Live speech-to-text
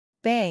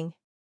Bang!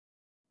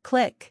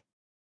 Click!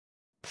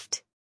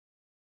 Pfft!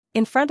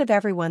 In front of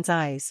everyone's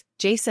eyes,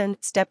 Jason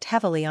stepped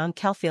heavily on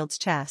Kelfield's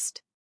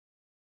chest.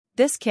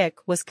 This kick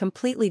was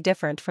completely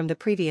different from the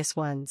previous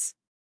ones.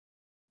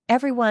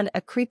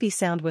 A creepy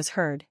sound was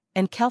heard,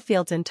 and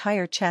Kelfield's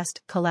entire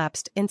chest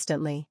collapsed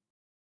instantly.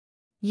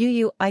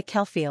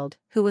 Kelfield,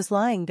 who was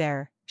lying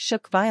there,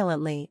 shook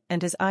violently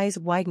and his eyes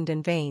widened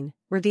in vain,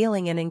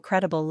 revealing an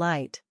incredible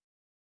light.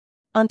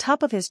 On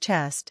top of his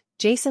chest,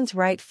 Jason's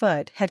right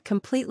foot had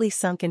completely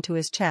sunk into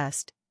his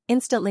chest,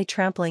 instantly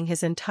trampling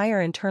his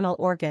entire internal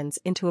organs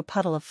into a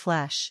puddle of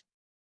flesh.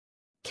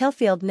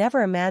 Kelfield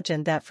never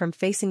imagined that from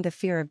facing the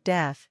fear of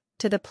death,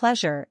 to the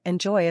pleasure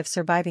and joy of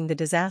surviving the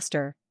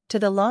disaster, to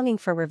the longing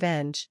for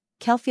revenge,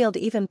 Kelfield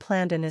even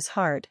planned in his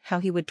heart how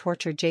he would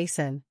torture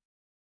Jason.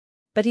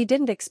 But he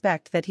didn't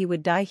expect that he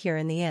would die here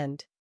in the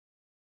end.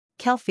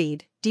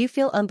 Kelfield, do you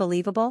feel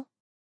unbelievable?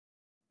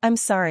 I'm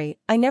sorry,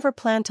 I never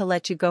planned to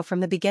let you go from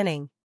the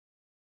beginning.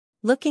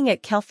 Looking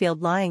at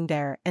Kelfield lying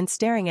there and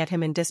staring at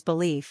him in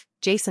disbelief,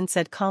 Jason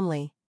said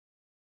calmly.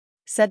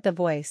 Said the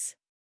voice.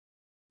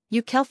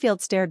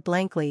 Kelfield stared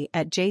blankly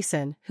at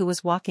Jason, who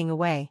was walking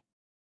away.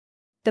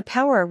 The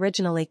power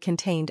originally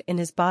contained in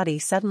his body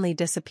suddenly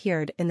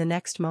disappeared in the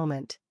next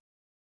moment.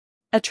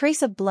 A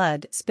trace of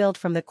blood spilled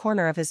from the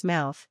corner of his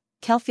mouth.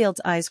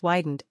 Kelfield's eyes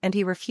widened and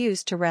he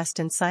refused to rest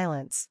in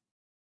silence.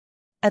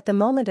 At the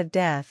moment of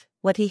death,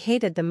 what he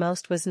hated the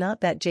most was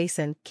not that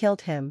Jason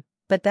killed him,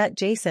 but that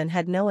Jason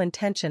had no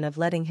intention of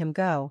letting him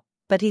go,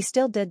 but he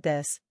still did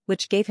this,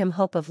 which gave him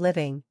hope of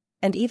living,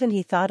 and even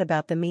he thought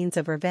about the means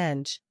of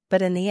revenge,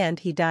 but in the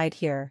end he died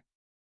here.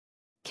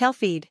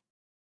 Kelfield.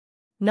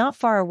 Not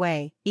far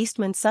away,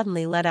 Eastman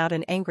suddenly let out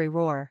an angry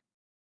roar.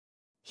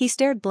 He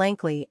stared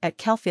blankly at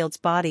Kelfield's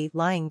body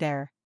lying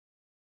there.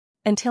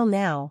 Until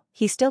now,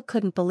 he still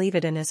couldn't believe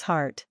it in his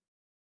heart.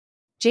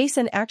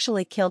 Jason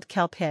actually killed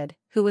Kelpid,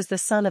 who was the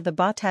son of the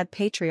Batad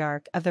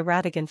patriarch of the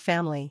Radigan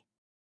family.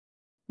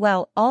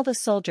 Well, all the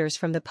soldiers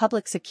from the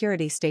public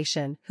security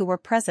station who were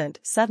present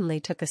suddenly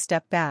took a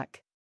step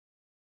back.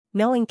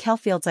 Knowing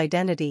Kelfield's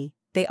identity,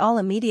 they all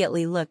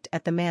immediately looked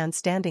at the man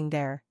standing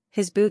there,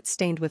 his boots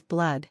stained with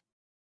blood.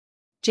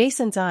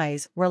 Jason's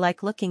eyes were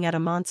like looking at a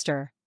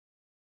monster.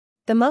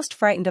 The most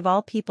frightened of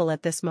all people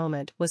at this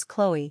moment was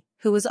Chloe,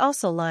 who was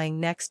also lying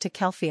next to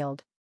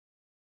Kelfield.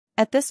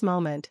 At this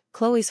moment,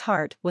 Chloe's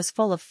heart was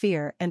full of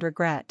fear and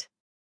regret.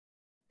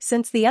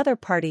 Since the other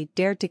party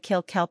dared to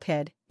kill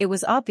Kelpid, it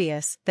was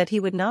obvious that he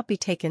would not be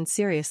taken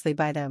seriously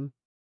by them.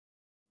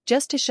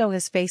 Just to show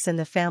his face in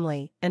the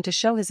family and to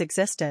show his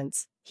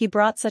existence, he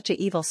brought such an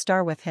evil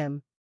star with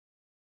him.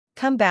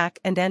 Come back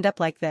and end up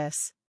like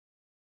this.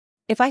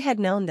 If I had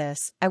known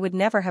this, I would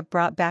never have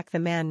brought back the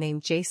man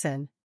named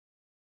Jason.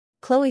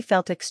 Chloe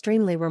felt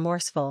extremely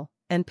remorseful,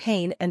 and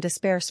pain and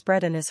despair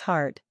spread in his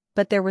heart,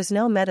 but there was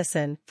no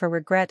medicine for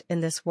regret in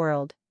this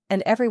world,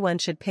 and everyone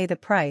should pay the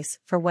price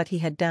for what he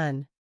had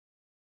done.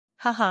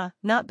 Haha,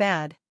 not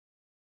bad.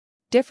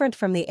 Different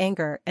from the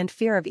anger and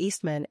fear of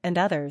Eastman and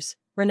others,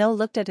 Renaud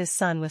looked at his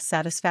son with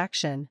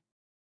satisfaction.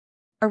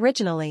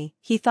 Originally,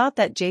 he thought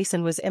that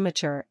Jason was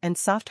immature and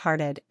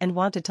soft-hearted and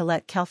wanted to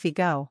let Kelfi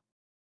go.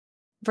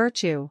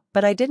 Virtue,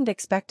 but I didn't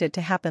expect it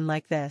to happen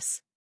like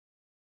this.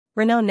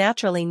 Renaud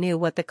naturally knew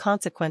what the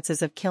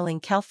consequences of killing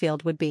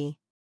Kelfield would be.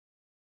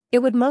 It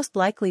would most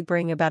likely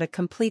bring about a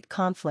complete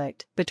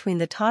conflict between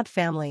the Todd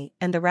family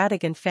and the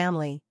Radigan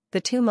family,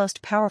 the two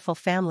most powerful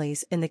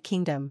families in the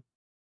kingdom.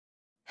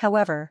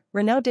 However,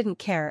 Renaud didn't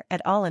care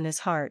at all in his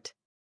heart.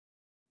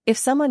 If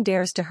someone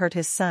dares to hurt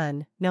his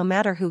son, no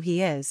matter who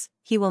he is,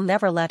 he will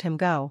never let him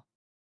go.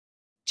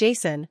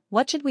 Jason,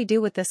 what should we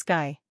do with this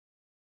guy?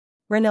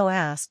 Renaud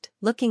asked,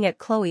 looking at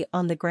Chloe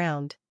on the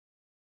ground.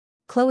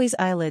 Chloe's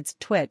eyelids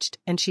twitched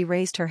and she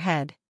raised her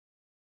head.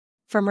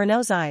 From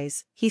Renaud's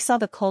eyes, he saw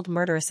the cold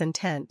murderous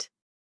intent.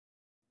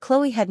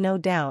 Chloe had no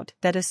doubt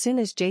that as soon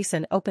as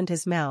Jason opened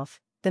his mouth,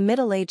 the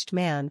middle-aged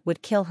man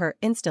would kill her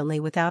instantly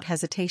without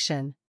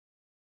hesitation.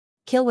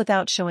 Kill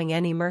without showing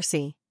any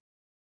mercy.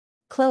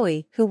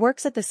 Chloe, who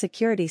works at the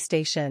security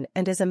station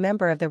and is a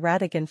member of the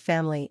Radigan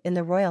family in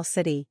the royal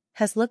city,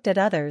 has looked at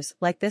others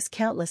like this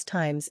countless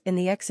times in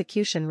the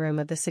execution room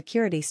of the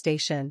security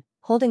station,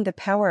 holding the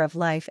power of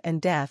life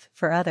and death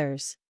for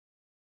others.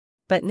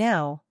 But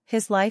now,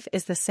 his life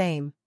is the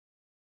same.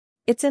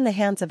 It's in the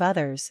hands of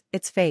others,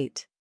 it's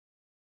fate.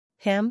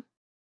 Him?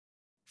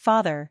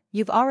 Father,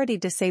 you've already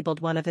disabled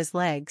one of his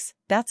legs,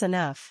 that's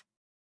enough.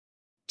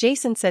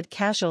 Jason said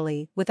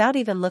casually without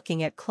even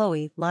looking at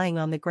Chloe lying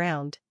on the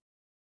ground.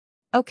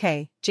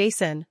 Okay,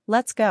 Jason,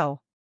 let's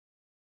go.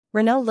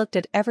 Renaud looked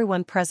at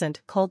everyone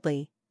present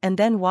coldly, and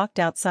then walked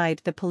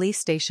outside the police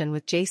station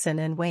with Jason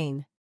and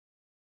Wayne.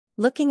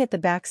 Looking at the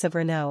backs of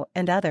Renaud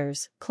and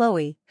others,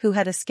 Chloe, who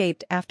had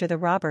escaped after the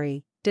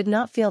robbery, did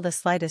not feel the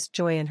slightest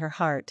joy in her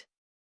heart.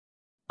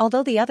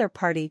 Although the other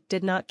party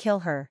did not kill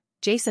her,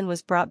 Jason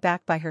was brought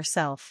back by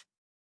herself.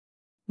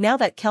 Now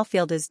that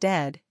Kelfield is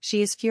dead,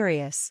 she is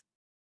furious.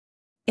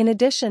 In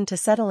addition to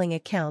settling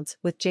accounts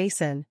with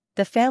Jason,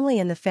 The family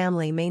and the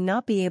family may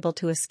not be able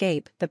to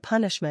escape the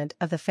punishment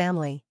of the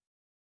family.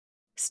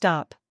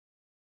 Stop.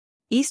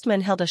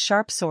 Eastman held a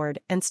sharp sword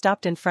and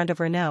stopped in front of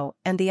Renaud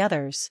and the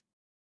others.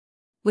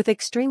 With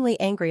extremely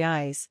angry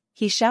eyes,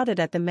 he shouted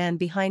at the men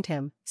behind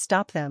him,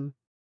 "Stop them.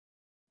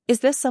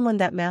 Is this someone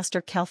that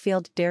Master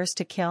Kelfield dares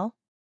to kill?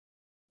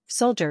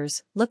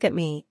 Soldiers, look at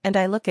me and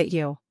I look at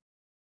you.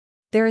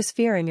 There is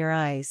fear in your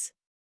eyes.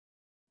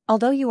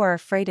 Although you are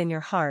afraid in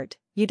your heart,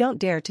 you don't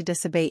dare to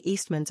disobey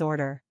Eastman's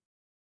order.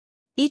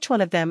 Each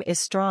one of them is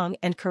strong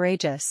and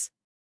courageous."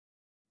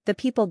 The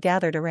people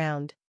gathered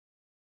around,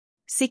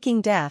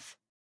 seeking death.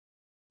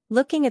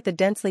 Looking at the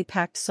densely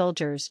packed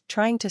soldiers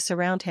trying to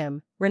surround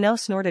him, Renaud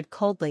snorted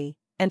coldly,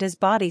 and his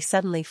body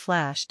suddenly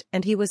flashed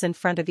and he was in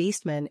front of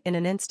Eastman in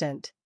an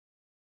instant.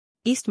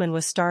 Eastman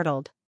was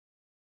startled.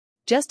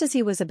 Just as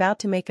he was about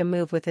to make a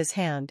move with his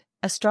hand,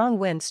 a strong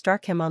wind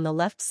struck him on the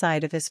left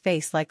side of his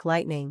face like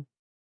lightning.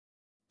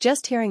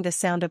 Just hearing the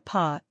sound of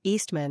 "Pa,"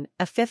 Eastman,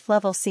 a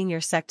 5th-level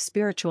senior sect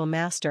spiritual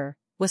master,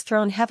 was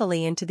thrown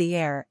heavily into the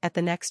air at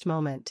the next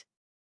moment.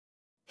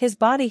 His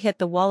body hit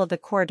the wall of the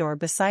corridor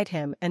beside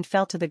him and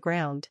fell to the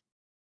ground.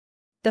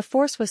 The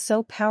force was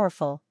so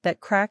powerful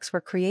that cracks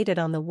were created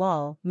on the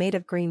wall made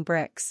of green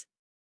bricks.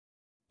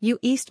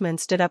 Eastman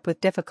stood up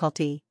with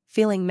difficulty,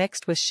 feeling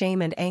mixed with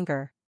shame and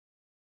anger.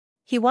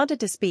 He wanted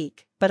to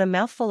speak, but a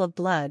mouthful of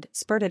blood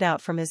spurted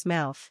out from his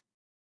mouth.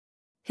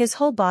 His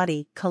whole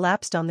body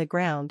collapsed on the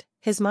ground,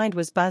 his mind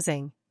was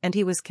buzzing, and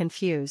he was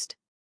confused.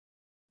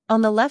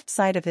 On the left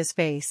side of his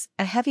face,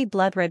 a heavy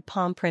blood-red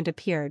palm print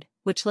appeared,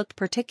 which looked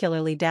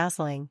particularly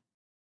dazzling.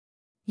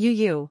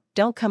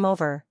 Don't come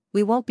over,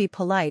 we won't be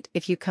polite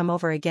if you come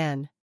over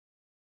again."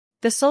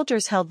 The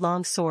soldiers held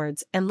long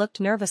swords and looked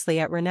nervously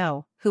at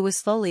Renaud, who was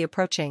slowly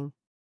approaching.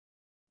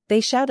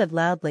 They shouted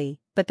loudly,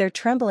 but their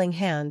trembling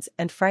hands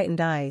and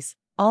frightened eyes,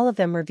 all of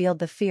them revealed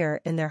the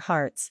fear in their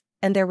hearts,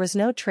 and there was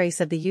no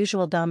trace of the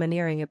usual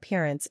domineering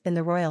appearance in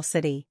the royal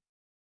city.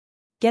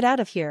 "Get out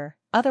of here,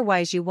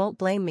 otherwise you won't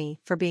blame me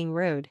for being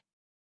rude."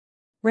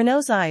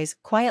 Renaud's eyes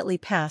quietly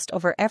passed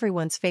over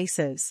everyone's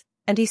faces,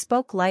 and he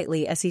spoke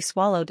lightly as he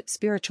swallowed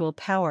spiritual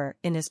power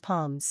in his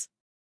palms.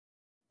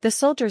 The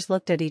soldiers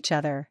looked at each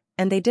other,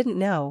 and they didn't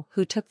know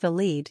who took the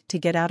lead to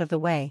get out of the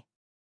way.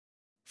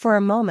 For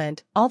a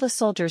moment, all the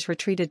soldiers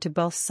retreated to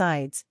both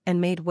sides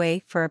and made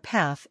way for a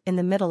path in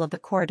the middle of the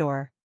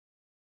corridor.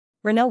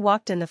 Renaud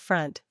walked in the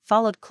front,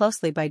 followed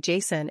closely by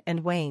Jason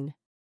and Wayne.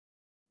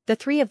 The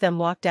three of them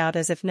walked out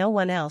as if no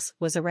one else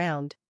was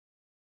around.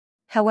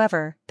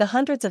 However, the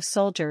hundreds of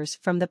soldiers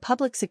from the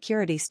public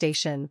security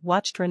station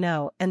watched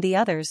Renaud and the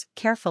others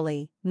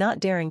carefully, not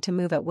daring to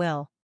move at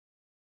will.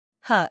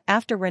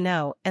 After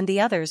Renaud and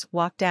the others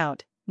walked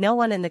out, no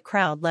one in the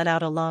crowd let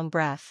out a long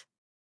breath.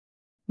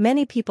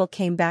 Many people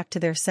came back to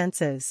their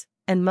senses,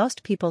 and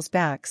most people's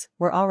backs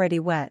were already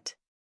wet.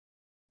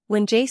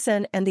 When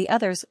Jason and the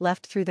others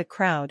left through the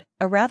crowd,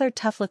 a rather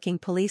tough-looking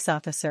police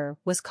officer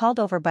was called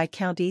over by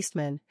Count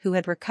Eastman, who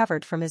had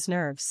recovered from his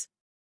nerves.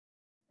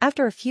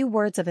 After a few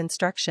words of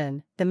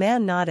instruction, the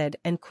man nodded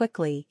and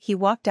quickly he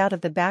walked out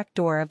of the back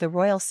door of the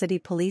Royal City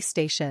Police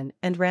Station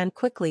and ran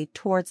quickly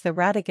towards the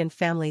Radigan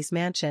family's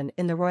mansion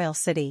in the Royal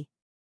City.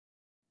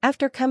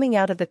 After coming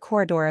out of the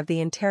corridor of the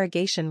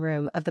interrogation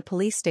room of the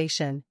police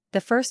station, the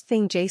first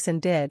thing Jason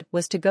did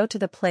was to go to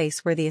the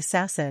place where the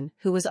assassin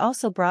who was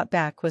also brought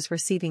back was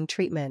receiving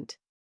treatment.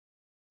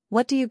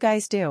 "What do you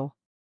guys do?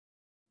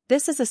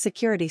 This is a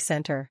security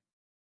center.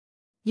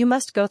 You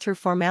must go through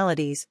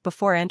formalities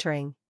before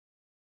entering."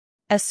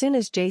 As soon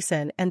as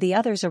Jason and the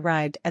others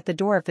arrived at the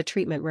door of the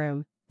treatment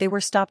room, they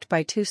were stopped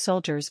by 2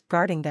 soldiers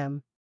guarding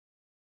them.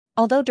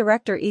 Although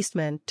Director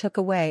Eastman took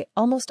away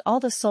almost all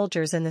the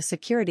soldiers in the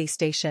security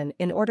station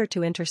in order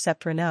to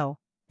intercept Renaud,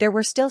 there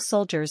were still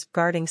soldiers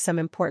guarding some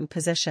important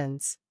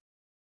positions.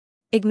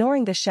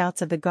 Ignoring the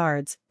shouts of the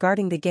guards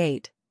guarding the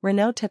gate,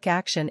 Renaud took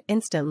action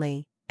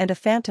instantly, and a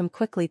phantom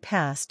quickly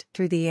passed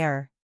through the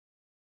air.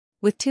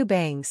 With 2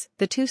 bangs,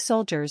 the 2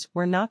 soldiers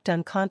were knocked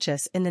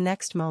unconscious in the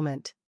next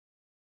moment.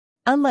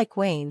 Unlike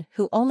Wayne,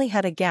 who only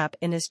had a gap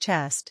in his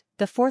chest,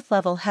 the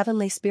 4th-level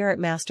Heavenly Spirit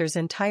Master's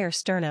entire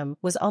sternum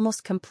was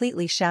almost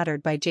completely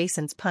shattered by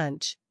Jason's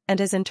punch, and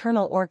his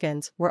internal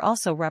organs were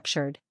also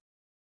ruptured.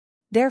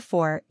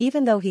 Therefore,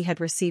 even though he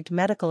had received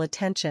medical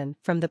attention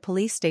from the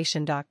police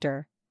station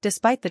doctor,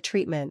 despite the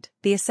treatment,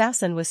 the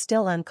assassin was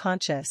still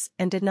unconscious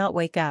and did not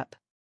wake up.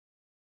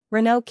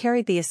 Renaud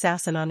carried the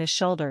assassin on his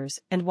shoulders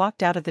and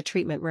walked out of the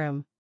treatment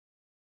room.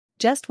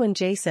 Just when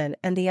Jason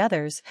and the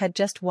others had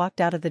just walked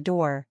out of the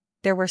door,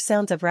 there were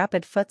sounds of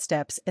rapid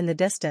footsteps in the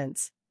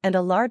distance, and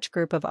a large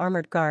group of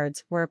armored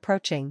guards were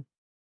approaching.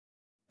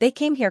 They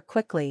came here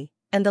quickly,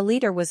 and the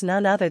leader was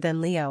none other than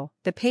Leo,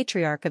 the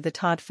patriarch of the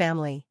Todd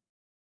family.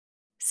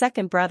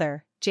 "Second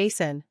brother,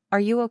 Jason, are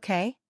you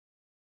okay?"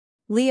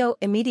 Leo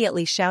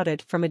immediately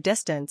shouted from a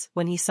distance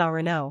when he saw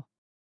Renaud.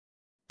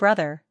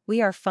 "Brother,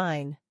 we are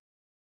fine."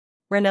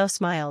 Renaud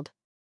smiled.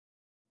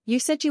 "You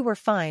said you were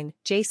fine,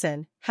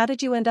 Jason, how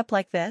did you end up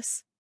like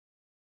this?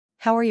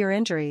 How are your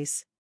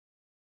injuries?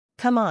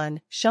 Come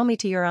on, show me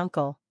to your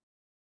uncle."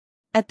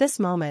 At this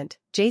moment,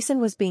 Jason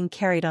was being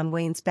carried on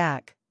Wayne's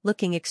back,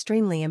 looking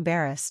extremely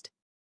embarrassed.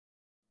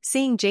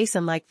 Seeing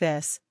Jason like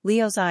this,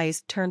 Leo's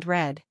eyes turned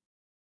red.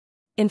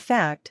 In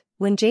fact,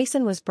 when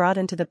Jason was brought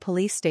into the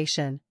police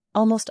station,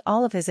 almost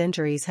all of his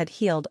injuries had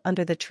healed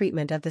under the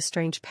treatment of the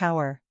strange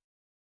power.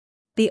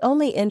 The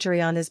only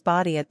injury on his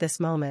body at this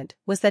moment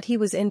was that he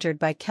was injured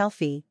by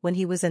Kelpie when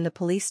he was in the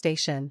police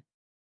station.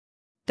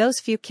 Those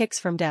few kicks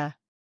from Da.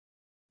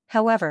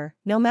 However,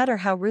 no matter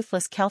how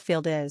ruthless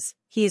Kelfield is,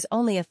 he is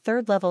only a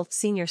third-level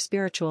senior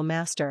spiritual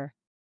master.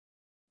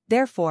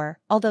 Therefore,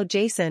 although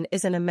Jason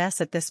is in a mess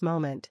at this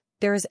moment,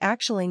 there is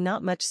actually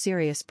not much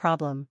serious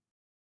problem.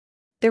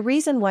 The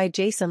reason why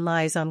Jason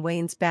lies on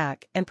Wayne's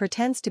back and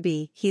pretends to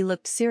be he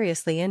looked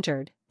seriously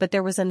injured, but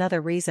there was another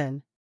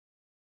reason.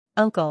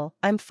 "Uncle,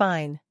 I'm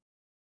fine."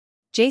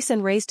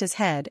 Jason raised his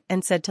head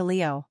and said to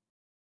Leo.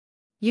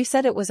 "You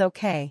said it was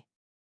okay.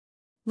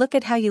 Look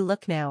at how you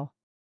look now.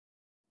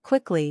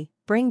 Quickly,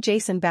 bring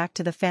Jason back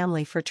to the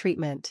family for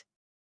treatment."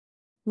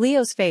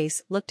 Leo's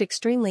face looked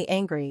extremely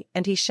angry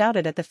and he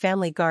shouted at the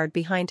family guard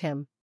behind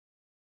him.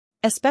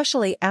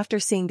 Especially after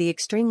seeing the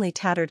extremely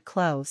tattered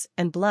clothes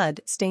and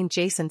blood-stained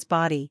Jason's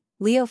body,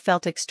 Leo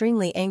felt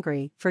extremely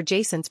angry for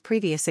Jason's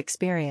previous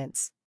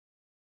experience.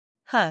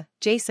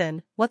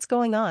 Jason, what's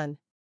going on?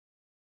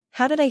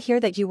 How did I hear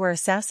that you were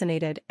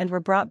assassinated and were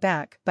brought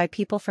back by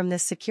people from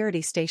this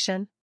security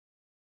station?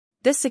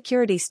 This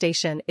security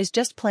station is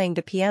just playing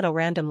the piano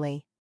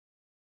randomly.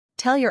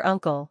 Tell your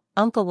uncle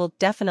will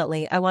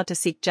definitely. I want to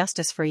seek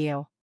justice for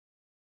you."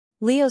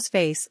 Leo's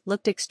face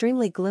looked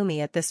extremely gloomy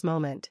at this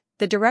moment.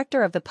 The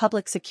director of the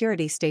public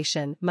security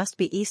station must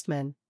be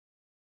Eastman.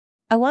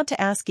 I want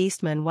to ask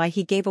Eastman why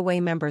he gave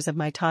away members of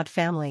my Todd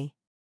family.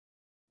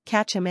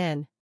 Catch him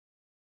in.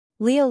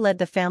 Leo led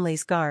the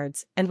family's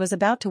guards and was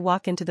about to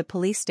walk into the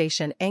police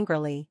station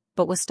angrily,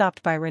 but was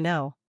stopped by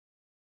Renault.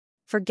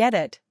 "Forget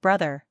it,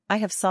 brother, I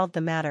have solved the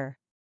matter.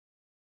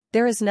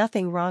 There is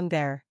nothing wrong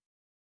there."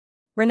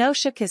 Renault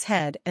shook his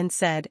head and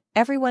said,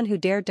 "Everyone who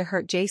dared to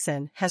hurt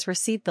Jason has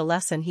received the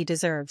lesson he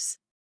deserves.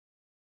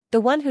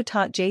 The one who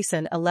taught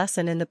Jason a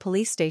lesson in the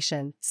police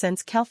station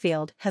since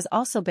Kelfield has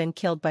also been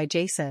killed by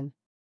Jason.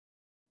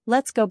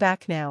 Let's go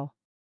back now.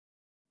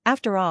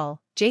 After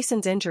all,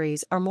 Jason's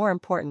injuries are more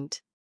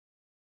important."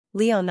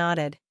 Leo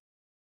nodded.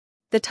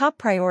 The top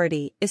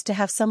priority is to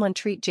have someone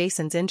treat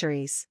Jason's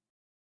injuries.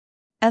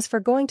 As for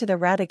going to the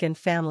Radigan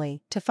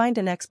family to find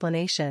an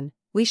explanation,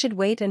 we should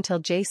wait until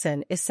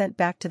Jason is sent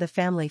back to the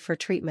family for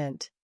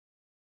treatment.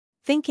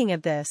 Thinking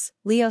of this,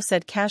 Leo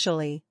said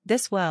casually,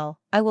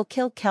 I will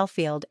kill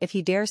Kelfield if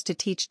he dares to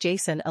teach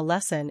Jason a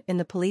lesson in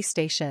the police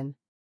station.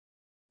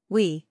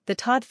 We, the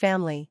Todd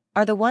family,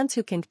 are the ones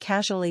who can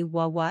casually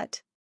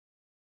what?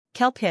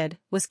 Kelpid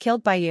was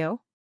killed by you?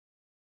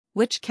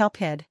 Which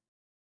Kelpid?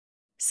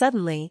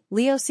 Suddenly,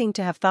 Leo seemed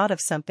to have thought of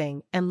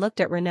something and looked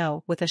at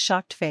Renault with a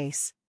shocked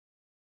face.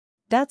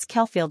 That's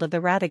Kelfield of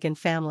the Radigan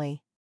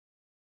family.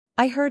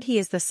 I heard he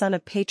is the son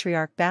of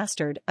patriarch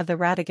bastard of the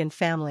Radigan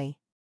family.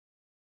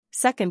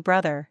 Second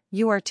brother,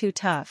 you are too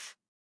tough.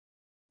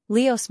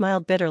 Leo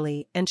smiled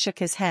bitterly and shook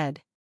his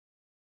head.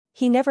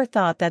 He never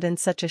thought that in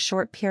such a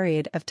short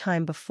period of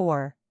time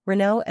before,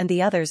 Renault and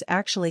the others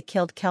actually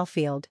killed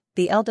Kelfield,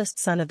 the eldest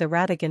son of the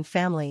Radigan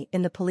family,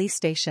 in the police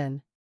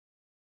station.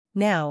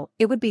 Now,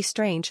 it would be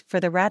strange for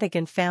the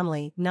Radigan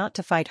family not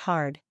to fight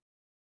hard.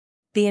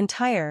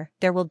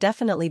 There will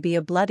definitely be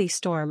a bloody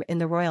storm in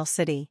the royal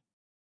city.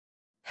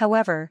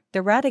 However,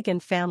 the Radigan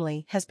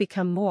family has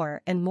become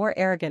more and more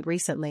arrogant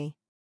recently.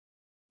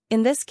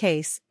 In this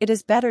case, it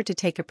is better to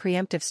take a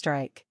preemptive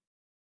strike.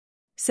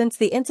 Since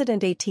the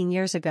incident 18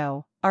 years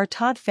ago, our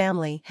Todd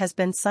family has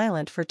been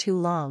silent for too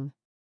long.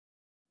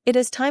 It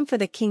is time for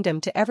the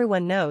kingdom to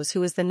everyone knows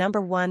who is the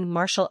 #1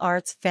 martial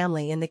arts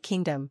family in the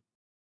kingdom.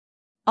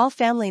 All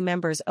family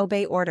members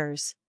obey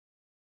orders.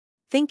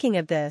 Thinking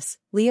of this,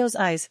 Leo's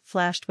eyes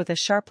flashed with a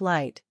sharp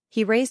light.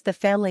 He raised the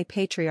family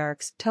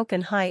patriarch's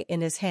token high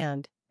in his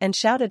hand, and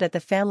shouted at the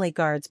family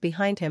guards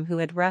behind him who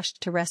had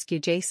rushed to rescue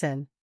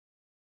Jason.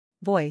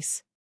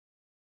 Voice.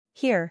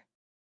 Here.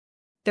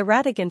 The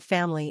Radigan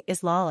family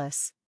is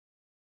lawless.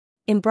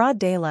 In broad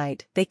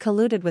daylight, they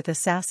colluded with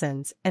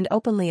assassins and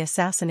openly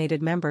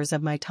assassinated members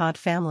of my Todd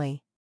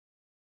family.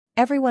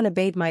 Everyone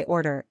obeyed my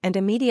order and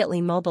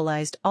immediately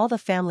mobilized all the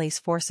family's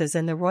forces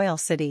in the royal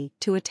city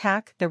to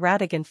attack. The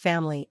Radigan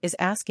family is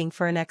asking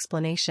for an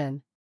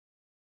explanation.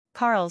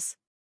 Carl's.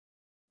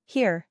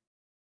 Here.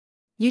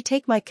 You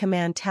take my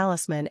command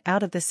talisman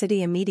out of the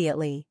city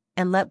immediately,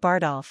 and let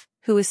Bardolph,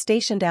 who is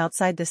stationed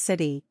outside the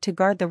city to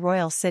guard the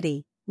royal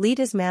city, lead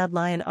his Mad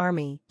Lion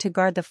army to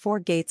guard the 4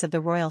 gates of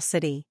the royal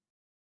city.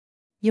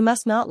 You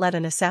must not let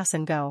an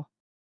assassin go.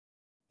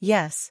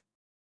 Yes.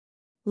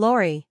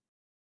 Lori.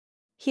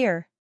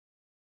 Here.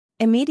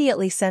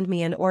 Immediately send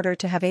me an order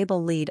to have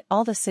Abel lead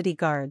all the city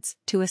guards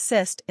to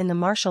assist in the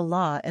martial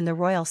law in the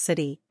royal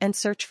city and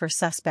search for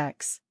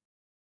suspects.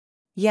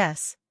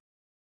 Yes.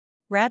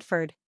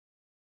 Radford.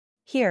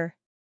 Here.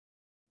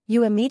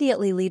 You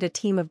immediately lead a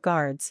team of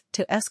guards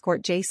to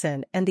escort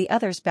Jason and the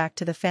others back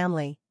to the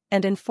family,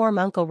 and inform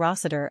Uncle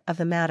Rossiter of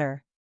the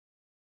matter.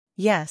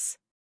 Yes.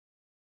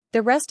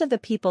 The rest of the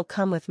people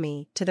come with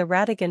me to the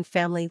Radigan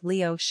family,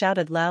 Leo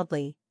shouted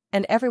loudly,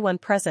 and everyone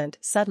present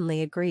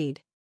suddenly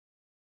agreed.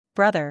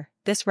 Brother,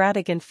 this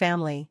Radigan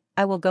family,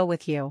 I will go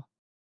with you.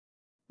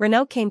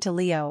 Renaud came to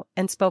Leo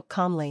and spoke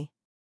calmly.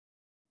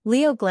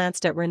 Leo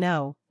glanced at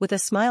Renaud, with a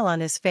smile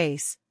on his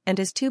face, and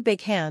his two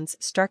big hands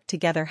struck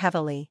together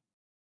heavily.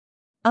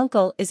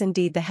 Uncle is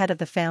indeed the head of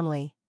the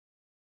family.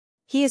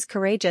 He is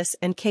courageous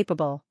and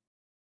capable.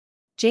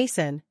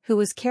 Jason, who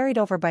was carried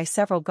over by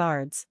several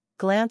guards,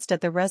 glanced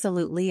at the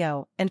resolute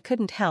Leo and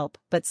couldn't help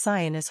but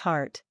sigh in his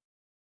heart.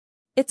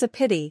 It's a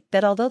pity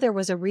that although there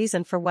was a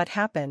reason for what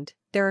happened,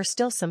 there are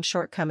still some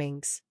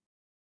shortcomings.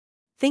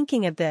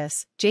 Thinking of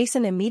this,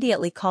 Jason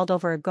immediately called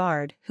over a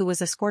guard who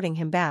was escorting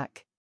him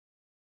back.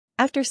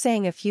 After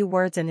saying a few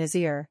words in his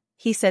ear,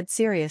 he said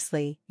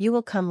seriously, "You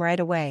will come right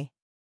away.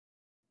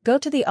 Go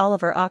to the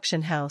Oliver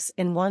auction house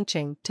in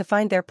Wancheng to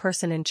find their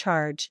person in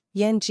charge,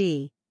 Yan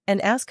Ji,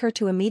 and ask her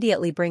to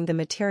immediately bring the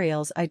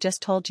materials I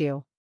just told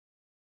you.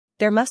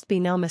 There must be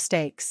no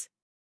mistakes."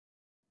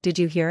 Did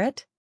you hear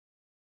it?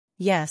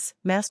 Yes,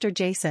 Master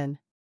Jason.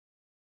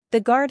 The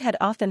guard had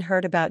often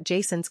heard about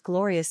Jason's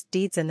glorious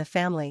deeds in the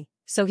family,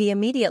 so he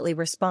immediately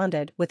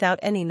responded without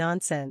any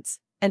nonsense,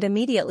 and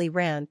immediately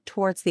ran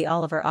towards the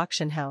Oliver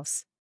auction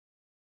house.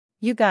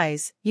 You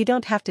guys, you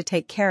don't have to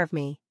take care of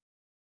me.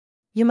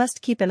 You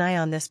must keep an eye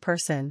on this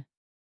person.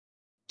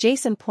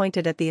 Jason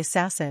pointed at the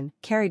assassin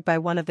carried by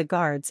one of the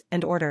guards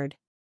and ordered.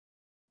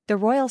 The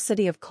royal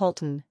city of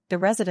Colton, the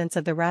residence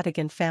of the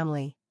Radigan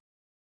family.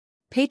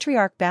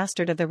 Patriarch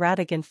Bastard of the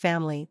Radigan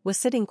family was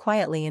sitting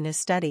quietly in his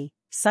study,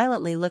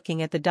 silently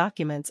looking at the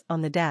documents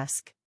on the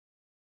desk.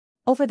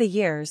 Over the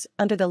years,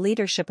 under the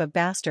leadership of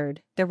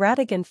Bastard, the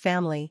Radigan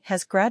family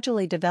has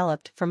gradually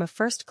developed from a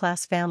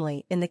first-class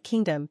family in the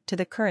kingdom to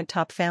the current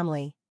top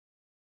family.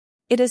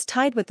 It is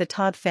tied with the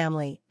Todd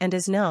family and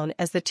is known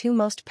as the two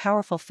most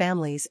powerful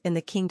families in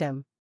the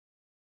kingdom.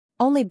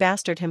 Only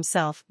Bastard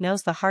himself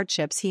knows the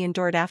hardships he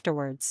endured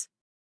afterwards.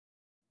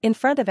 In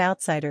front of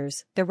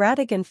outsiders, the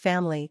Radigan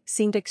family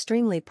seemed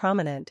extremely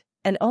prominent,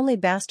 and only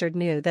Bastard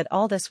knew that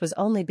all this was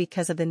only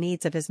because of the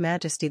needs of His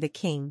Majesty the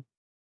King.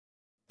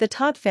 The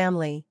Todd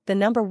family, the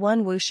number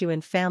one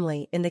Wushuan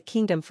family in the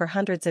kingdom for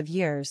hundreds of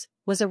years,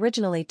 was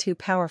originally too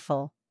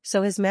powerful,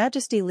 so His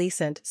Majesty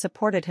Licent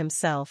supported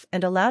himself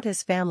and allowed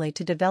his family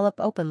to develop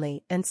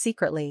openly and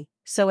secretly,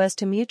 so as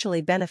to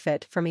mutually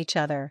benefit from each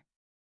other.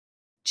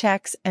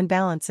 Checks and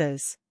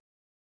balances.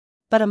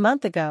 But a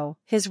month ago,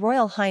 His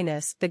Royal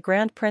Highness the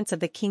Grand Prince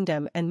of the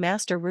Kingdom and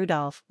Master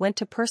Rudolph went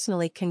to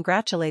personally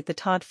congratulate the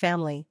Todd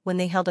family when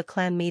they held a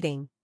clan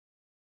meeting.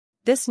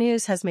 This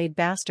news has made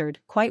Bastard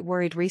quite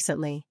worried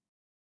recently.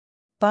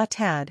 Ba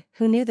Tad,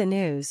 who knew the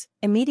news,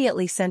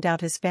 immediately sent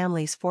out his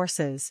family's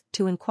forces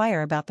to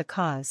inquire about the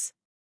cause.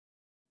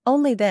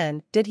 Only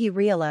then did he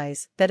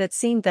realize that it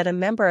seemed that a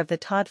member of the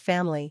Todd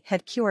family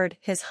had cured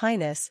His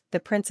Highness the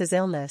Prince's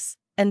illness,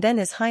 and then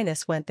His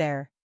Highness went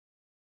there.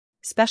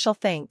 Special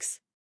thanks.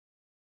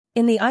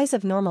 In the eyes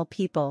of normal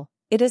people,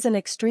 it is an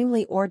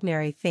extremely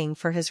ordinary thing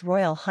for His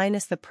Royal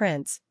Highness the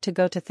Prince to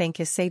go to thank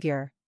his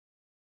savior.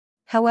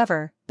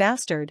 However,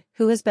 Bastard,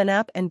 who has been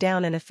up and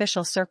down in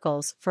official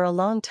circles for a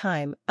long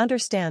time,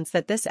 understands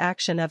that this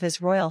action of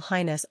His Royal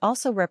Highness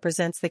also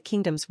represents the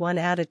kingdom's one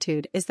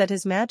attitude is that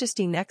His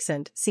Majesty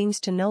Nexant seems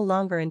to no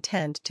longer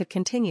intend to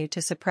continue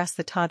to suppress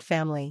the Todd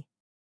family.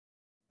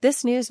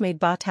 This news made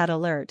Ba Tad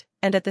alert,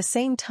 and at the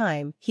same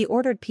time he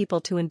ordered people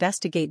to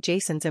investigate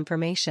Jason's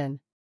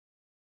information.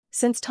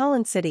 Since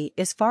Talon City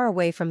is far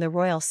away from the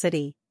royal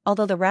city,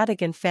 although the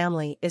Radigan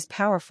family is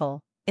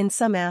powerful, in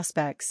some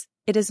aspects,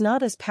 it is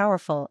not as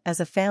powerful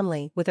as a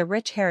family with a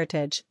rich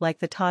heritage like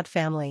the Todd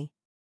family.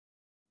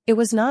 It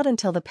was not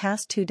until the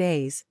past 2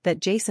 days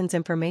that Jason's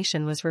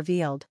information was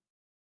revealed.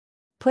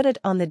 Put it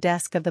on the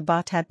desk of the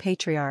Ba Tad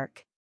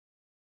Patriarch.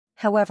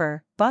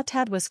 However, Ba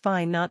Tad was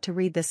fine not to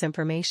read this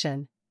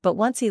information, but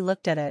once he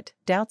looked at it,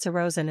 doubts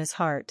arose in his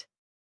heart.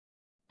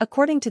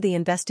 According to the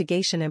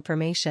investigation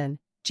information,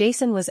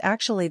 Jason was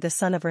actually the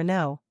son of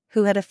Renaud,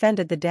 who had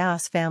offended the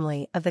Daos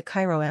family of the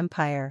Cairo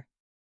Empire.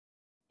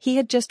 He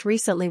had just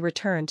recently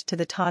returned to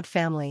the Todd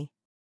family.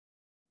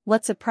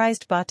 What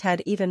surprised Ba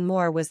Tad even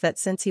more was that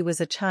since he was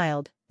a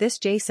child, this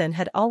Jason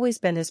had always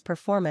been his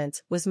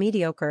performance was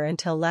mediocre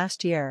until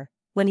last year,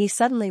 when he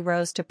suddenly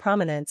rose to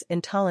prominence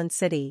in Talon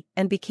City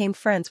and became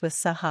friends with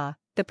Saha,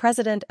 the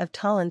president of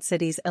Talon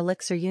City's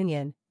Elixir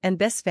Union, and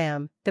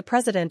Bisfam, the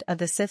president of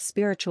the Sith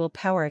Spiritual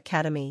Power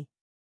Academy.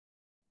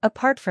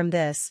 Apart from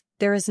this,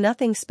 there is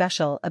nothing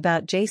special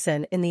about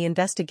Jason in the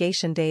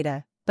investigation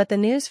data, but the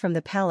news from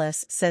the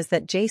palace says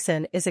that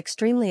Jason is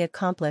extremely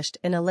accomplished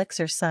in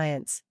elixir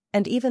science,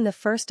 and even the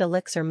first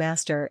elixir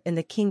master in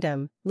the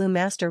kingdom,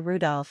 Master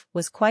Rudolph,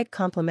 was quite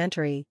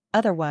complimentary.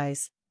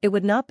 Otherwise, it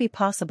would not be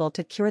possible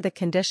to cure the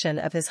condition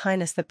of His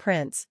Highness the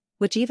Prince,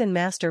 which even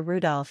Master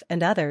Rudolph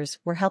and others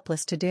were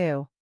helpless to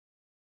do.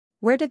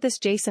 Where did this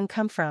Jason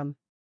come from?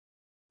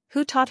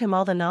 Who taught him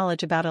all the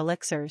knowledge about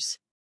elixirs?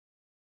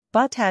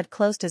 Batad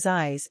closed his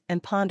eyes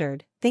and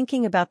pondered,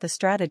 thinking about the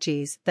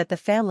strategies that the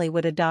family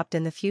would adopt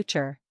in the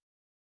future.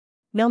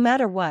 No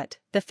matter what,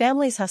 the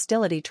family's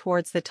hostility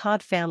towards the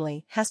Todd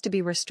family has to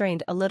be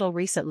restrained a little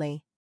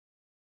recently.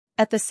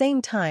 At the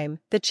same time,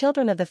 the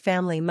children of the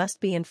family must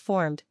be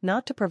informed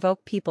not to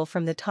provoke people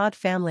from the Todd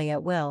family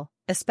at will,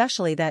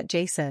 especially that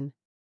Jason.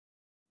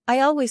 I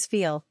always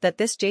feel that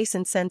this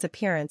Jason Sen's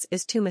appearance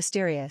is too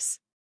mysterious.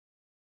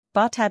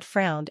 Batad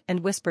frowned and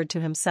whispered to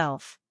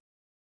himself.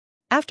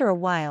 After a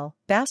while,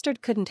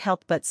 Bastard couldn't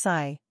help but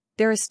sigh.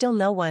 There is still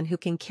no one who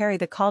can carry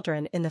the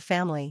cauldron in the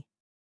family.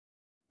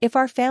 If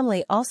our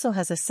family also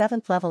has a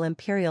 7th-level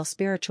Imperial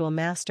Spiritual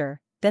Master,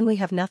 then we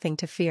have nothing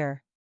to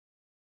fear.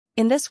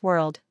 In this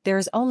world, there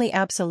is only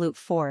absolute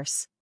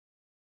force.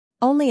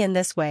 Only in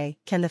this way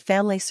can the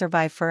family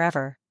survive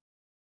forever.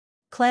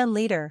 Clan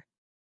leader.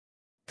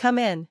 Come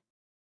in.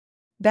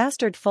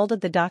 Bastard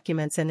folded the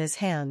documents in his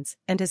hands,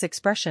 and his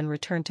expression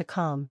returned to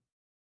calm.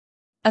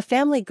 A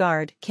family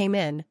guard came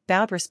in,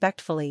 bowed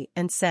respectfully,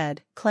 and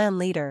said, "Clan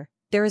leader,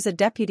 there is a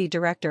deputy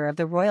director of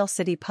the Royal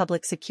City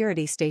Public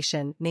Security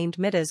Station named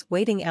Midas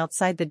waiting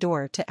outside the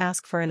door to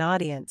ask for an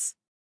audience.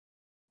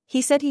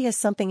 He said he has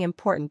something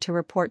important to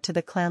report to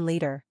the clan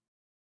leader."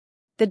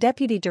 The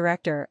deputy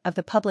director of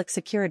the public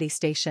security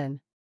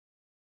station.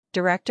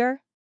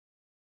 Director?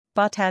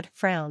 Batad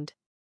frowned.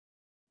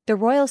 The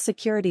Royal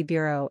Security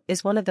Bureau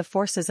is one of the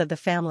forces of the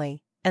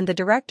family, and the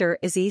director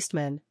is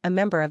Eastman, a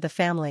member of the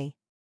family.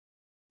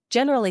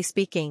 Generally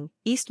speaking,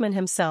 Eastman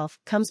himself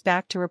comes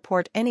back to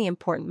report any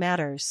important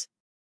matters.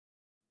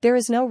 There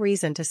is no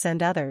reason to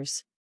send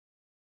others.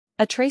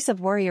 A trace of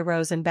worry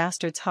arose in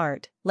Bastard's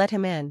heart. Let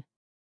him in.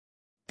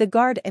 The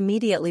guard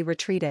immediately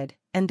retreated,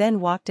 and then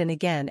walked in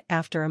again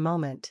after a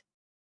moment.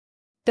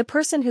 The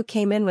person who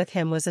came in with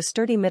him was a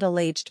sturdy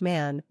middle-aged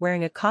man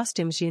wearing a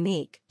costume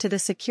unique to the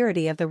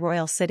security of the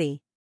royal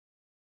city.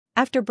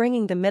 After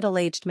bringing the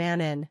middle-aged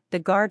man in, the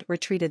guard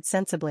retreated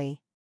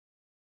sensibly.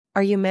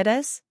 "Are you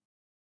Midas?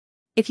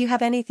 If you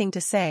have anything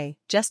to say,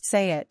 just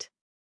say it,"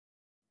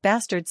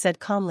 Bastard said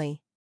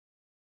calmly.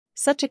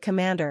 Such a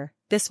commander,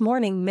 this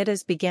morning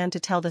Midas began to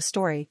tell the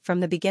story from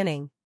the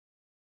beginning.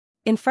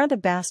 In front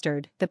of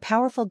Bastard, the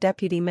powerful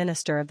deputy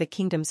minister of the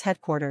kingdom's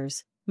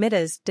headquarters,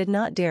 Midas did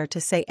not dare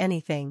to say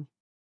anything.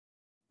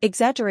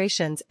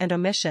 Exaggerations and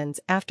omissions.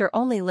 After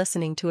only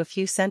listening to a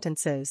few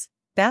sentences,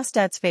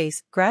 Bastard's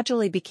face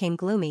gradually became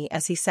gloomy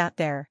as he sat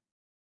there.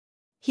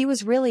 He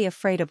was really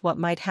afraid of what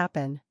might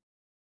happen.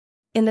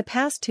 In the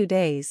past 2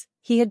 days,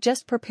 he had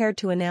just prepared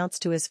to announce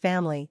to his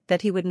family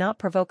that he would not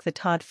provoke the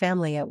Todd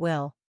family at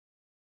will.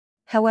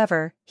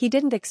 However, he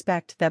didn't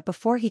expect that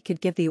before he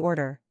could give the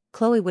order,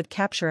 Chloe would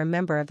capture a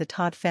member of the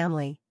Todd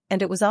family,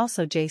 and it was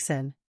also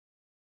Jason.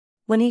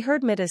 When he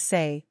heard Midas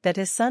say that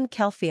his son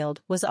Kelfield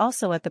was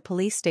also at the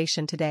police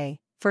station today,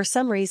 for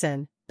some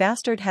reason,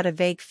 Bastard had a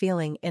vague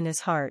feeling in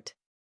his heart.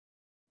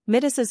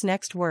 Midas's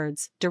next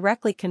words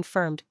directly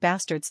confirmed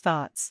Bastard's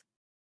thoughts.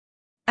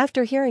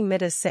 After hearing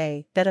Midas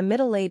say that a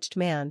middle-aged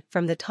man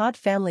from the Todd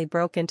family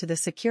broke into the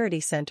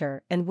security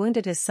center and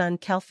wounded his son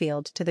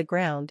Kelfield to the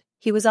ground,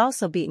 he was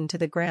also beaten to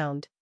the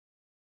ground.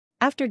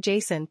 After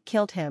Jason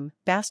killed him,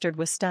 Bastard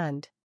was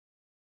stunned.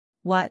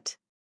 "What?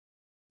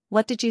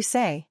 What did you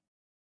say?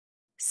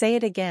 Say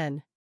it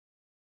again."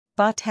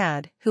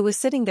 Batad, who was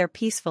sitting there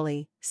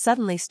peacefully,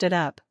 suddenly stood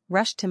up,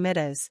 rushed to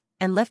Midas,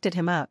 and lifted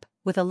him up,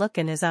 with a look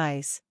in his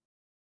eyes.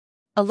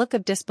 A look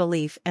of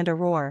disbelief and a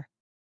roar.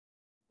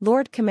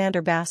 "Lord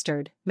Commander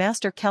Bastard,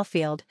 Master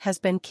Kelfield has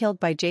been killed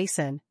by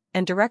Jason,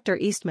 and Director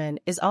Eastman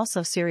is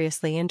also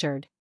seriously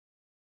injured."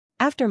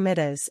 After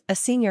Midas, a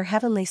senior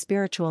heavenly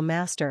spiritual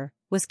master,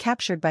 was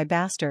captured by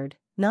Bastard,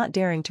 not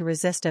daring to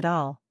resist at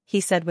all, he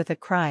said with a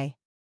cry.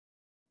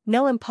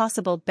 No,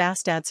 impossible.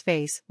 Bastard's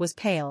face was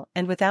pale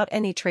and without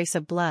any trace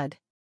of blood.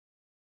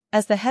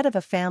 As the head of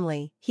a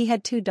family, he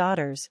had 2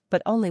 daughters,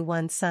 but only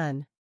 1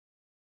 son.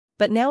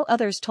 But now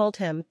others told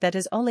him that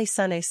his only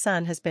son, a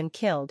son, has been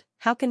killed.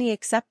 How can he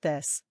accept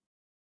this?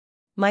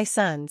 "My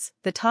sons,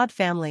 the Todd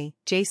family,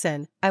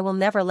 Jason, I will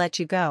never let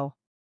you go."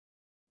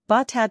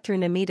 Batad threw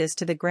Midas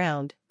to the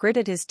ground,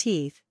 gritted his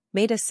teeth,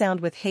 made a sound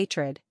with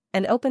hatred,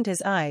 and opened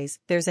his eyes.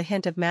 There's a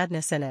hint of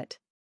madness in it.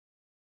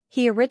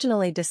 He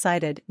originally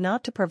decided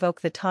not to provoke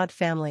the Todd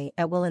family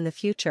at will in the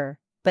future,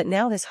 but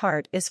now his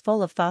heart is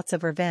full of thoughts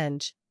of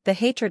revenge, the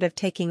hatred of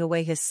taking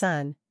away his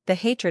son, the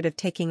hatred of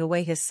taking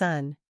away his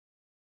son.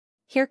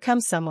 "Here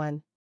comes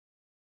someone."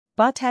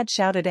 Batad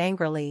shouted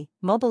angrily,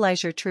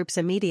 "Mobilize your troops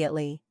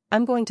immediately,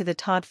 I'm going to the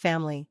Todd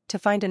family to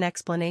find an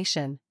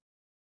explanation."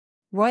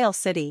 Royal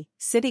City,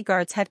 City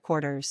Guard's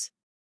headquarters.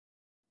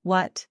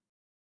 "What?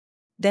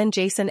 Then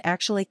Jason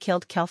actually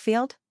killed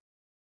Kelfield?"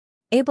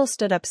 Abel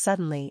stood up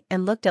suddenly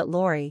and looked at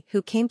Lori,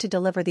 who came to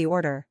deliver the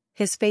order,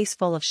 his face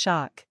full of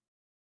shock.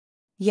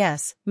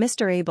 "Yes,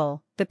 Mr.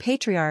 Abel, the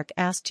Patriarch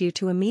asked you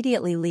to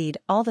immediately lead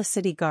all the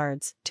city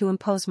guards to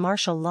impose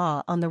martial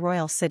law on the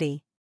royal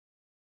city.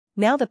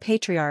 Now the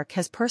Patriarch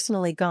has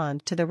personally gone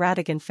to the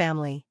Radigan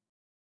family."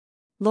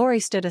 Lori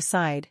stood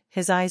aside,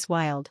 his eyes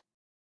wild.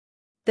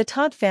 The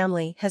Todd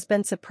family has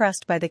been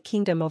suppressed by the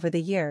kingdom over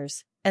the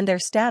years, and their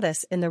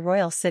status in the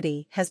royal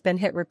city has been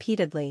hit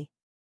repeatedly.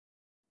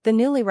 The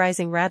newly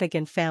rising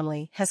Radigan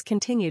family has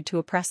continued to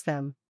oppress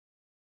them.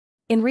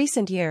 In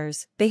recent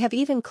years, they have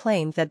even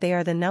claimed that they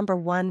are the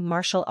 #1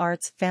 martial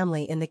arts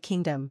family in the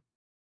kingdom.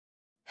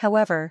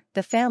 However,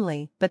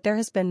 but there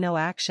has been no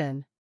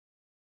action.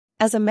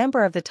 As a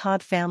member of the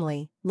Todd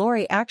family,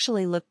 Laurie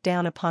actually looked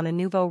down upon a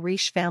nouveau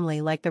riche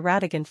family like the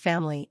Radigan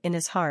family in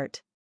his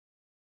heart.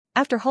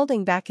 After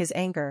holding back his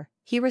anger,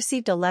 he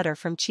received a letter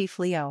from Chief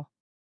Leo.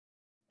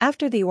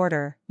 After the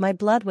order, my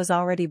blood was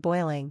already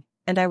boiling,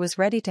 and I was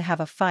ready to have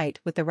a fight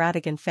with the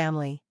Radigan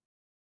family.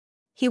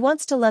 He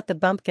wants to let the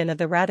bumpkin of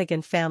the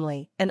Radigan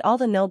family and all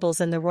the nobles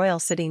in the royal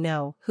city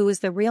know who is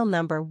the real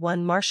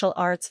 #1 martial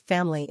arts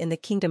family in the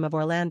Kingdom of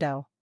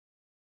Orlando.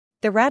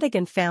 The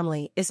Radigan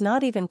family is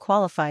not even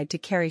qualified to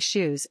carry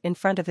shoes in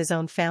front of his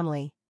own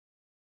family.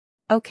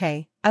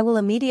 Okay, I will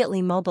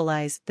immediately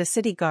mobilize the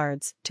city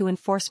guards to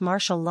enforce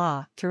martial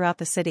law throughout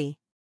the city.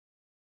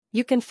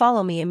 You can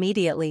follow me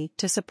immediately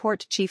to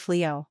support Chief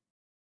Leo.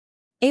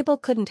 Abel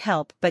couldn't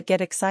help but get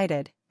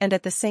excited, and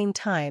at the same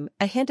time,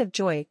 a hint of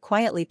joy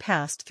quietly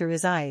passed through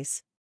his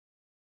eyes.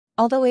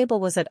 Although Abel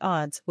was at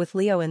odds with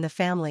Leo in the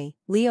family,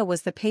 Leo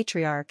was the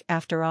patriarch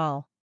after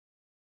all.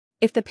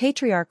 If the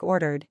patriarch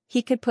ordered,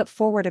 he could put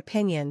forward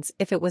opinions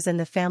if it was in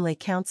the family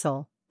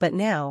council, but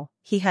now,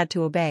 he had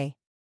to obey.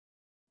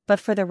 But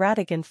for the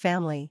Radigan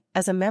family,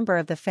 as a member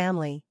of the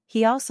family,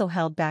 he also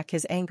held back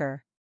his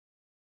anger.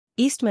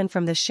 Eastman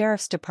from the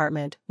sheriff's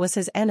department was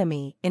his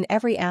enemy in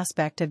every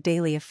aspect of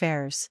daily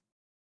affairs.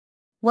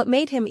 What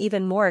made him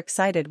even more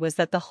excited was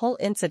that the whole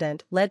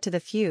incident led to the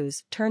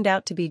fuse turned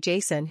out to be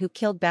Jason who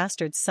killed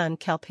Bastard's son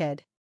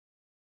Kelpid.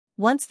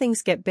 Once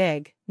things get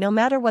big, no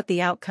matter what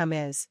the outcome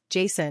is,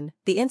 Jason,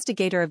 the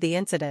instigator of the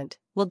incident,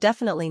 will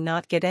definitely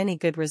not get any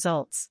good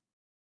results.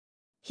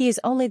 He is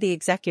only the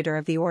executor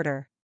of the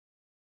order.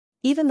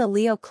 Even the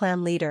Leo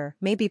clan leader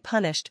may be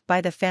punished by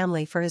the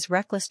family for his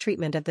reckless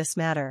treatment of this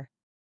matter.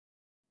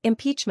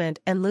 Impeachment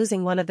and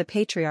losing one of the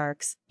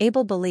patriarchs,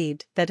 Abel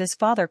believed that his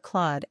father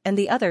Claude and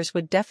the others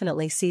would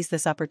definitely seize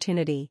this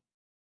opportunity.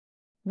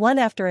 One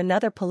after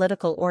another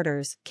political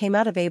orders came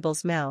out of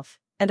Abel's mouth,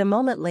 and a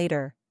moment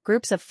later,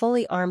 groups of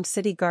fully armed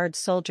city guard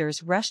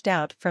soldiers rushed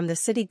out from the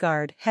city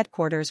guard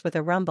headquarters with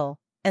a rumble,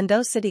 and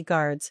those city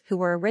guards who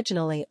were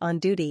originally on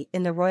duty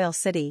in the royal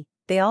city,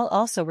 they all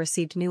also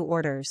received new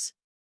orders.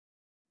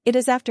 It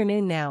is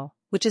afternoon now,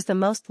 which is the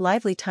most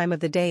lively time of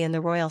the day in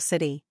the royal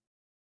city.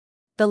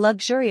 The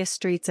luxurious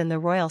streets in the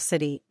royal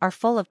city are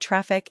full of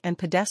traffic and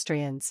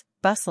pedestrians,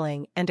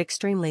 bustling and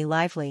extremely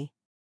lively.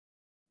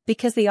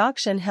 Because the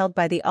auction held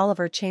by the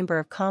Oliver Chamber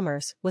of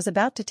Commerce was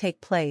about to take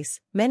place,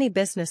 many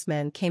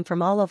businessmen came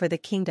from all over the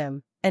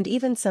kingdom, and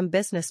even some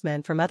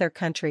businessmen from other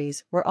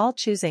countries were all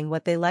choosing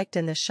what they liked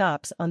in the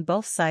shops on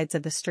both sides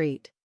of the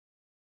street.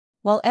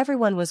 While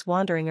everyone was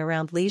wandering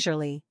around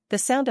leisurely, the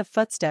sound of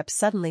footsteps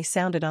suddenly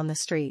sounded on the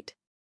street.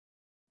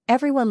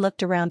 Everyone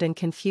looked around in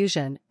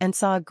confusion and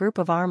saw a group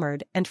of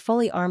armored and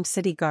fully armed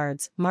city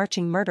guards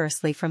marching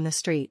murderously from the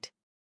street.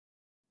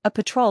 A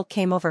patrol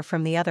came over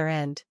from the other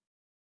end.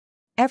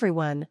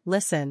 Everyone,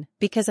 listen,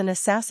 because an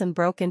assassin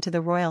broke into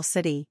the royal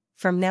city.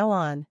 From now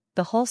on,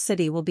 the whole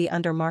city will be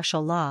under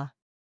martial law.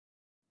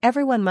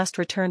 Everyone must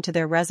return to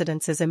their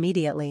residences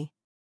immediately.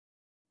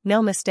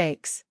 No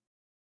mistakes.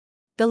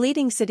 The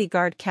leading city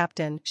guard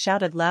captain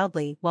shouted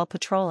loudly while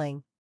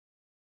patrolling.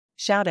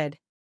 Shouted.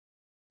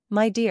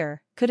 My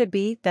dear, could it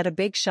be that a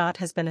big shot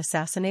has been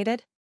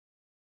assassinated?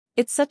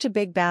 It's such a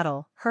big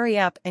battle, hurry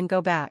up and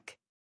go back.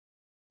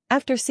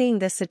 After seeing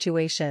this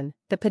situation,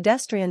 the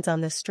pedestrians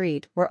on the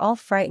street were all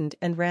frightened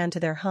and ran to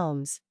their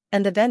homes,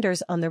 and the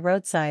vendors on the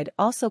roadside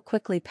also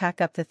quickly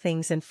pack up the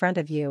things in front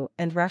of you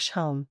and rush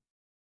home.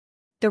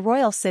 The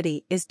royal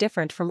city is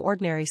different from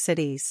ordinary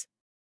cities.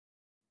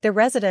 The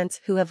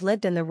residents who have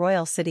lived in the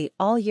royal city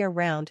all year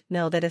round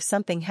know that if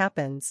something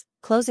happens,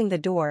 closing the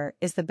door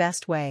is the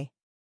best way.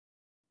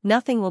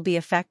 Nothing will be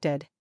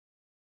affected.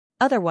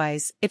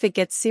 Otherwise, if it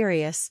gets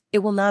serious, it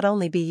will not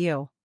only be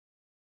you.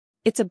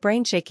 It's a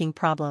brain-shaking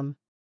problem.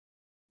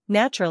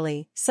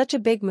 Naturally, such a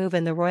big move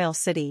in the royal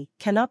city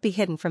cannot be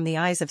hidden from the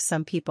eyes of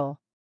some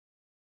people.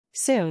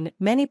 Soon,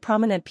 many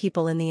prominent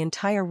people in the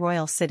entire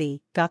royal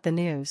city got the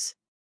news.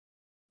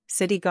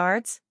 City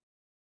guards?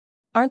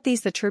 Aren't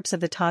these the troops of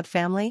the Todd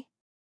family?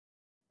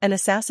 An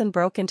assassin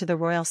broke into the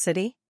royal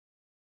city?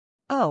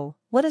 Oh,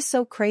 what is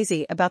so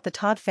crazy about the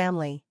Todd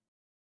family?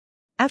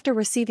 After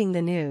receiving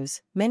the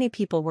news, many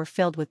people were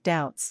filled with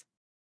doubts.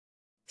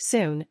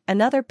 Soon,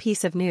 another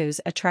piece of news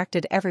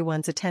attracted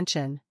everyone's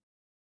attention.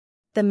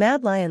 The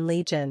Mad Lion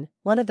Legion,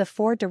 one of the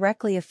 4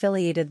 directly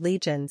affiliated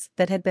legions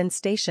that had been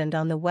stationed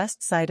on the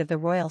west side of the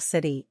royal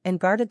city and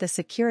guarded the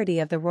security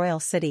of the royal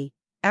city,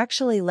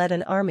 actually led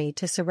an army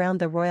to surround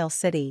the royal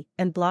city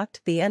and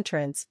blocked the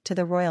entrance to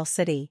the royal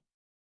city.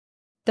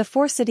 The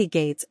 4 city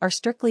gates are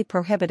strictly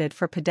prohibited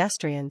for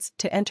pedestrians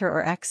to enter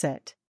or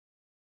exit.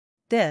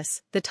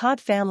 The Todd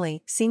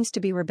family seems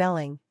to be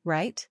rebelling,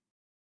 right?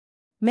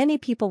 Many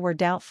people were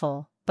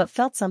doubtful, but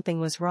felt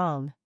something was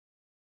wrong.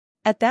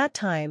 At that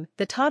time,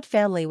 the Todd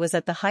family was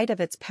at the height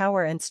of its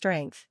power and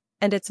strength,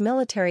 and its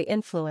military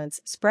influence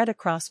spread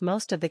across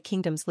most of the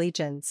kingdom's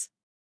legions.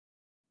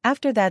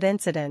 After that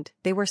incident,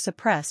 they were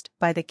suppressed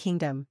by the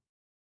kingdom.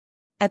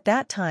 At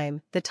that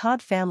time, the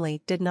Todd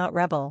family did not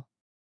rebel.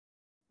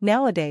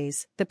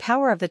 Nowadays, the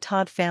power of the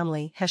Todd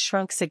family has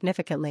shrunk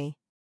significantly.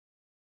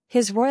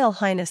 His Royal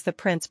Highness the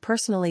Prince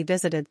personally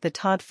visited the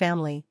Todd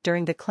family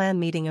during the clan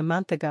meeting a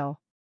month ago.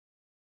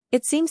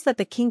 It seems that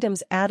the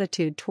kingdom's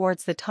attitude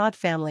towards the Todd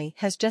family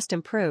has just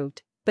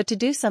improved, but to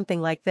do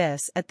something like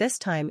this at this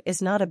time is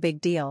not a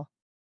big deal.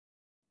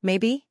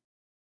 Maybe?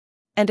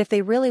 And if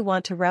they really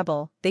want to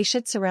rebel, they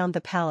should surround the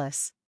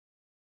palace.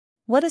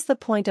 What is the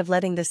point of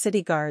letting the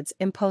city guards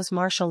impose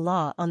martial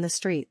law on the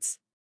streets?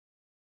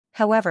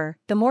 However,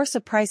 the more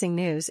surprising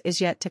news is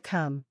yet to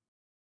come.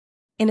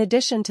 In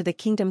addition to the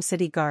Kingdom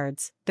City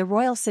Guards, the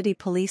Royal City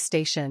Police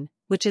Station,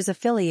 which is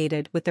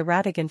affiliated with the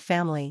Radigan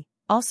family,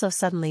 also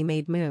suddenly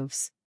made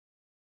moves.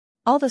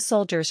 All the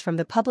soldiers from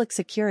the public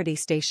security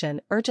station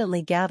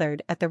urgently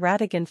gathered at the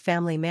Radigan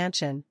family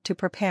mansion to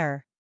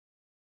prepare.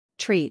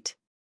 Treat.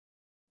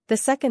 The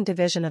 2nd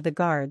Division of the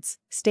Guards,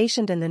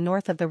 stationed in the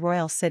north of the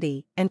Royal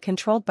City and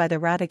controlled by the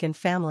Radigan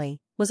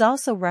family, was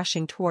also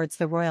rushing towards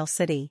the Royal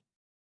City.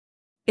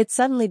 It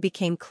suddenly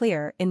became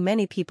clear in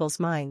many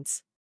people's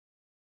minds.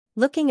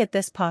 Looking at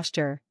this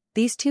posture,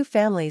 these two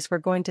families were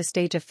going to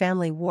stage a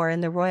family war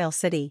in the Royal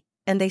City,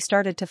 and they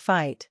started to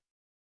fight.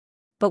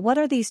 But what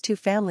are these two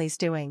families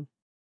doing?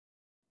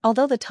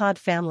 Although the Todd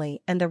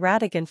family and the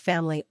Radigan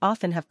family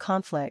often have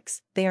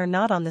conflicts, they are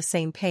not on the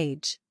same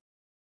page.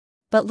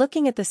 But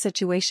looking at the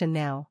situation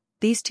now,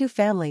 these two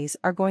families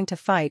are going to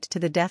fight to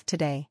the death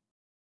today.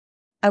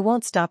 I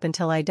won't stop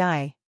until I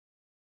die.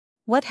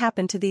 What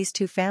happened to these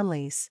two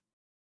families?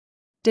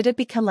 Did it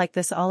become like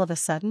this all of a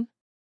sudden?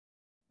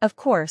 Of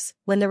course,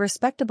 when the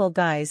respectable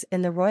guys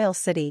in the Royal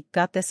City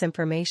got this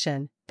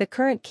information, the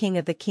current king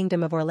of the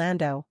Kingdom of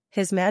Orlando,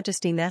 His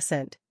Majesty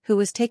Nescent, who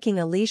was taking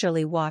a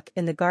leisurely walk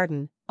in the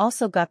garden,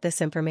 also got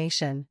this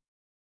information.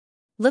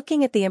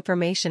 Looking at the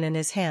information in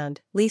his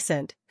hand,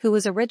 Lescent, who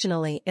was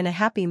originally in a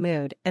happy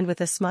mood and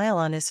with a smile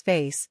on his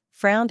face,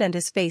 frowned and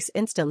his face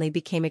instantly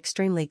became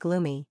extremely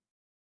gloomy.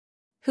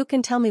 Who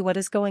can tell me what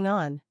is going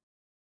on?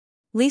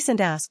 Lescent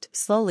asked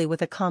slowly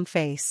with a calm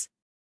face.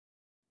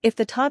 If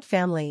the Todd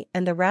family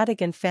and the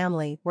Radigan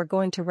family were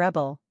going to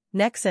rebel,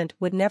 Nescent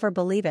would never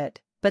believe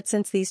it, but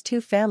since these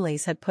two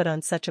families had put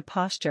on such a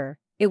posture,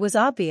 it was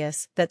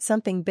obvious that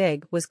something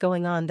big was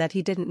going on that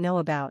he didn't know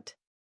about.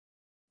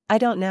 I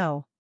don't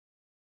know.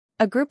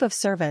 A group of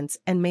servants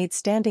and maids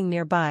standing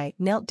nearby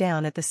knelt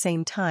down at the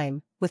same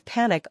time, with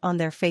panic on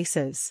their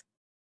faces.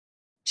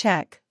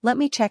 Check, let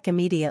me check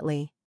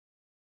immediately.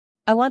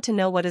 I want to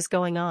know what is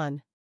going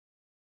on.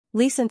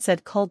 Lescent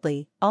said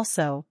coldly,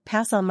 also,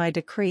 pass on my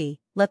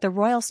decree, let the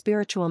Royal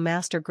Spiritual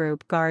Master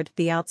Group guard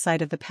the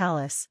outside of the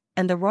palace,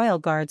 and the royal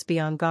guards be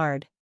on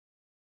guard.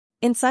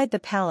 Inside the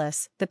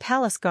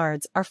palace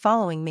guards are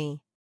following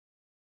me.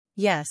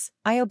 Yes,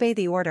 I obey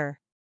the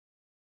order.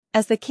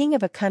 As the king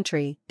of a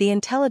country, the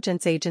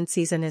intelligence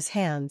agencies in his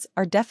hands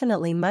are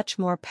definitely much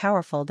more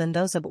powerful than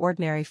those of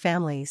ordinary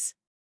families.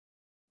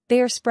 They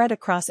are spread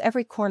across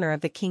every corner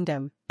of the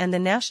kingdom, and the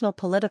national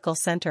political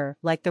center,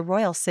 like the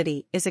Royal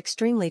City, is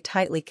extremely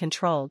tightly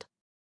controlled.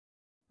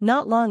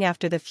 Not long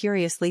after the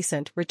furious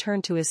Lescent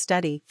returned to his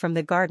study from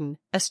the garden,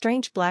 a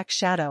strange black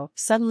shadow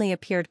suddenly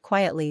appeared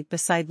quietly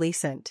beside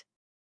Lescent.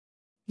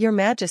 Your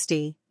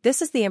Majesty,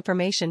 this is the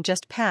information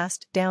just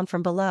passed down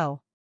from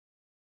below.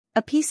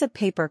 A piece of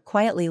paper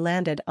quietly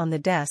landed on the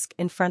desk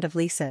in front of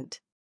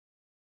Lescent.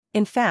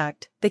 In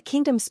fact, the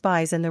kingdom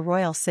spies in the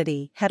Royal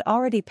City had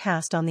already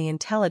passed on the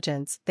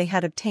intelligence they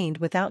had obtained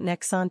without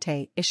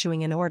Nescent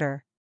issuing an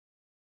order.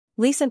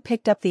 Lescent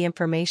picked up the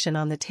information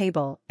on the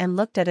table and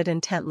looked at it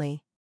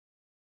intently.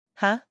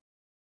 Huh?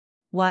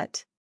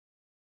 What?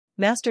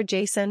 Master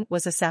Jason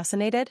was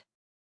assassinated?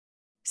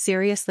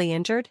 Seriously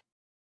injured?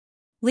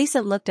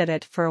 Lescent looked at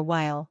it for a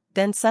while,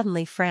 then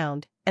suddenly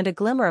frowned, and a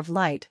glimmer of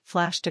light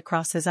flashed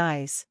across his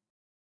eyes.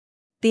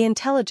 The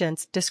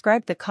intelligence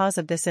described the cause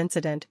of this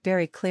incident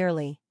very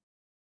clearly.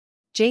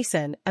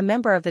 Jason, a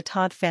member of the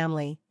Todd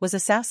family, was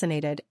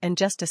assassinated and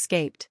just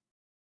escaped.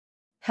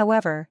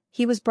 However,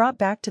 he was brought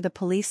back to the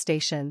police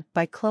station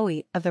by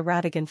Chloe of the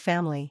Radigan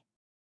family.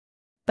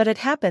 But it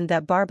happened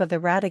that Barb of the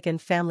Radigan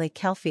family,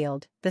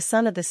 Kelfield, the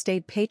son of the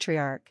Stade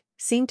Patriarch,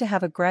 seemed to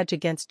have a grudge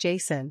against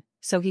Jason,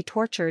 so he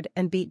tortured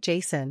and beat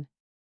Jason.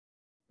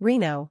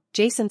 Reno,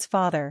 Jason's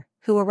father,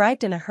 who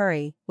arrived in a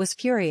hurry, was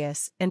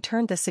furious and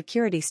turned the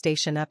security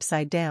station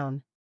upside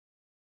down.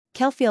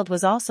 Kelfield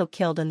was also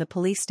killed in the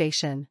police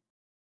station.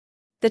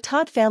 The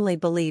Todd family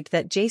believed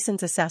that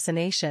Jason's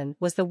assassination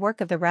was the work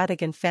of the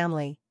Radigan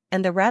family,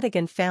 and the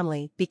Radigan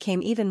family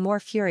became even more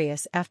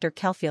furious after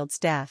Kelfield's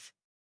death.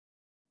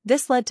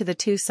 This led to the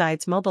two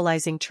sides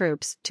mobilizing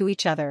troops to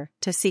each other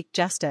to seek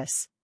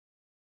justice.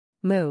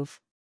 Move.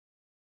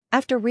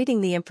 After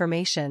reading the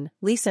information,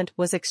 Lescent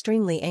was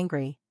extremely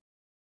angry.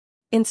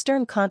 In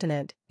Stern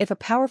Continent, if a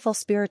powerful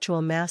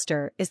spiritual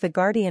master is the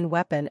guardian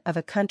weapon of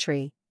a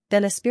country,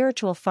 then a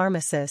spiritual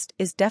pharmacist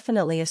is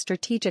definitely a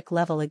strategic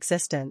level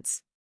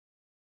existence.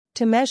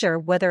 To measure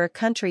whether a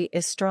country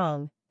is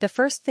strong, the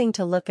first thing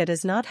to look at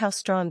is not how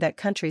strong that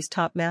country's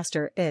top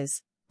master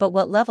is, but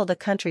what level the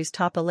country's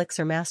top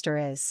elixir master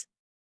is.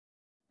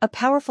 A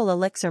powerful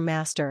elixir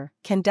master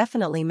can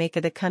definitely make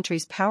it a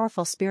country's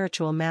powerful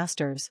spiritual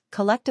masters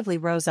collectively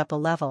rose up a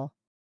level.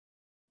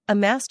 A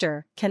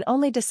master can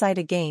only decide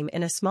a game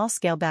in a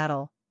small-scale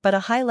battle, but a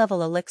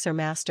high-level elixir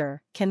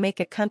master can make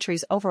a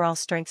country's overall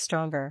strength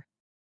stronger.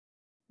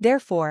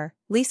 Therefore,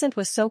 Lecent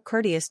was so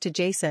courteous to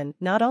Jason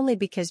not only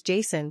because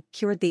Jason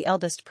cured the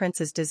eldest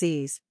prince's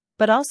disease,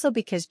 but also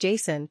because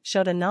Jason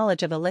showed a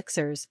knowledge of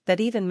elixirs that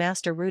even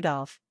Master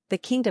Rudolph, the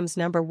kingdom's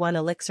 #1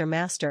 elixir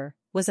master,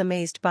 was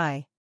amazed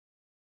by.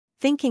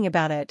 Thinking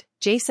about it,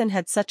 Jason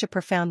had such a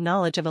profound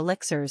knowledge of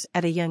elixirs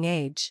at a young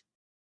age.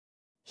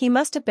 He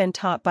must have been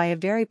taught by a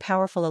very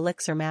powerful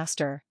elixir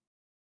master.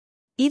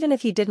 Even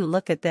if he didn't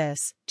look at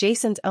this,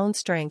 Jason's own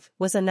strength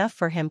was enough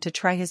for him to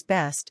try his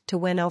best to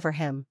win over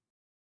him.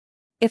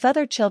 If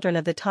other children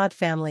of the Todd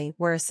family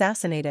were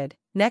assassinated,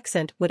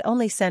 Nexent would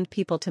only send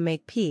people to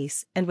make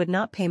peace and would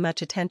not pay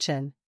much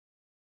attention.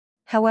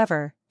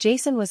 However,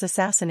 Jason was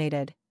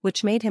assassinated,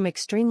 which made him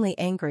extremely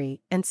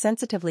angry and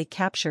sensitively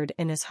captured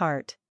in his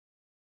heart.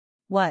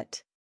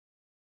 What?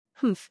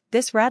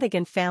 This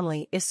Radigan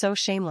family is so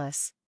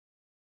shameless.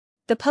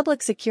 The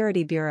Public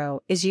Security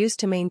Bureau is used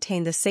to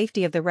maintain the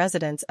safety of the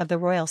residents of the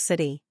royal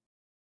city.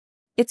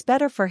 It's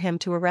better for him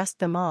to arrest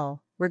them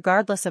all,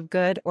 regardless of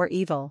good or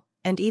evil,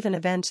 and even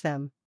avenge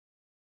them.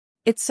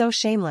 It's so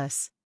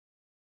shameless.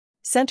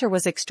 Center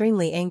was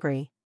extremely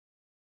angry.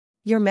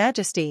 Your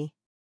Majesty.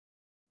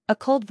 A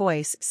cold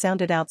voice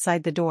sounded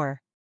outside the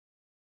door.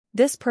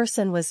 This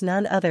person was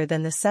none other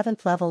than the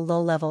 7th-level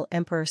low-level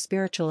Emperor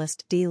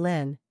Spiritualist D.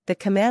 Lin, the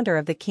commander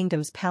of the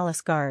kingdom's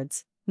palace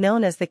guards,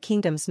 known as the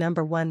kingdom's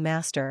 #1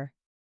 master.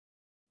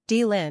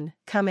 D. Lin,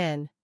 come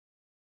in.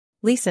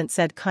 Lecent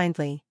said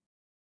kindly.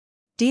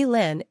 D.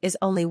 Lin is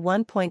only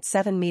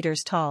 1.7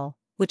 meters tall,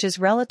 which is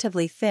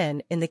relatively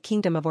thin in the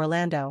kingdom of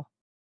Orlando.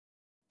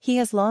 He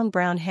has long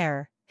brown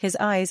hair, his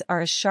eyes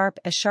are as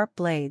sharp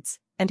blades,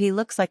 and he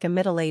looks like a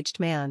middle-aged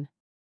man.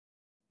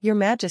 Your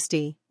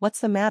Majesty, what's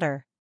the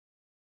matter?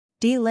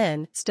 D.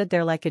 Lin stood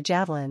there like a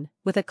javelin,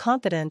 with a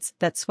confidence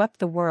that swept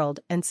the world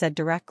and said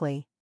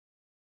directly.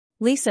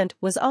 Lecent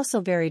was also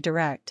very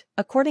direct.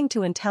 According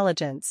to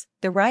intelligence,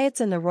 the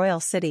riots in the royal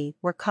city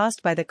were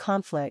caused by the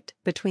conflict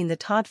between the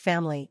Todd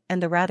family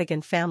and the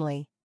Radigan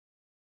family.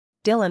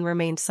 Dylan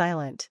remained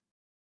silent.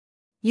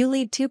 You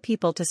lead 2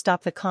 people to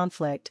stop the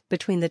conflict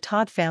between the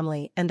Todd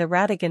family and the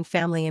Radigan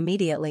family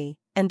immediately,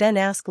 and then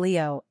ask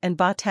Leo and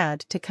Batad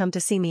to come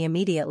to see me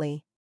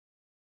immediately.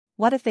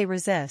 What if they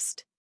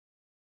resist?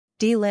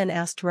 D. Lin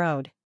asked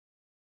Rode.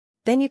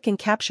 Then you can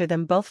capture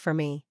them both for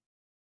me.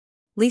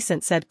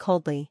 Lecent said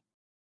coldly.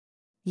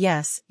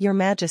 Yes, Your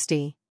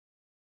Majesty.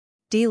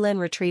 D. Lin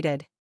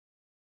retreated.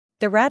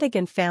 The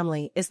Radigan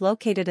family is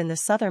located in the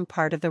southern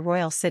part of the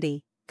royal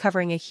city,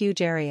 covering a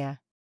huge area.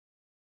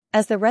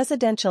 As the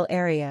residential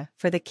area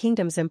for the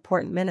kingdom's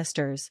important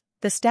ministers,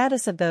 the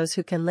status of those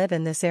who can live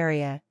in this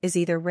area is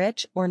either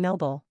rich or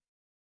noble.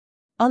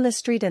 On the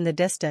street in the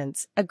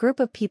distance, a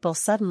group of people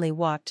suddenly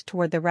walked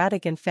toward the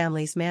Radigan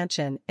family's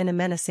mansion in a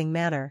menacing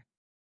manner.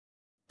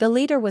 The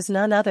leader was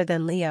none other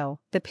than Leo,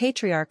 the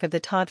patriarch of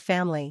the Todd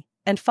family,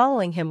 and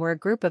following him were a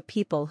group of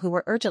people who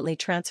were urgently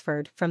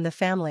transferred from the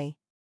family.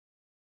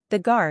 The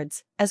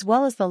guards, as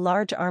well as the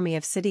large army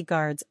of city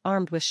guards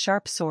armed with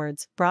sharp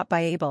swords brought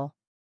by Abel.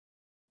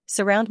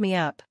 Surround me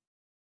up.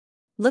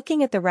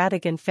 Looking at the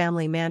Radigan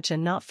family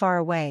mansion not far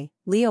away,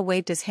 Leo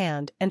waved his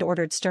hand and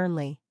ordered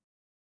sternly.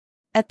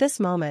 At this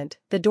moment,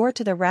 the door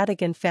to the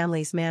Radigan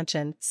family's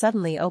mansion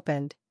suddenly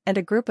opened, and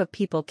a group of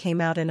people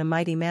came out in a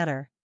mighty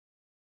manner.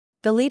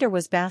 The leader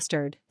was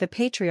Bastard, the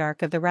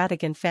patriarch of the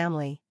Radigan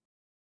family.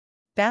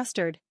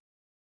 Bastard.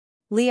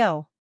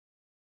 Leo.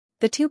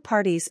 The 2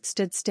 parties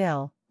stood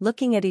still,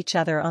 looking at each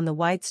other on the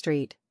wide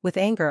street, with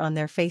anger on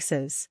their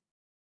faces.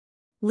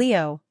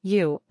 Leo,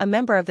 you, a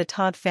member of the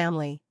Todd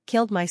family,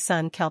 killed my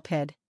son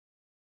Kelpid.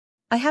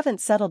 I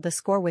haven't settled the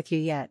score with you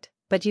yet,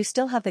 but you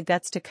still have the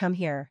guts to come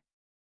here.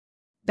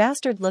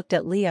 Bastard looked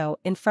at Leo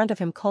in front of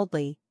him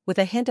coldly, with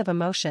a hint of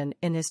emotion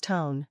in his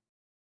tone.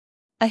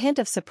 A hint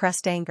of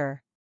suppressed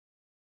anger.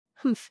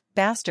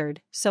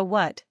 Bastard, so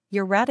what?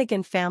 Your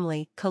Radigan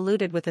family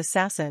colluded with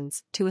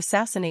assassins to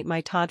assassinate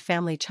my Todd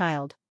family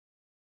child.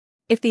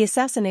 If the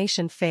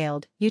assassination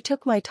failed, you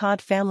took my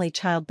Todd family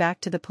child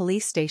back to the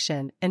police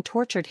station and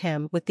tortured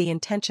him with the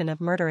intention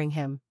of murdering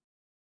him.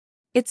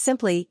 It's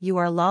simply you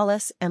are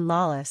lawless,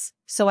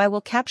 so I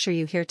will capture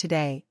you here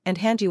today and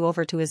hand you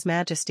over to His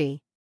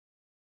Majesty.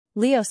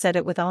 Leo said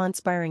it with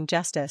awe-inspiring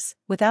justice,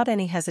 without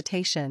any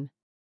hesitation.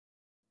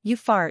 You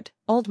fart,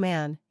 old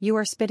man, you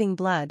are spitting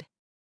blood.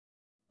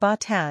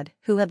 Batad,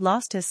 who had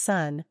lost his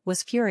son,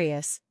 was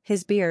furious,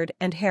 his beard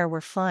and hair were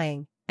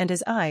flying, and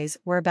his eyes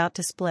were about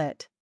to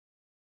split.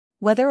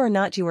 Whether or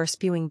not you are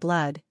spewing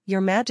blood,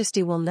 your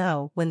majesty will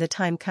know when the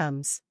time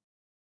comes.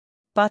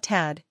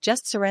 Batad,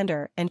 just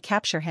surrender and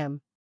capture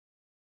him.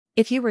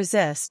 If you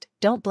resist,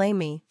 don't blame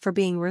me for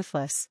being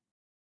ruthless.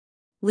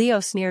 Leo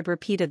sneered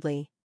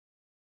repeatedly.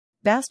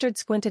 Bastard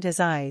squinted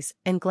his eyes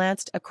and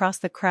glanced across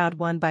the crowd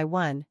one by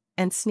one,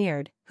 and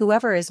sneered,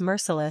 whoever is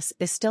merciless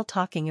is still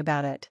talking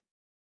about it.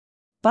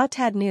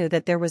 Batad knew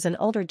that there was an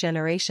older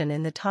generation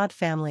in the Todd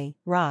family,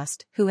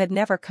 Rost, who had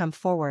never come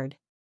forward.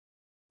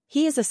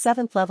 He is a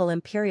 7th-level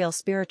Imperial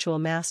Spiritual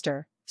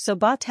Master, so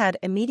Batad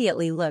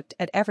immediately looked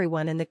at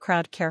everyone in the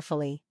crowd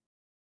carefully.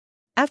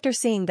 After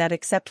seeing that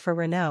except for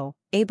Renault,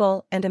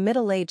 Abel and a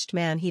middle-aged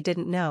man he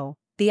didn't know,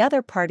 the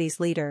other party's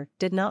leader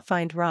did not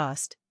find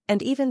Rost,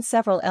 and even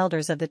several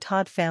elders of the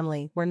Todd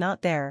family were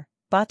not there,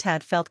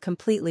 Batad felt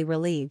completely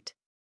relieved.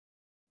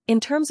 In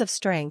terms of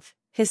strength,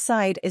 his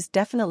side is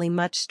definitely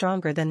much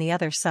stronger than the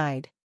other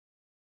side.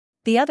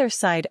 The other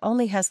side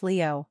only has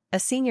Leo, a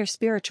senior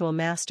spiritual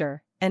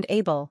master, and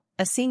Abel,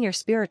 a senior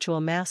spiritual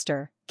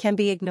master, can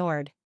be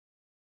ignored.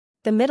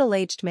 The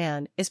middle-aged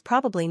man is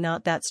probably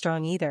not that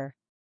strong either.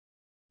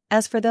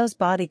 As for those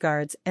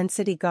bodyguards and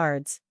city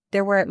guards,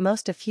 there were at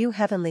most a few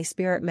heavenly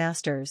spirit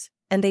masters,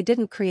 and they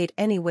didn't create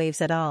any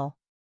waves at all.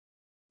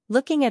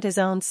 Looking at his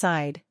own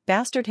side,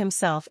 Bastard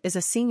himself is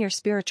a senior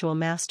spiritual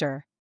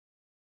master.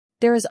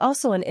 There is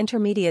also an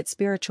intermediate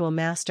spiritual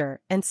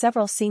master and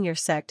several senior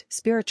sect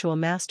spiritual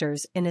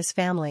masters in his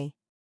family.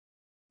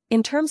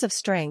 In terms of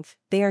strength,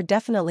 they are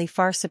definitely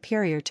far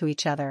superior to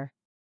each other.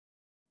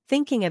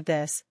 Thinking of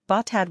this,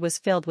 Batad was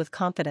filled with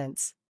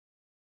confidence.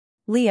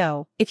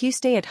 Leo, if you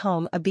stay at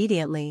home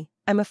obediently,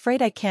 I'm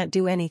afraid I can't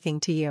do anything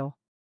to you.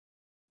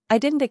 I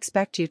didn't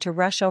expect you to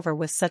rush over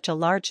with such a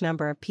large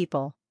number of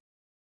people.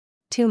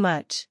 Too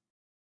much.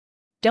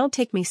 Don't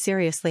take me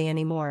seriously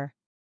anymore.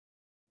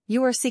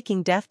 You are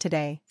seeking death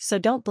today, so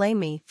don't blame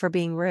me for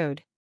being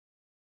rude.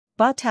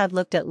 Batad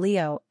looked at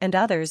Leo and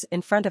others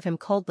in front of him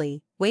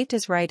coldly, waved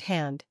his right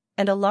hand,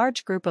 and a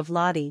large group of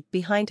Lodi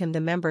behind him. The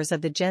members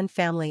of the Gen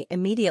family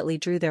immediately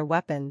drew their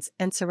weapons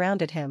and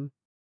surrounded him.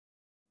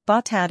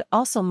 Batad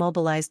also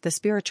mobilized the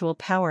spiritual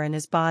power in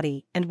his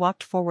body and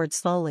walked forward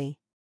slowly.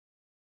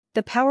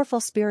 The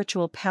powerful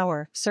spiritual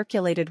power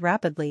circulated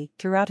rapidly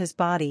throughout his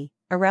body,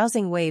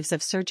 arousing waves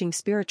of surging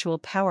spiritual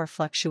power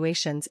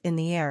fluctuations in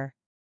the air.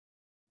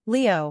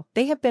 Leo,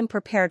 they have been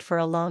prepared for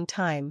a long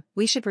time,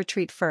 we should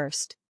retreat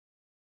first.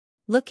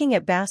 Looking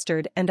at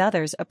Bastard and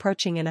others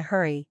approaching in a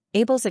hurry,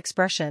 Abel's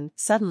expression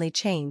suddenly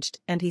changed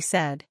and he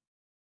said,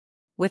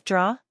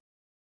 "Withdraw?"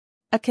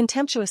 A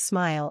contemptuous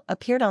smile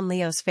appeared on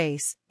Leo's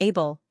face.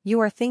 "Abel, you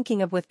are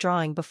thinking of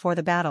withdrawing before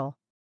the battle.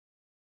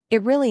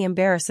 It really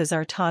embarrasses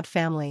our Todd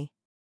family.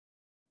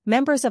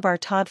 Members of our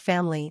Todd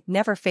family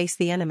never face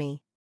the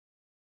enemy.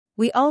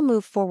 We all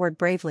move forward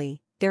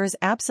bravely, there is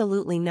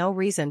absolutely no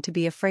reason to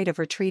be afraid of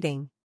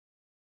retreating."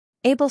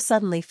 Abel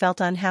suddenly felt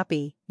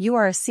unhappy. "You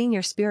are a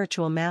senior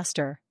spiritual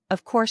master,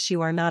 of course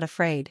you are not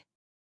afraid.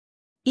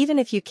 Even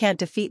if you can't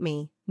defeat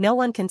me, no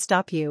one can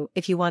stop you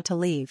if you want to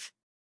leave.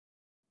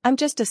 I'm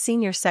just a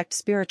senior sect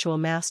spiritual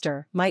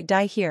master, might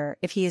die here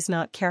if he is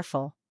not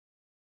careful."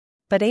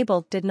 But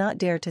Abel did not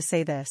dare to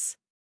say this.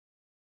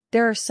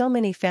 There are so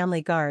many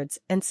family guards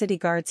and city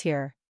guards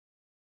here.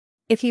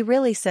 If he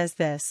really says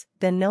this,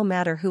 then no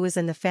matter who is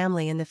in the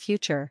family in the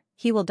future,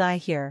 he will die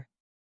here.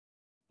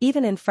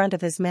 Even in front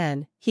of his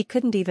men, he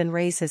couldn't even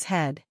raise his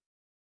head.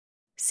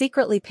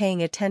 Secretly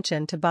paying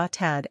attention to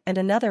Batad and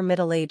another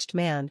middle-aged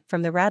man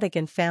from the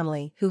Radigan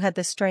family who had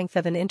the strength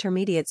of an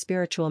intermediate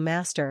spiritual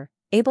master,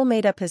 Abel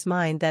made up his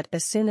mind that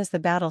as soon as the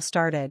battle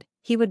started,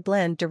 he would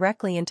blend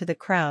directly into the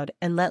crowd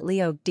and let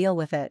Leo deal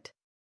with it.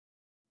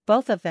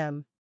 Both of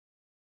them.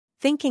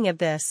 Thinking of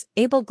this,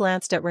 Abel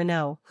glanced at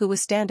Renault, who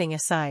was standing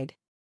aside.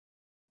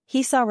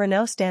 He saw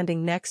Renault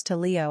standing next to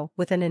Leo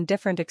with an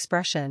indifferent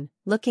expression,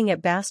 looking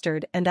at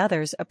Bastard and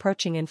others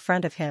approaching in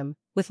front of him,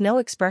 with no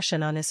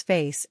expression on his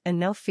face and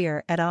no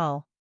fear at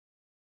all.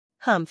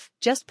 "Humph,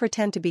 just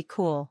pretend to be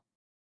cool.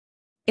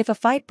 If a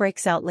fight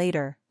breaks out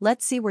later,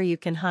 let's see where you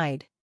can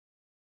hide."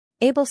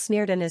 Abel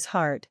sneered in his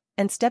heart,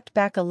 and stepped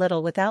back a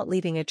little without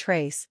leaving a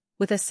trace,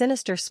 with a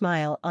sinister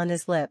smile on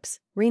his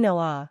lips.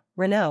 Renault,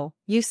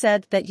 you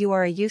said that you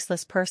are a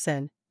useless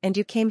person, and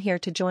you came here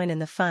to join in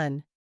the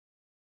fun.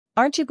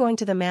 Aren't you going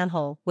to the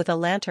manhole with a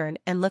lantern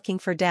and looking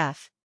for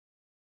death?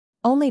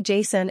 Only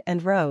Jason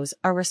and Rose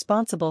are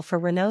responsible for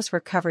Renault's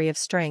recovery of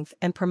strength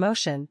and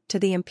promotion to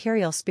the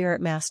Imperial Spirit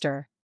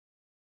Master.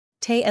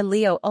 Tay and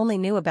Leo only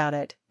knew about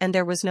it, and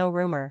there was no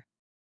rumor.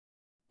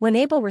 When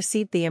Abel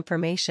received the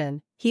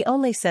information, he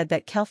only said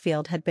that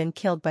Kelfield had been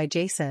killed by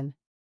Jason.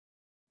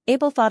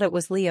 Abel thought it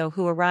was Leo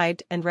who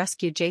arrived and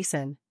rescued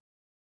Jason.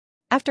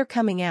 After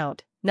coming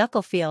out,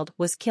 Knucklefield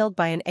was killed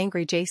by an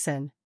angry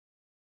Jason.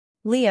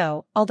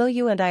 "Leo, although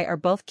you and I are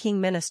both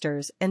king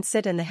ministers and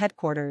sit in the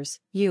headquarters,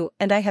 you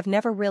and I have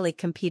never really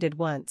competed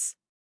once.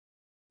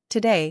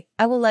 Today,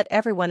 I will let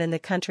everyone in the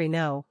country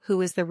know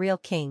who is the real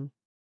king."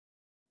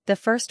 The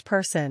first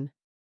person.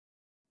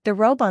 The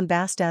robe on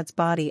Bastad's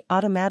body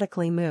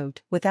automatically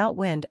moved without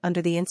wind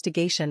under the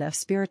instigation of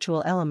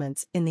spiritual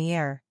elements in the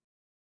air.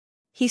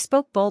 He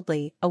spoke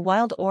boldly, a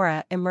wild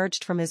aura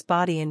emerged from his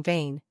body in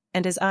vain,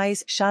 and his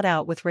eyes shot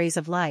out with rays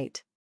of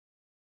light.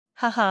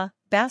 Haha,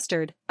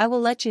 bastard, I will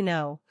let you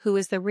know who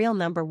is the real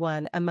number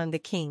one among the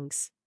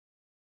kings.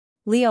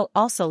 Leo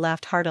also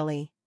laughed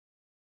heartily.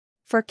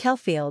 For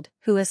Kelfield,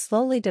 who has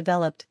slowly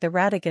developed the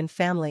Radigan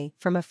family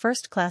from a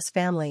first-class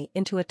family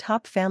into a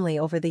top family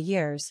over the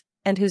years,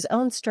 and whose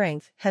own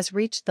strength has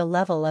reached the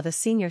level of a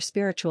senior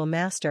spiritual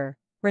master,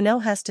 Renaud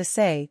has to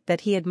say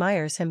that he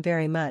admires him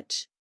very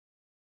much.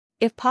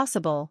 If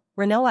possible,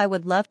 Renaud, I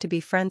would love to be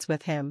friends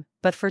with him,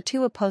 but for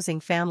two opposing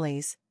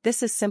families,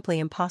 this is simply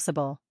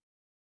impossible.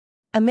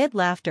 Amid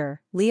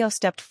laughter, Leo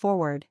stepped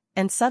forward,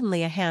 and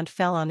suddenly a hand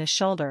fell on his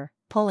shoulder,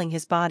 pulling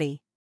his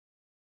body.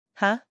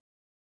 Huh?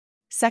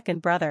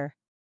 Second brother.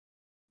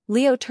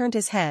 Leo turned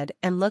his head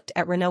and looked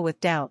at Renaud with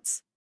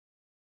doubts.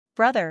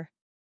 Brother.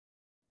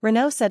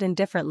 Renaud said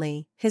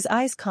indifferently, his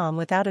eyes calm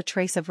without a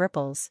trace of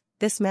ripples,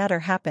 this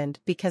matter happened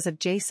because of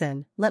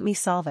Jason, let me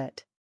solve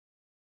it.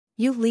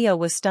 Leo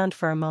was stunned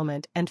for a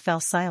moment and fell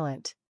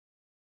silent.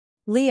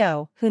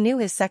 Leo, who knew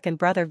his second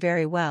brother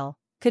very well,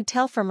 could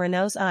tell from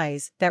Renaud's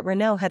eyes that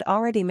Renaud had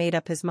already made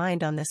up his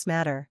mind on this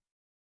matter.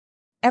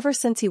 Ever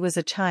since he was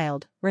a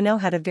child, Renaud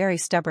had a very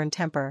stubborn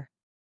temper.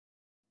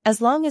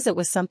 As long as it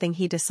was something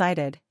he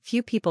decided,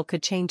 few people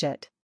could change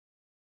it.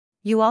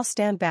 You all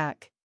stand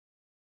back.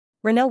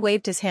 Renaud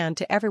waved his hand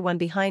to everyone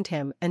behind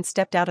him and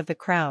stepped out of the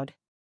crowd.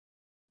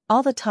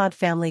 All the Todd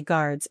family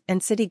guards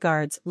and city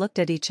guards looked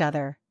at each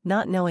other,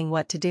 not knowing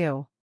what to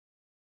do.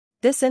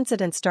 This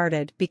incident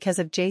started because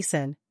of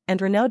Jason,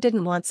 and Renaud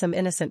didn't want some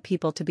innocent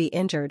people to be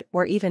injured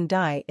or even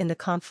die in the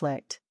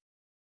conflict.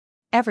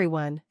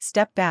 Everyone,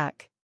 step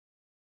back.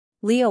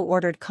 Leo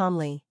ordered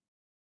calmly.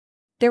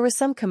 There was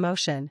some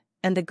commotion,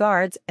 and the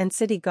guards and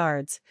city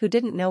guards who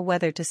didn't know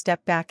whether to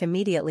step back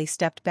immediately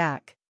stepped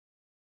back.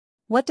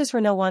 What does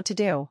Renaud want to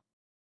do?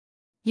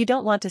 You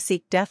don't want to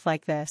seek death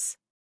like this.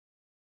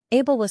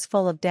 Abel was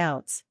full of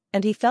doubts,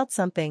 and he felt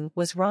something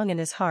was wrong in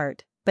his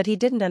heart, but he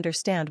didn't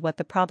understand what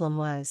the problem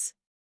was.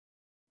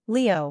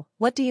 Leo,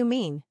 what do you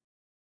mean?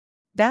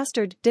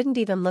 Bastard didn't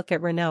even look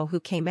at Renaud,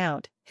 who came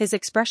out, his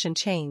expression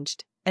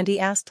changed, and he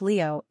asked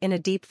Leo in a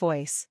deep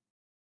voice.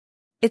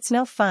 It's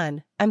no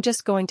fun, I'm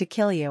just going to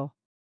kill you.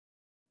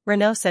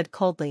 Renaud said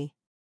coldly.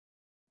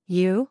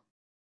 You?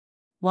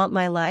 Want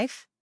my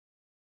life?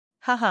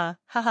 Ha ha,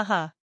 ha ha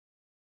ha.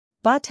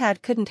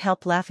 Batad couldn't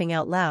help laughing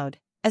out loud,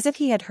 as if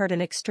he had heard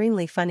an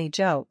extremely funny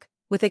joke,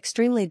 with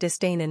extremely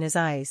disdain in his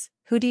eyes.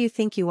 Who do you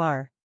think you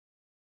are?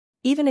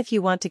 Even if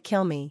you want to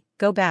kill me,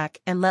 go back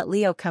and let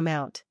Leo come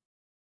out.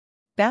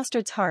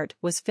 Bastard's heart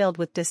was filled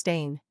with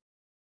disdain.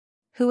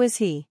 Who is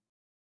he?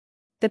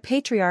 The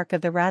patriarch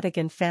of the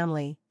Radigan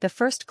family, the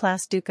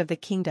first-class duke of the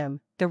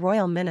kingdom, the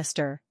royal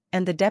minister,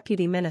 and the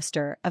deputy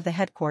minister of the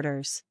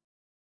headquarters.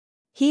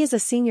 He is a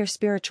senior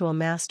spiritual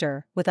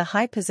master with a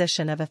high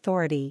position of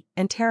authority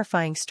and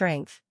terrifying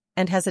strength,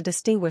 and has a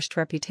distinguished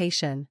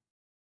reputation.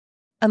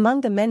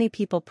 Among the many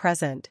people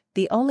present,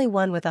 the only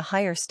one with a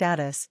higher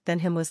status than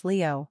him was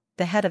Leo,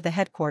 the head of the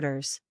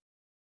headquarters.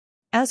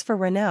 As for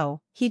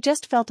Renaud, he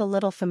just felt a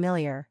little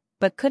familiar,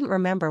 but couldn't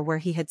remember where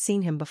he had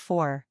seen him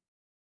before.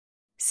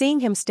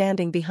 Seeing him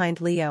standing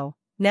behind Leo,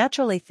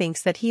 naturally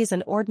thinks that he is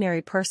an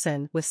ordinary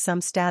person with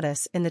some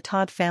status in the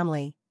Todd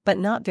family, but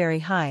not very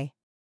high.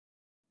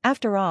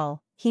 After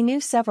all, he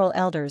knew several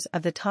elders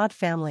of the Todd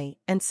family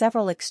and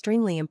several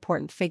extremely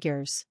important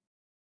figures.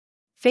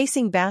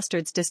 Facing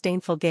Bastard's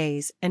disdainful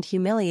gaze and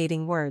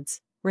humiliating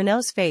words,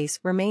 Renaud's face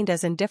remained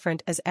as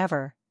indifferent as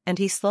ever, and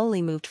he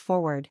slowly moved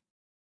forward.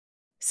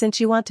 Since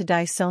you want to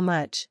die so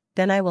much,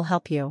 then I will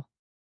help you.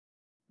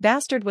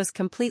 Bastard was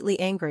completely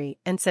angry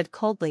and said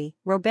coldly,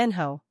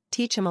 Robinho,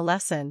 teach him a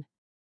lesson.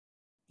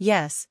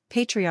 Yes,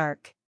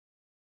 Patriarch.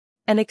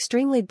 An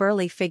extremely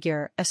burly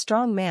figure, a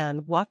strong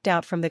man, walked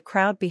out from the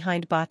crowd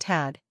behind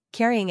Batad,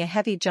 carrying a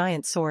heavy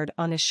giant sword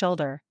on his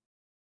shoulder.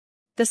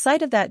 The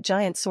sight of that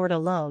giant sword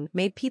alone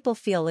made people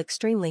feel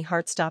extremely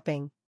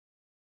heart-stopping.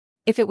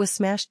 If it was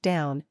smashed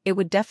down, it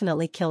would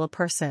definitely kill a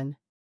person.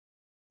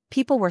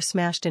 People were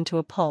smashed into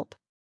a pulp.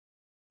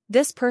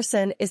 This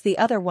person is the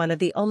other one of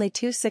the only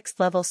two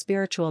 6th-level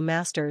spiritual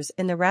masters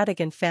in the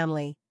Radigan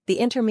family, the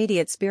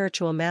intermediate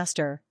spiritual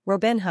master,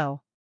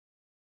 Robinho.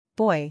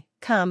 Boy,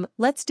 come,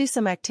 let's do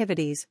some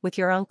activities with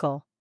your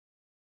uncle.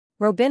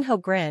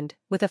 Robinho grinned,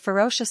 with a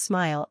ferocious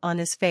smile on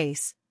his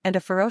face, and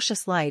a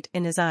ferocious light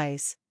in his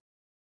eyes.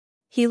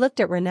 He looked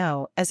at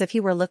Renaud as if he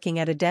were looking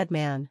at a dead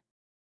man.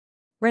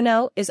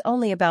 Renaud is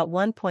only about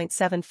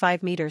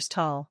 1.75 meters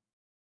tall.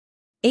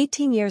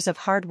 18 years of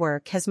hard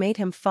work has made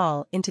him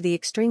fall into the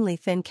extremely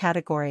thin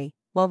category,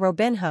 while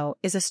Robinho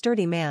is a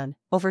sturdy man,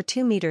 over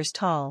 2 meters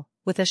tall,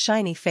 with a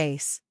shiny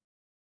face.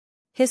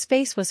 His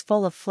face was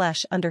full of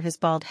flesh under his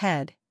bald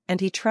head,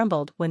 and he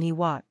trembled when he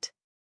walked.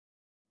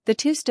 The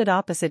two stood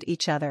opposite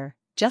each other,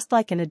 just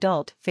like an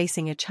adult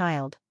facing a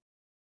child.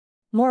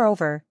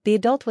 Moreover, the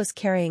adult was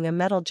carrying a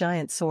metal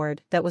giant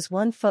sword that was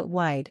 1 foot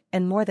wide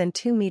and more than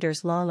 2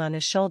 meters long on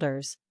his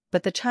shoulders,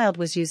 but the child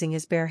was using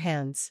his bare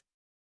hands.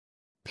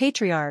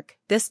 Patriarch,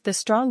 the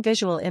strong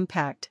visual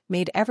impact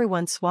made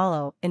everyone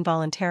swallow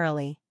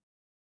involuntarily.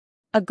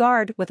 A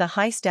guard with a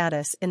high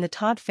status in the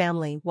Todd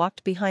family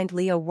walked behind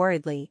Leo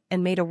worriedly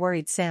and made a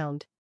worried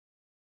sound.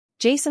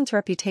 Jason's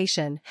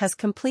reputation has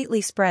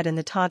completely spread in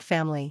the Todd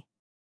family.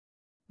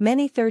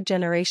 Many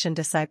third-generation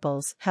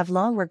disciples have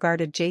long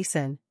regarded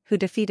Jason, who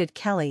defeated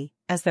Kelly,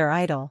 as their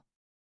idol.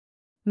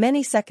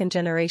 Many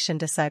second-generation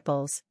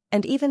disciples,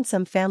 and even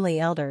some family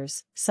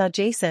elders, saw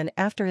Jason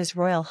after His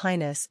Royal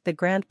Highness the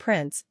Grand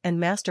Prince and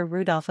Master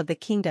Rudolph of the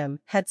Kingdom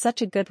had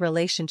such a good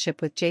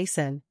relationship with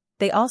Jason.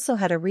 They also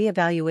had a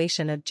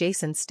re-evaluation of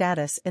Jason's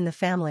status in the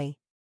family.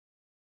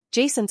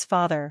 Jason's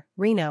father,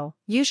 Reno,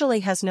 usually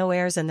has no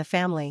heirs in the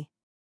family.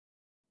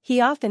 He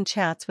often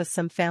chats with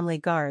some family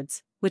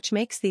guards, which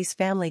makes these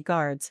family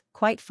guards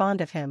quite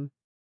fond of him.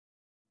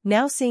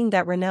 Now seeing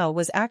that Reno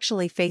was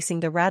actually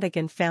facing the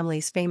Radigan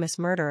family's famous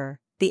murderer,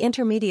 the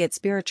intermediate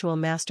spiritual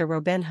master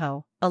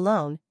Robinho,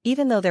 alone,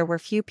 even though there were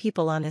few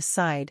people on his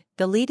side,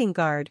 the leading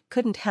guard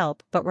couldn't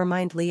help but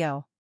remind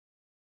Leo.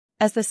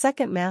 As the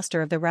second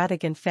master of the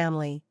Radigan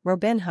family,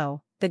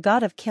 Robinho, the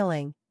god of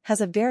killing, has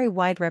a very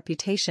wide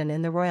reputation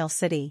in the royal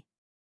city.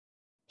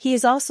 He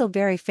is also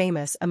very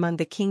famous among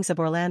the kings of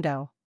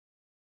Orlando.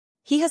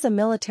 He has a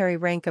military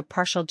rank of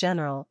partial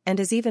general and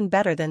is even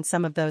better than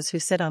some of those who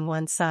sit on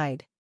one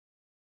side.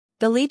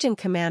 The Legion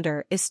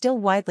commander is still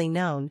widely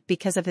known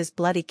because of his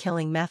bloody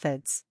killing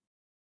methods.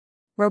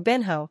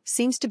 Robinho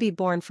seems to be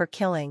born for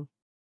killing.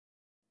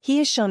 He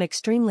has shown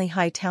extremely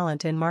high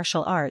talent in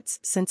martial arts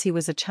since he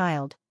was a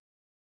child.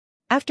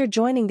 After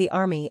joining the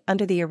army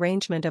under the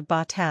arrangement of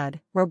Batad,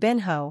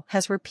 Robinho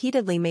has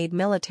repeatedly made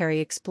military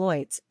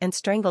exploits and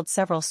strangled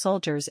several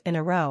soldiers in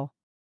a row.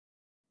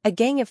 A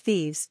gang of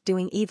thieves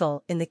doing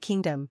evil in the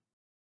kingdom.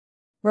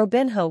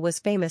 Robinho was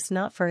famous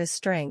not for his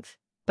strength,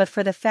 but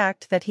for the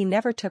fact that he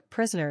never took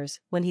prisoners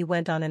when he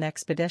went on an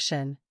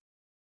expedition.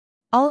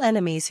 All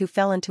enemies who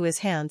fell into his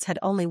hands had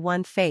only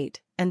one fate,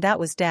 and that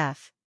was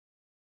death.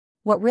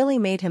 What really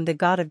made him the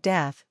god of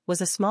death was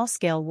a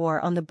small-scale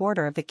war on the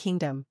border of the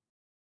kingdom.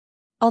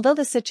 Although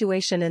the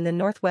situation in the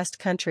northwest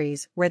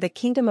countries where the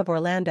Kingdom of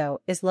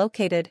Orlando is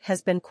located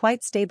has been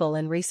quite stable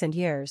in recent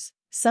years,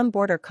 some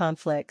border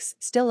conflicts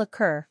still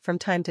occur from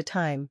time to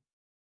time.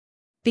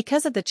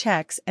 Because of the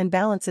checks and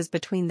balances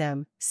between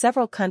them,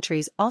 several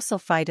countries also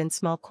fight in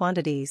small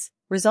quantities,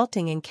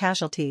 resulting in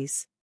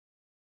casualties.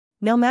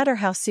 No matter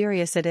how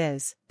serious it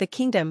is, the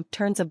kingdom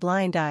turns a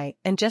blind eye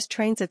and just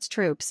trains its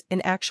troops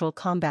in actual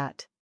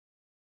combat.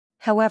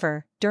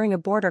 However, during a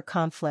border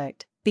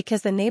conflict,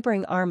 because the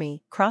neighboring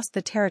army crossed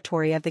the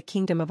territory of the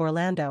Kingdom of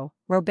Orlando,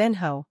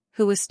 Robinho,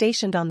 who was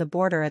stationed on the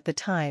border at the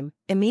time,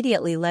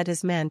 immediately led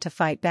his men to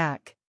fight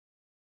back.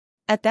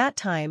 At that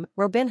time,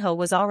 Robinho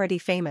was already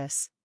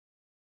famous.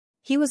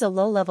 He was a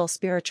low-level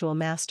spiritual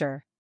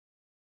master.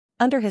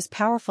 Under his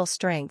powerful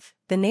strength,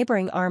 the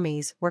neighboring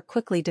armies were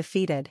quickly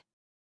defeated.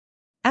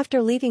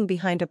 After leaving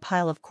behind a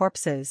pile of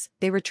corpses,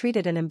 they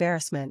retreated in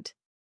embarrassment.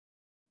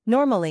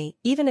 Normally,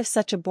 even if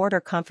such a border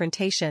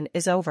confrontation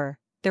is over,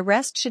 the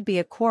rest should be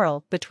a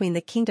quarrel between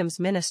the kingdom's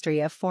Ministry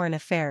of Foreign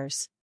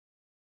Affairs.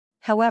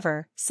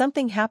 However,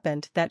 something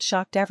happened that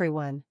shocked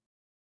everyone.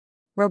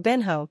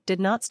 Robinho did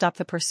not stop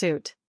the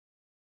pursuit.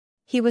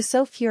 He was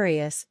so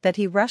furious that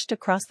he rushed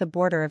across the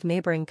border of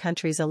neighboring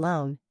countries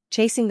alone,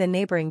 chasing the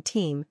neighboring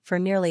team for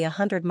nearly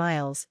 100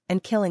 miles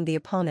and killing the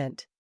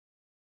opponent.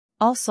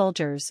 All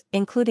soldiers,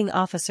 including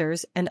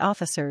officers,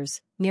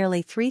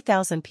 nearly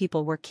 3,000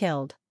 people were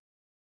killed.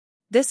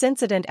 This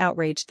incident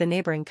outraged the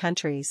neighboring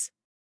countries.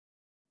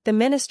 The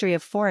Ministry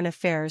of Foreign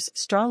Affairs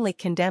strongly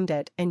condemned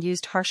it and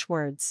used harsh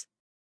words.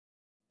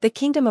 The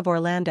Kingdom of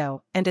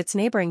Orlando and its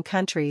neighboring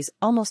countries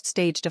almost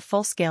staged a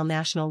full-scale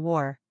national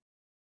war.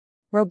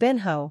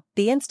 Robinho,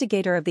 the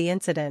instigator of the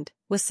incident,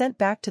 was sent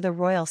back to the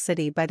royal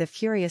city by the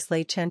furious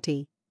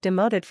Lacenti,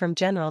 demoted from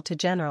general to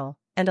general,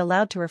 and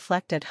allowed to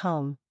reflect at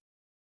home.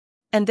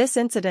 And this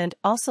incident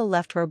also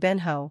left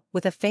Robinho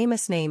with a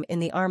famous name in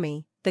the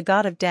army, the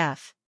God of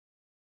Death.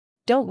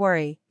 Don't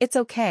worry, it's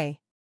okay.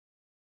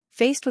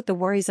 Faced with the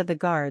worries of the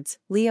guards,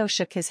 Leo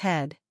shook his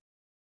head.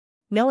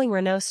 Knowing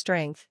Renault's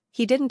strength,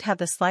 he didn't have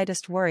the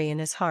slightest worry in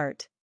his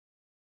heart.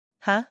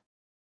 Huh?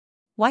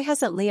 Why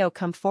hasn't Leo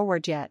come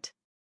forward yet?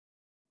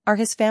 Are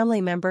his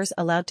family members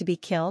allowed to be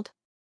killed?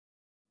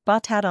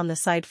 Batad on the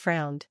side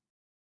frowned.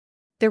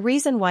 The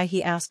reason why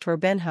he asked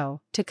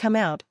Robinho to come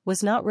out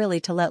was not really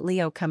to let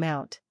Leo come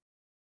out.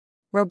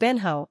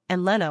 Robinho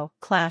and Leno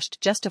clashed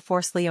just to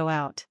force Leo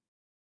out.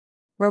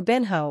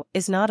 Robinho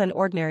is not an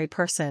ordinary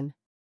person.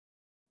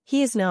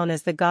 He is known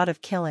as the god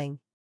of killing.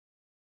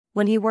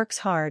 When he works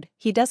hard,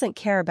 he doesn't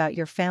care about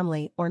your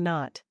family or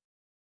not.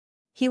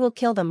 He will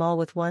kill them all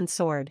with one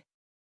sword.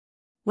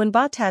 When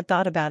Batad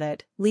thought about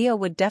it, Leo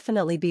would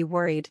definitely be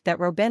worried that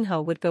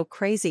Robinho would go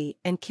crazy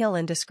and kill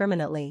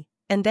indiscriminately,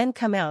 and then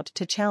come out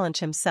to challenge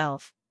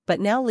himself, but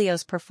now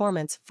Leo's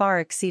performance far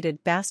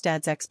exceeded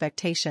Bastad's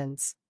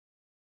expectations.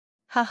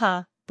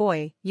 Haha,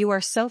 boy, you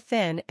are so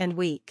thin and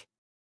weak.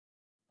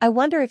 I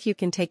wonder if you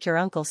can take your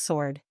uncle's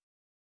sword.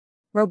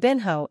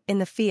 Robinho, in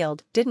the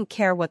field, didn't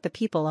care what the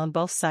people on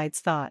both sides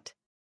thought.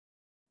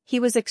 He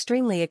was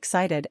extremely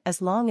excited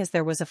as long as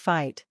there was a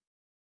fight.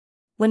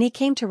 When he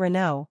came to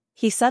Renault,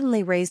 he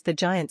suddenly raised the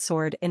giant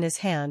sword in his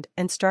hand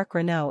and struck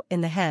Renault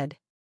in the head.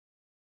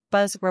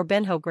 Buzz!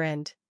 Robinho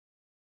grinned.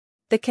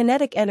 The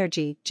kinetic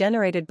energy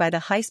generated by the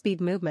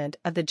high-speed movement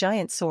of the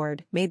giant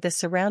sword made the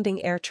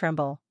surrounding air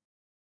tremble.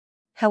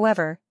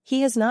 However,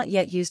 he has not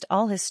yet used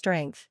all his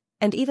strength,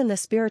 and even the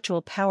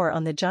spiritual power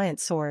on the giant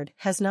sword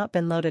has not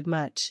been loaded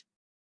much.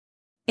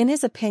 In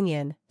his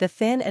opinion, the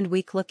thin and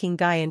weak-looking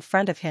guy in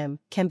front of him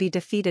can be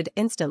defeated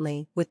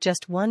instantly with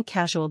just one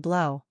casual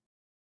blow.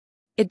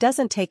 It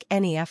doesn't take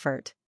any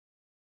effort.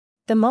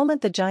 The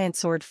moment the giant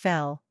sword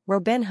fell,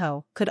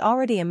 Robinho could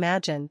already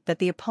imagine that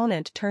the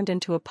opponent turned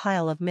into a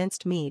pile of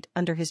minced meat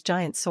under his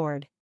giant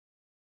sword.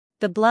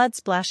 The blood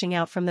splashing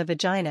out from the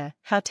vagina,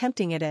 how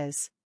tempting it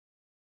is.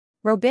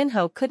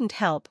 Robinho couldn't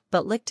help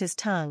but licked his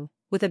tongue,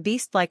 with a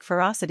beast-like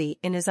ferocity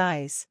in his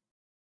eyes.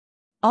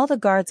 All the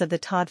guards of the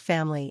Todd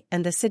family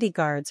and the city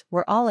guards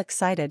were all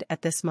excited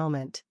at this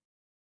moment.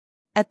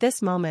 At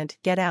this moment,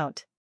 get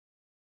out!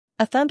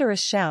 A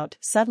thunderous shout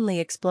suddenly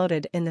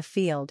exploded in the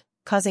field,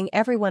 causing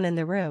everyone in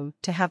the room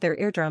to have their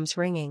eardrums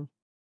ringing.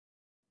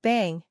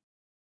 Bang!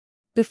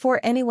 Before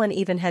anyone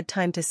even had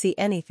time to see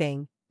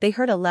anything, they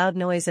heard a loud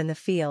noise in the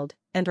field,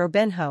 and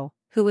Robinho,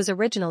 who was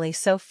originally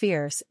so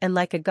fierce and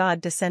like a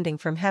god descending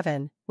from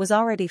heaven, was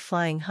already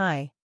flying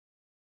high.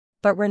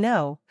 But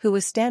Renault, who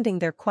was standing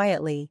there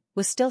quietly,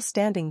 was still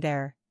standing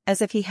there,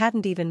 as if he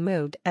hadn't even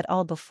moved at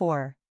all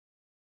before.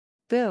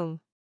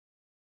 Boom!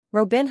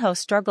 Robinho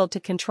struggled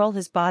to control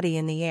his body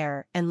in the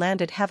air and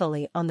landed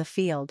heavily on the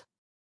field.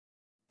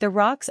 The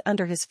rocks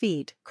under his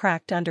feet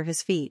cracked under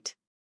his feet.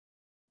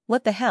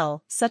 What the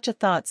hell? Such a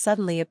thought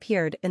suddenly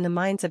appeared in the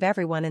minds of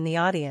everyone in the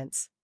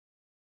audience.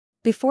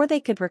 Before they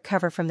could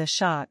recover from the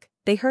shock,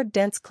 they heard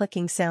dense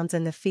clicking sounds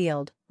in the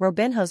field.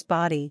 Robinho's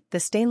body, the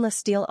stainless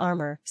steel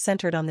armor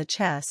centered on the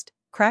chest,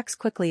 cracks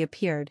quickly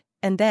appeared,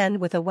 and then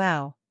with a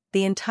wow,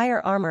 the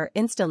entire armor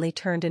instantly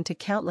turned into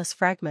countless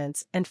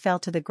fragments and fell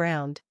to the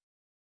ground.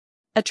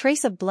 A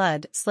trace of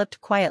blood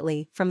slipped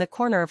quietly from the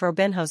corner of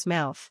Robinho's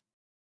mouth.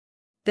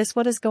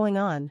 What is going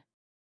on?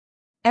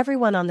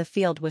 Everyone on the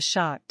field was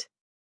shocked.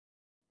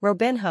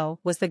 Robinho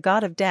was the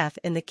god of death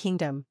in the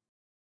kingdom.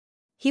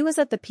 He was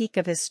at the peak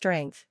of his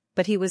strength,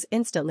 but he was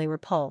instantly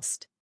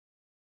repulsed.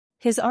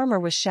 His armor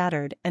was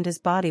shattered and his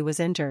body was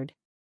injured.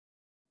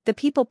 The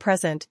people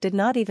present did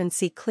not even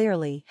see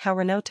clearly how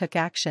Renault took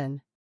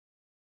action.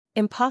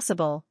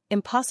 Impossible,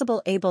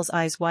 impossible! Abel's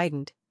eyes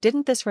widened.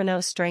 Didn't this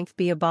Renault's strength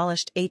be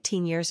abolished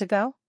 18 years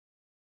ago?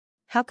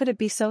 How could it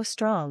be so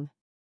strong?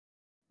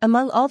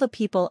 Among all the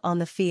people on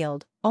the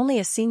field, only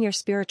a senior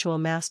spiritual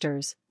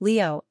masters,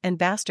 Leo and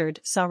Bastard,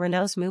 saw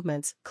Renault's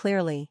movements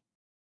clearly.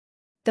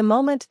 The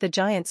moment the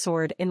giant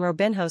sword in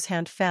Robinho's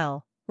hand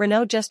fell,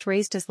 Renault just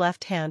raised his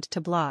left hand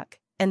to block,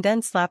 and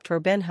then slapped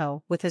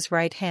Robinho with his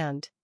right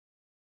hand.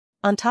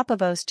 On top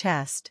of O's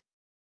chest.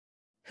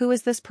 Who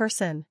is this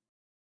person?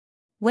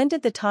 When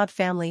did the Todd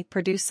family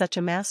produce such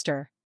a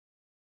master?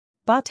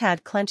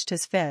 Bastard clenched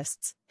his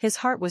fists, his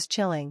heart was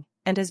chilling,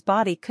 and his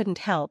body couldn't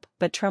help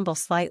but tremble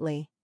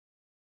slightly.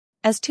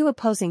 As two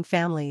opposing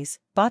families,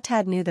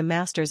 Bastard knew the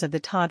masters of the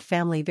Todd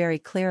family very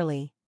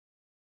clearly.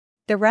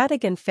 The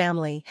Radigan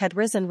family had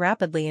risen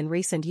rapidly in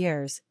recent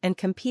years and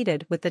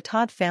competed with the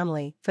Todd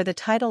family for the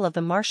title of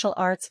the martial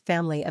arts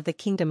family of the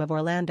Kingdom of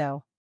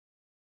Orlando.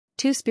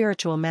 Two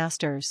spiritual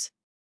masters.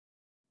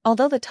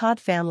 Although the Todd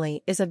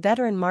family is a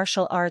veteran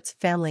martial arts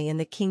family in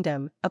the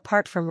kingdom,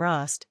 apart from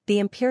Rost, the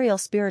imperial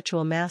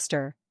spiritual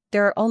master,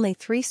 there are only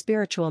 3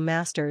 spiritual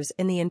masters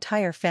in the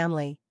entire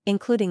family,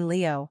 including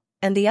Leo,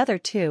 and the other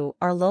 2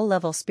 are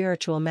low-level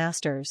spiritual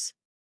masters.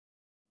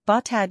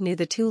 Bastard knew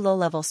the 2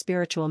 low-level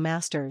spiritual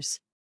masters.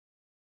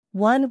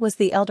 One was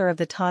the elder of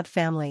the Todd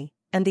family,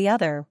 and the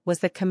other was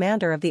the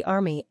commander of the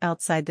army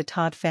outside the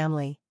Todd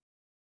family.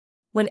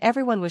 When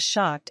everyone was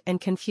shocked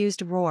and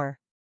confused, roar.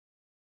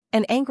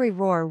 An angry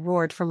roar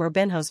roared from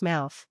Robinho's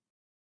mouth.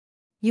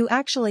 You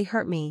actually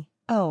hurt me,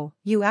 oh,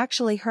 you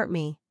actually hurt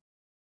me.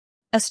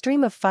 A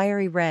stream of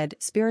fiery red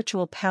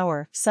spiritual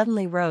power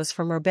suddenly rose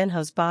from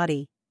Robinho's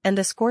body, and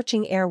the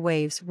scorching air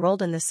waves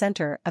rolled in the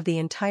center of the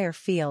entire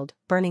field,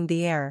 burning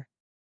the air.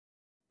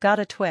 Got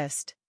a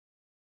twist.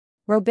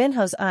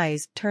 Robinho's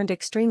eyes turned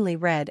extremely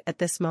red at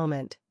this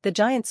moment. The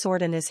giant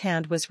sword in his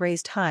hand was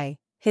raised high,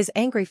 his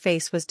angry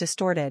face was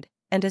distorted,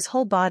 and his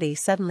whole body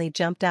suddenly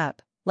jumped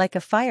up, like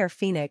a fire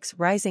phoenix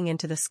rising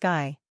into the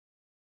sky.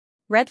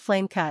 Red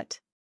flame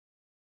cut.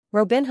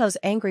 Robinho's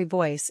angry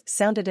voice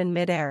sounded in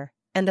midair,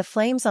 and the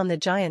flames on the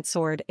giant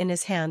sword in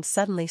his hand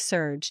suddenly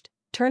surged,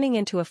 turning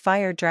into a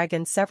fire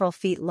dragon several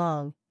feet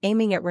long,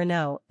 aiming at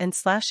Renault and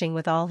slashing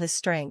with all his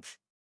strength.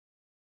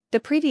 The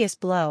previous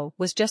blow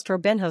was just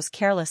Robinho's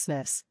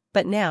carelessness,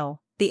 but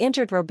now, The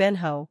injured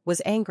Robinho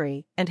was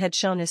angry and had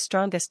shown his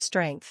strongest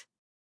strength.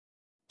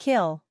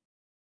 Kill!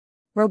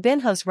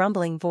 Robinho's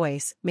rumbling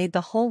voice made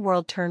the whole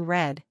world turn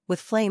red, with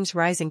flames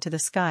rising to the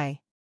sky.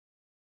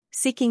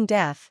 Seeking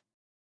death.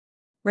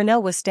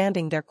 Renault was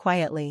standing there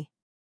quietly.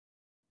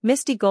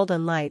 Misty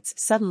golden lights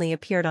suddenly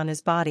appeared on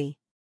his body.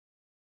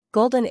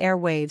 Golden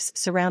airwaves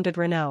surrounded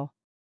Renault.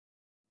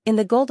 In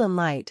the golden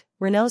light,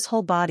 Renault's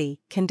whole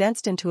body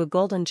condensed into a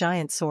golden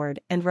giant sword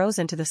and rose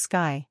into the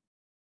sky.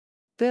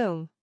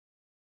 Boom!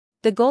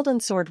 The golden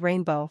sword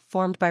rainbow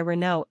formed by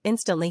Renault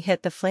instantly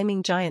hit the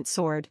flaming giant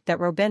sword that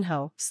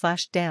Robinho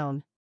slashed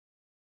down.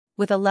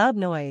 With a loud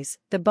noise,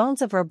 the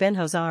bones of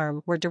Robinho's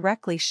arm were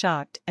directly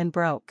shocked and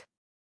broke.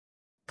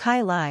 Kai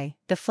Lai,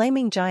 the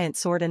flaming giant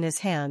sword in his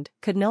hand,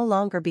 could no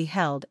longer be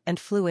held and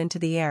flew into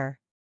the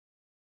air.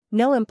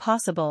 No,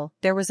 impossible,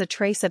 there was a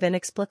trace of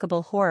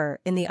inexplicable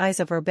horror in the eyes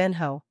of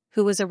Robinho,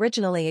 who was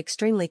originally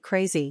extremely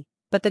crazy,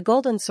 but the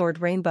golden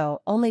sword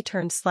rainbow only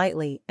turned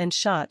slightly and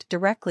shot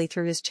directly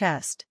through his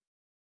chest.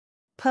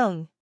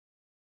 Pung!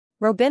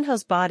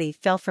 Robinho's body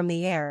fell from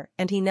the air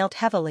and he knelt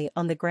heavily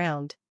on the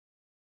ground.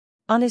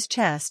 On his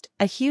chest,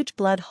 a huge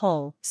blood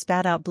hole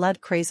spat out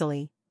blood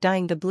crazily,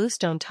 dyeing the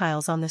bluestone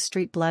tiles on the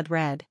street blood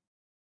red.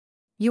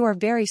 You are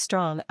very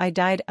strong, I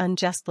died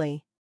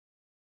unjustly.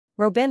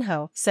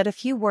 Robinho said a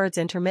few words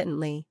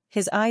intermittently,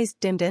 his eyes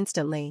dimmed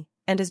instantly,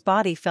 and his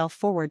body fell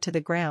forward to the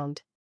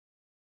ground.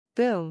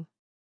 Boom!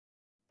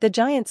 The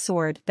giant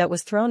sword that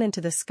was thrown into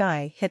the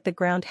sky hit the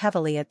ground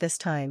heavily at this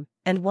time,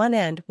 and one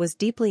end was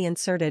deeply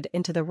inserted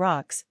into the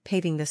rocks,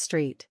 paving the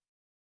street.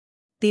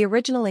 The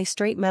originally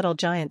straight metal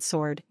giant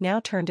sword now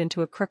turned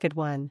into a crooked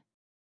one.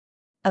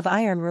 Of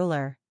iron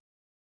ruler.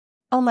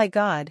 Oh my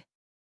God!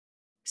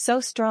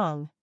 So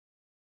strong!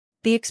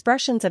 The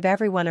expressions of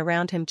everyone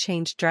around him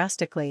changed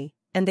drastically,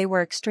 and they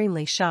were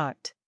extremely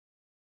shocked.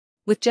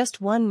 With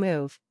just one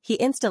move, he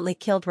instantly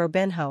killed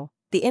Robinho,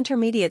 the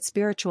intermediate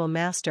spiritual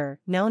master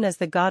known as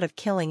the god of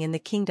killing in the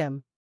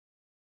kingdom.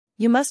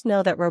 You must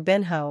know that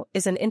Robinho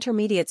is an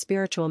intermediate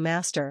spiritual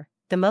master,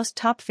 the most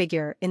top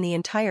figure in the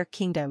entire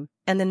kingdom,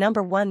 and the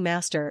 #1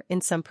 master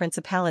in some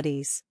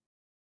principalities.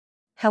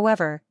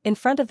 However, in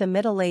front of the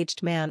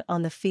middle-aged man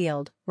on the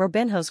field,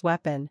 Robinho's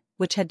weapon,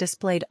 which had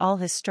displayed all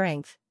his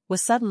strength,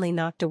 was suddenly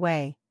knocked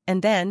away,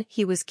 and then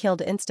he was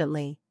killed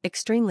instantly,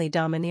 extremely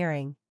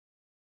domineering.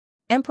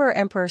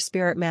 Emperor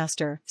Spirit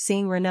Master,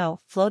 seeing Renault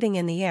floating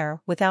in the air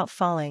without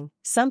falling,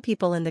 some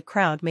people in the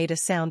crowd made a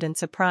sound in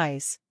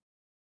surprise.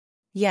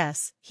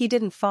 Yes, he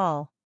didn't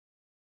fall.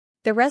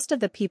 The rest of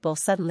the people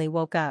suddenly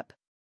woke up.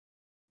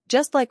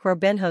 Just like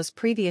Robinho's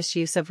previous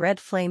use of red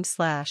flame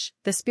slash,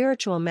 the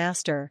spiritual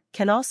master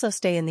can also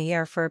stay in the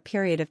air for a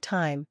period of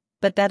time,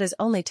 but that is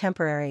only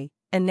temporary.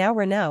 And now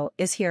Renault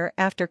is here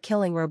after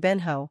killing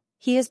Robinho.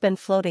 He has been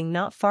floating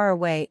not far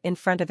away in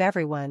front of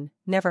everyone,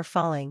 never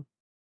falling.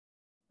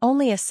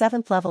 Only a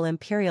 7th level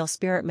Imperial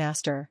Spirit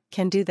Master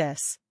can do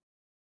this.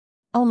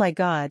 Oh my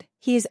God,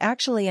 he is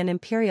actually an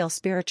Imperial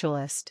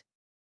Spiritualist.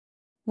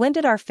 When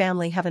did our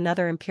family have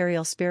another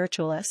Imperial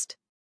Spiritualist?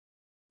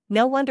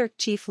 No wonder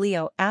Chief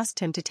Leo asked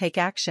him to take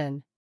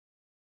action.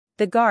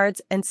 The guards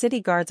and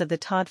city guards of the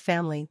Todd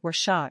family were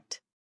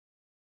shocked.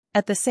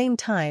 At the same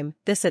time,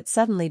 it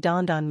suddenly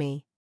dawned on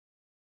me.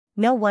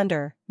 No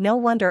wonder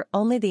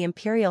only the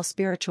Imperial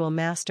Spiritual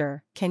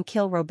Master can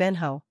kill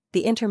Robinho,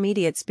 the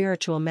Intermediate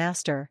Spiritual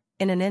Master,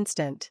 in an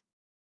instant.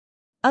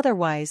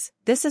 Otherwise,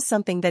 this is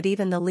something that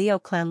even the Leo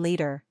clan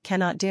leader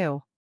cannot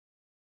do.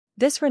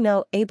 This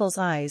Renault Abel's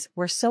eyes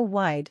were so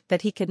wide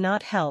that he could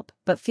not help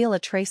but feel a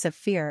trace of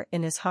fear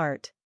in his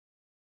heart.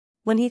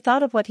 When he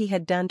thought of what he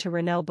had done to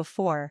Renault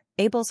before,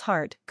 Abel's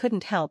heart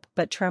couldn't help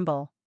but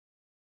tremble.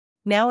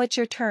 Now it's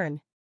your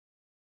turn.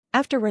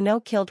 After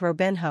Renault killed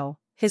Robinho,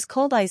 his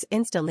cold eyes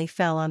instantly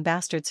fell on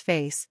Bastard's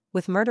face,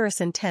 with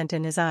murderous intent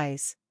in his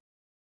eyes.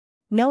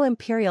 No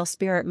Imperial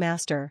Spirit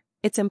Master,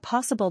 it's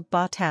impossible.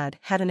 Batad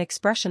had an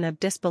expression of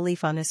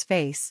disbelief on his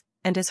face,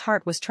 and his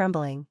heart was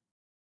trembling.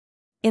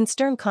 In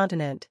Stern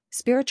Continent,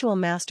 spiritual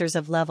masters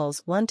of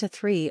levels 1 to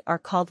 3 are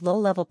called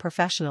low-level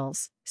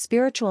professionals,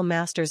 spiritual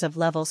masters of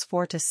levels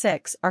 4 to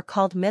 6 are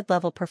called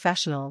mid-level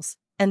professionals,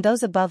 and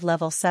those above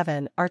level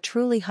 7 are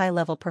truly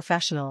high-level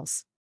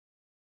professionals.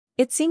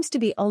 It seems to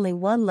be only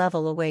one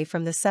level away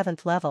from the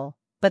 7th level,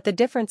 but the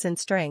difference in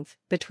strength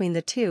between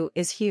the two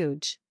is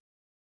huge.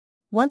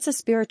 Once a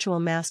spiritual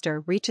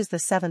master reaches the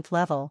 7th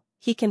level,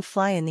 he can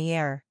fly in the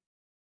air.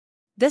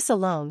 This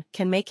alone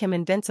can make him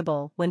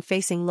invincible when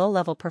facing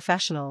low-level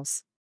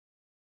professionals.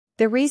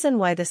 The reason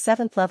why the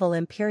 7th level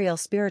Imperial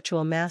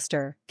Spiritual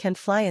Master can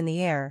fly in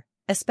the air,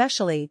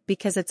 especially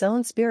because its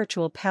own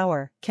spiritual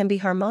power can be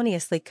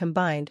harmoniously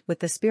combined with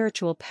the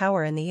spiritual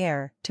power in the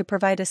air to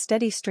provide a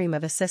steady stream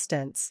of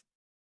assistance.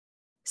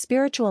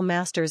 Spiritual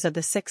masters of the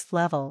 6th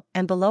level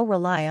and below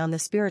rely on the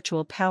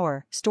spiritual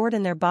power stored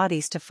in their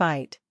bodies to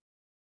fight.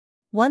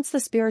 Once the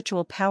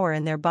spiritual power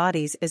in their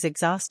bodies is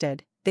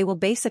exhausted, they will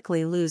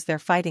basically lose their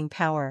fighting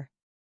power.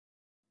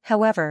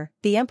 However,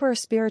 the Emperor's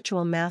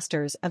spiritual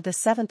masters of the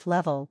 7th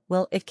level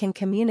will it can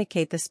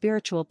communicate the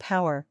spiritual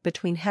power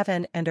between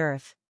heaven and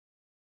earth.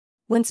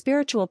 When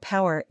spiritual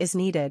power is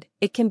needed,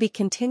 it can be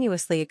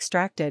continuously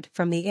extracted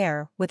from the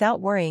air without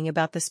worrying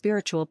about the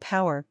spiritual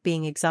power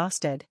being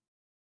exhausted.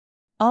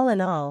 All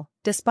in all,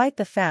 despite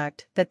the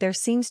fact that there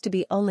seems to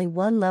be only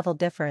one level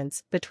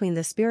difference between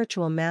the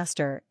spiritual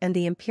master and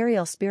the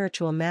imperial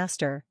spiritual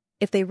master,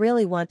 if they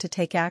really want to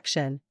take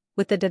action,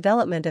 with the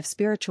development of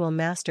spiritual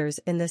masters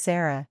in this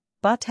era,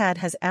 Batad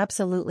has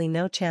absolutely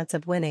no chance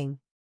of winning.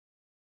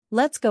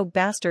 Let's go.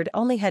 Bastard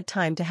only had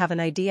time to have an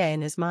idea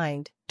in his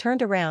mind,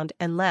 turned around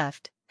and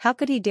left. How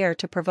could he dare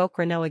to provoke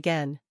Renault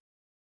again?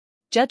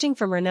 Judging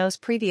from Renault's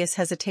previous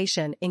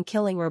hesitation in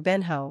killing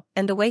Robinho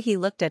and the way he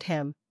looked at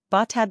him,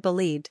 Batad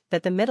believed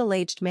that the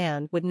middle-aged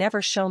man would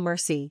never show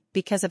mercy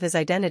because of his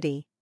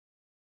identity.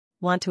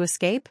 Want to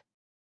escape?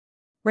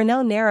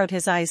 Renault narrowed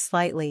his eyes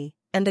slightly,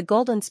 and the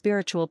golden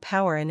spiritual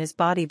power in his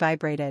body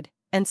vibrated,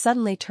 and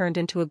suddenly turned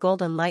into a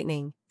golden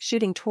lightning,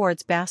 shooting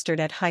towards Bastard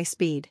at high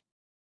speed.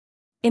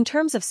 In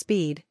terms of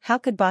speed, how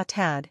could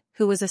Batad,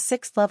 who was a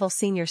 6th level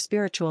senior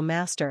spiritual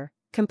master,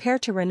 compare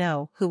to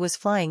Renault who was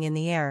flying in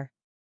the air?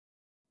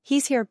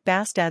 He's here.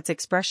 Bastard's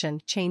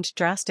expression changed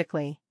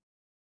drastically.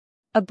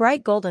 A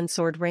bright golden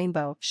sword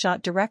rainbow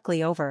shot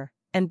directly over,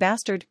 and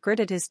Bastard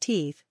gritted his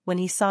teeth when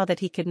he saw that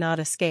he could not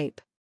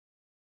escape.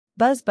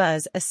 Buzz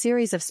buzz, a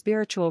series of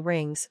spiritual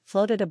rings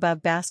floated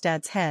above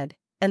Bastard's head,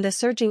 and the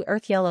surging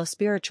earth-yellow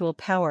spiritual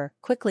power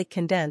quickly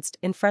condensed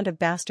in front of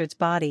Bastard's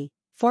body,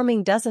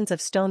 forming dozens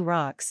of stone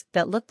rocks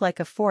that looked like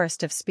a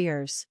forest of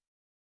spears.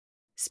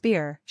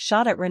 Spear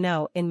shot at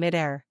Renault in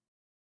midair.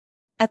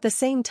 At the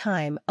same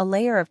time, a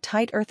layer of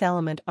tight earth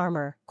element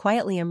armor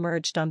quietly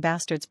emerged on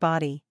Bastard's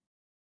body.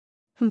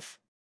 Humph!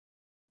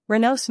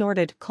 Renault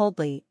snorted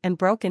coldly and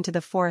broke into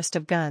the forest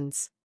of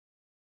guns.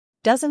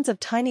 Dozens of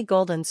tiny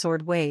golden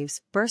sword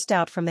waves burst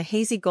out from the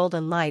hazy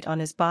golden light on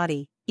his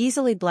body,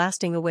 easily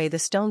blasting away the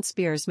stone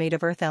spears made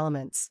of earth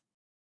elements.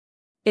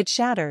 It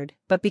shattered,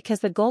 but because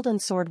the golden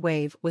sword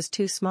wave was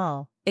too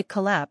small, it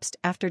collapsed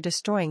after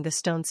destroying the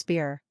stone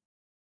spear.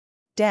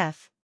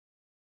 Death.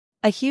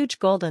 A huge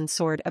golden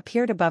sword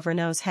appeared above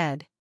Renault's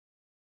head.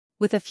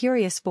 With a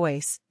furious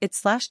voice, it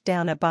slashed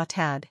down at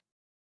Batad.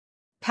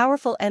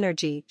 Powerful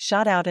energy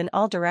shot out in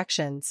all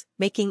directions,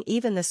 making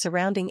even the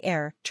surrounding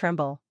air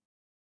tremble.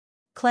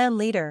 Clan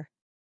leader.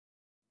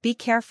 Be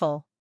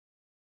careful.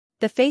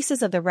 The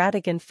faces of the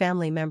Radigan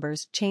family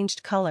members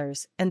changed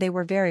colors and they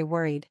were very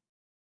worried.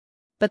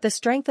 But the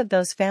strength of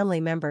those family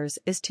members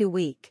is too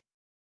weak.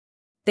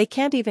 They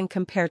can't even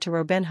compare to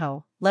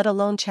Robinho, let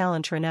alone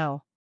challenge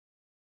Renault.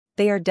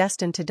 They are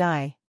destined to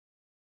die.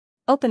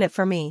 Open it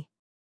for me.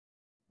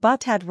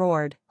 Batad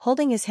roared,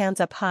 holding his hands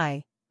up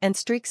high, and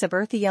streaks of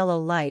earthy yellow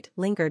light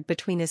lingered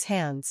between his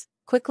hands,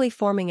 quickly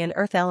forming an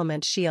earth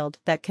element shield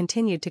that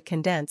continued to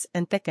condense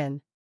and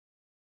thicken.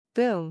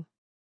 Boom!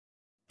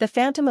 The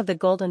phantom of the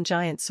golden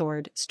giant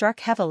sword struck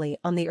heavily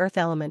on the earth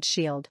element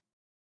shield.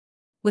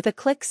 With a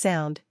click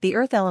sound, the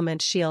earth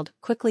element shield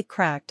quickly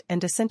cracked and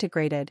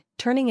disintegrated,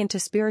 turning into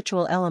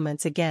spiritual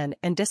elements again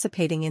and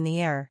dissipating in the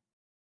air.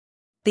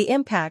 The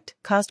impact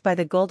caused by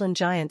the golden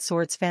giant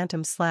sword's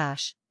phantom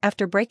slash,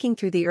 after breaking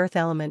through the earth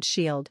element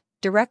shield,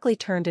 directly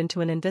turned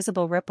into an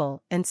invisible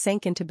ripple and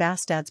sank into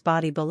Bastard's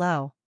body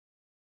below.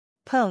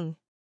 Pung!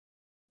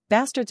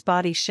 Bastard's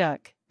body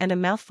shook, and a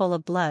mouthful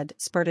of blood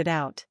spurted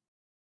out.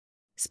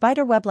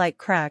 Spiderweb-like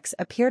cracks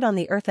appeared on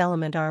the earth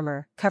element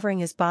armor, covering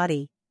his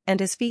body, and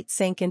his feet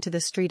sank into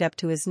the street up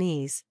to his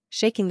knees,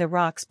 shaking the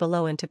rocks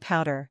below into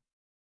powder.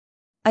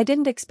 I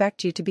didn't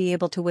expect you to be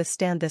able to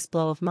withstand this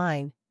blow of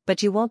mine,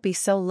 but you won't be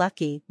so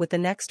lucky with the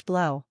next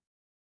blow.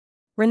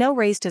 Renault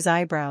raised his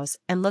eyebrows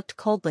and looked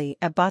coldly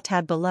at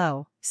Batad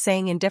below,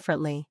 saying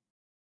indifferently.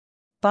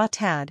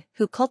 Batad,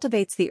 who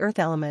cultivates the earth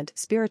element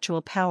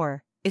spiritual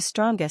power, is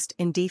strongest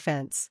in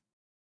defense.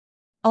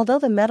 Although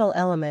the metal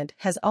element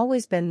has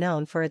always been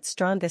known for its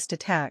strongest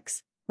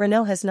attacks,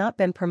 Renault has not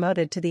been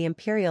promoted to the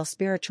Imperial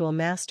Spiritual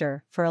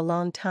Master for a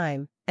long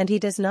time, and he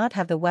does not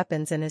have the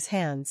weapons in his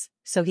hands,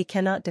 so he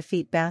cannot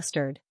defeat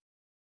Bastard.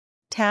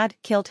 Tad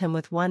killed him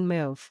with one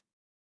move.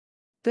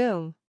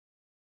 Boom!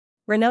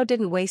 Renault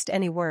didn't waste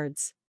any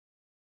words.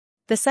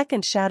 The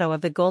second shadow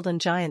of the golden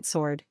giant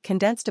sword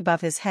condensed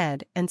above his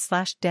head and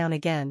slashed down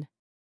again.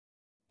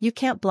 You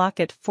can't block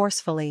it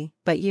forcefully,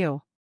 but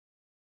you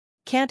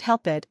can't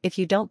help it if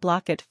you don't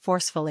block it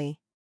forcefully.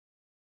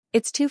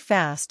 It's too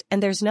fast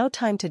and there's no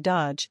time to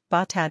dodge.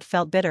 Batad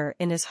felt bitter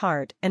in his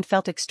heart and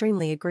felt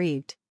extremely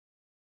aggrieved.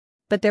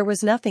 But there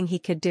was nothing he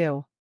could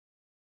do.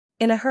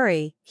 In a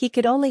hurry, he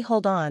could only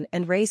hold on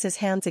and raise his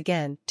hands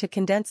again to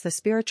condense the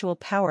spiritual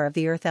power of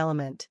the earth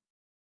element.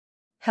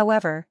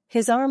 However,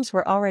 his arms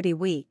were already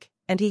weak,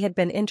 and he had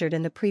been injured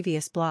in the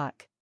previous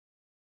block.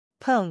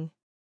 Pung!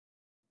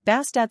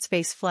 Bastad's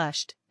face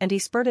flushed, and he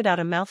spurted out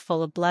a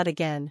mouthful of blood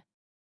again.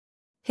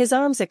 His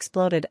arms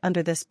exploded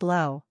under this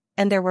blow,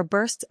 and there were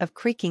bursts of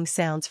creaking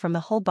sounds from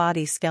the whole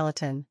body's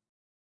skeleton.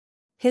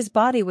 His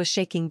body was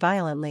shaking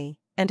violently,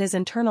 and his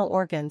internal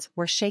organs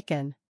were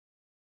shaken.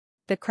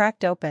 the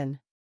cracked open.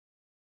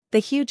 The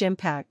huge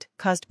impact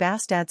caused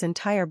Bastard's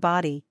entire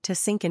body to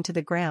sink into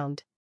the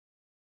ground.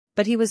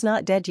 But he was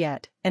not dead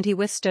yet, and he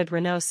withstood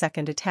Renault's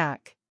second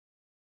attack.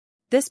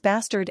 This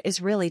bastard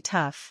is really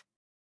tough.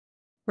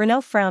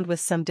 Renault frowned with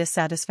some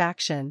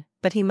dissatisfaction,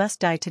 but he must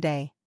die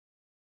today.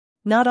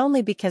 Not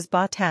only because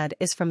Bastard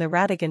is from the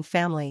Radigan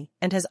family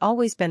and has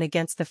always been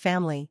against the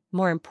family,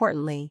 more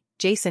importantly,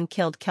 Jason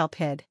killed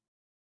Kelphid.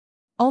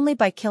 Only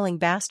by killing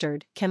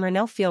Bastard can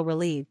Renault feel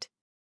relieved.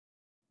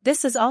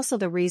 This is also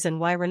the reason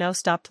why Renault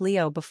stopped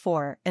Leo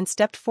before and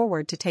stepped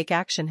forward to take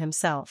action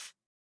himself.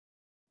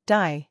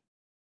 Die.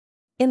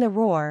 In the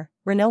roar,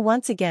 Renault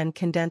once again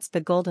condensed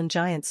the golden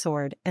giant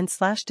sword and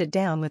slashed it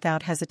down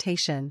without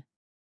hesitation.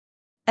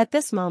 At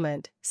this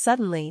moment,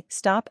 suddenly,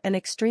 stop! An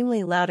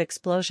extremely loud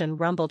explosion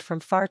rumbled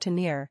from far to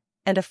near,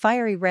 and a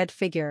fiery red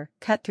figure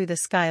cut through the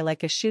sky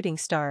like a shooting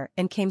star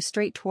and came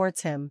straight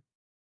towards him.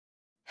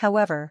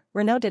 However,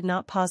 Renault did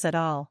not pause at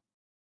all.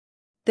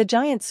 The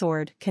giant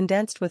sword,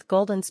 condensed with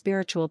golden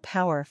spiritual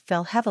power,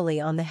 fell heavily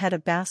on the head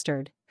of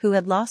Bastard, who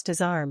had lost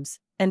his arms,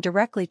 and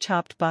directly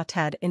chopped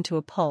Bastard into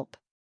a pulp.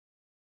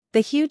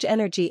 The huge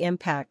energy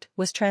impact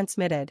was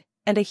transmitted,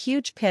 and a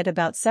huge pit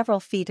about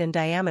several feet in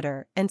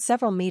diameter and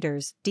several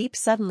meters deep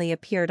suddenly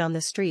appeared on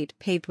the street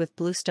paved with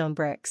bluestone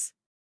bricks.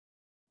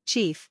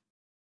 Chief!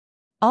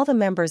 All the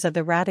members of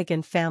the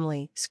Radigan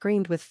family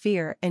screamed with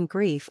fear and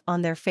grief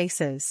on their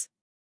faces.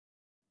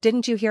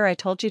 Didn't you hear I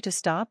told you to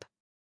stop?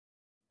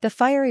 The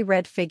fiery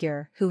red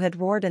figure who had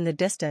roared in the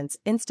distance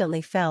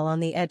instantly fell on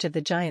the edge of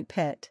the giant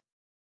pit.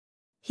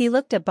 He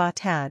looked at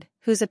Bastard,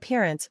 whose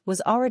appearance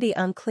was already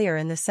unclear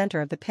in the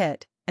center of the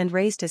pit, and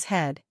raised his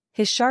head.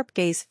 His sharp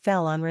gaze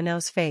fell on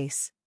Renault's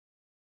face.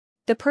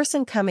 The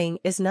person coming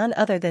is none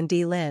other than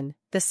D. Lin,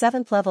 the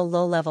 7th-level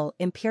low-level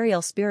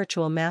Imperial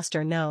Spiritual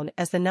Master known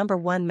as the number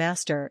 1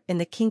 Master in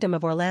the Kingdom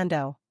of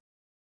Orlando.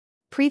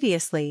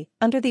 Previously,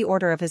 under the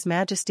order of His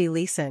Majesty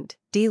Licent,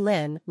 D.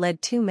 Lin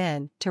led 2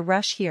 men to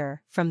rush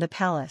here from the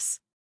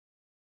palace.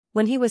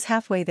 When he was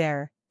halfway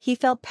there, he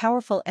felt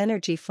powerful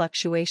energy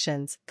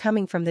fluctuations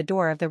coming from the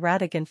door of the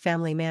Radigan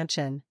family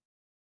mansion.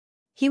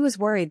 He was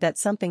worried that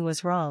something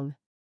was wrong.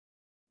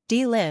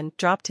 D. Lin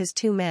dropped his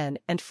 2 men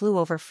and flew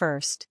over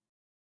first.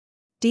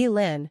 D.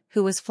 Lin,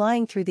 who was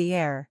flying through the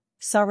air,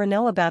 saw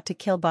Renault about to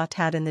kill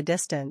Bastard in the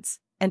distance,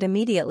 and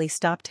immediately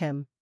stopped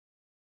him.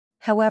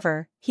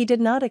 However, he did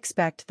not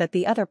expect that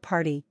the other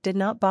party did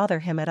not bother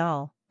him at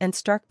all, and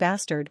struck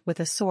Bastard with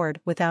a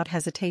sword without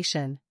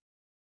hesitation.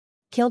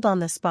 Killed on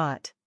the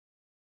spot.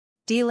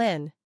 D.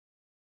 Lin.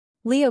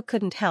 Leo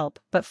couldn't help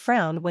but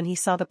frown when he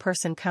saw the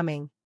person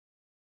coming.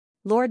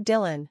 Lord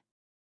Dillon.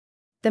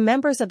 The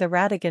members of the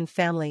Radigan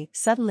family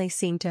suddenly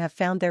seemed to have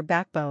found their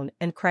backbone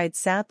and cried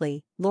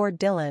sadly, Lord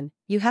Dillon,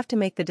 you have to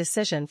make the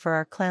decision for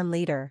our clan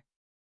leader.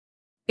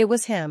 It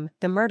was him,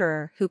 the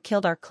murderer, who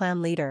killed our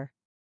clan leader.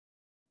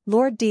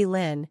 Lord D.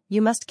 Lin, you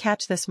must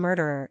catch this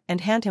murderer and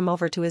hand him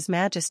over to His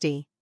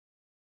Majesty.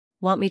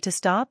 Want me to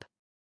stop?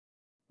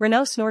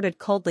 Renault snorted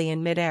coldly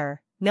in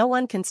midair, no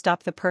one can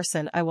stop the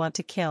person I want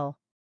to kill.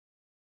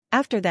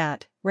 After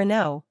that,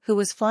 Renault, who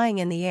was flying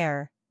in the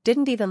air,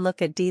 didn't even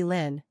look at D.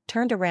 Lin,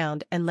 turned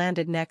around and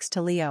landed next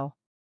to Leo.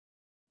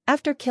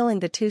 After killing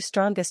the 2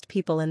 strongest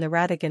people in the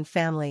Radigan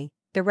family,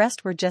 the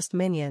rest were just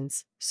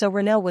minions, so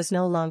Renault was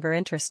no longer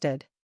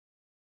interested.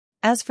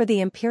 As for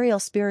the Imperial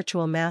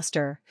Spiritual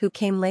Master who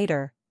came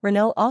later,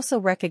 Renault also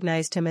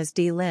recognized him as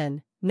D.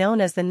 Lin,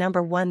 known as the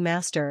number 1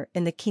 Master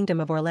in the Kingdom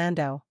of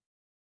Orlando.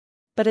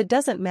 But it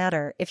doesn't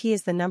matter if he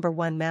is the number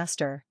 1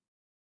 Master.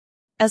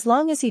 As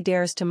long as he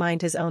dares to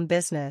mind his own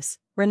business,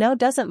 Renault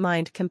doesn't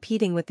mind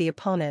competing with the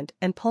opponent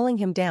and pulling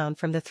him down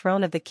from the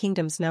throne of the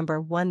kingdom's number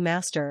 1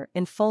 Master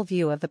in full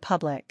view of the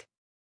public.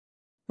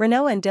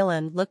 Renault and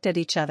Dillon looked at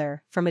each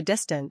other from a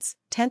distance,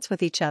 tense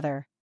with each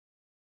other.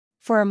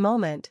 For a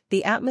moment,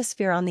 the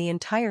atmosphere on the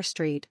entire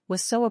street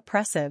was so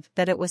oppressive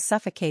that it was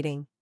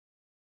suffocating.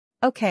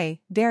 Okay,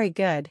 very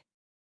good.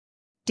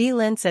 D.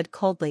 Lin said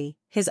coldly,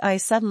 his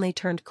eyes suddenly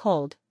turned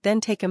cold,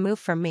 then take a move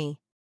from me.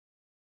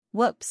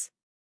 Whoops.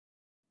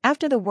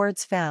 After the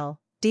words fell,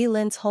 D.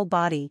 Lin's whole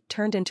body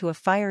turned into a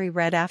fiery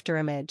red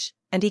afterimage,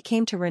 and he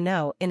came to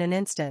Renault in an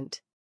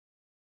instant.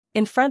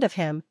 In front of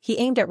him, he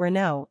aimed at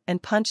Renault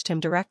and punched him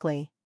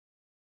directly.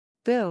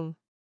 Boom.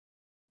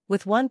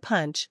 With one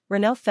punch,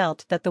 Renault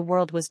felt that the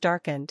world was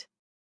darkened.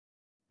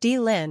 D.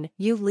 Lin,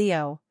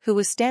 Leo, who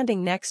was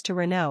standing next to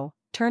Renault,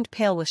 turned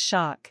pale with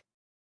shock.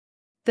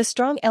 The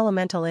strong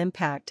elemental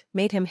impact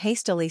made him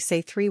hastily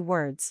say 3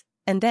 words,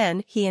 and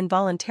then he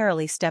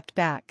involuntarily stepped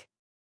back.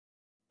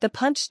 The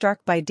punch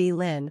struck by D.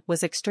 Lin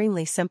was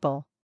extremely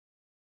simple.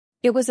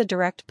 It was a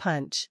direct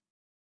punch.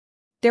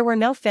 There were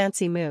no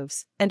fancy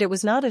moves, and it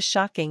was not as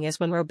shocking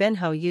as when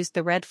Robinho used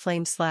the red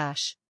flame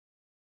slash.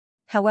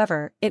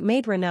 However, it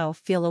made Renault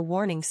feel a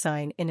warning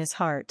sign in his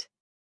heart.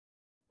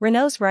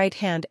 Renault's right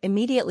hand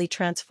immediately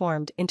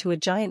transformed into a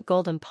giant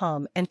golden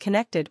palm and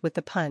connected with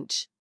the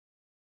punch.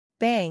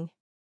 Bang!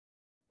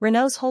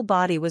 Renault's whole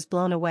body was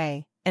blown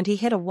away, and he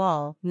hit a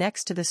wall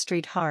next to the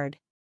street hard.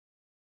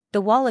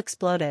 The wall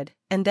exploded,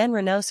 and then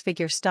Renault's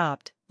figure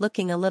stopped,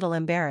 looking a little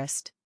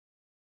embarrassed.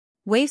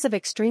 Waves of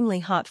extremely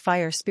hot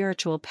fire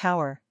spiritual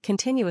power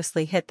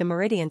continuously hit the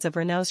meridians of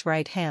Renault's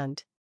right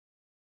hand.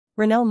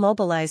 Renault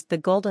mobilized the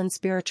golden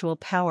spiritual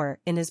power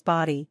in his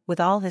body with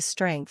all his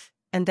strength,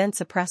 and then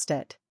suppressed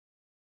it.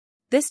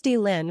 This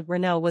Lin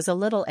Renault was a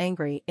little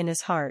angry in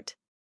his heart.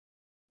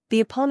 The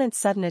opponent's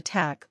sudden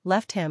attack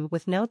left him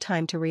with no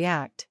time to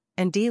react,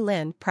 and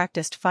Lin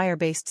practiced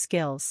fire-based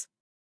skills.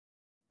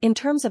 In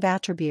terms of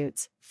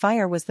attributes,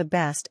 fire was the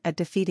best at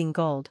defeating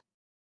gold.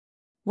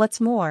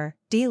 What's more,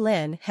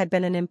 Lin had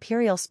been an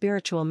imperial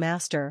spiritual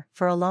master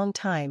for a long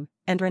time,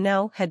 and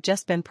Renault had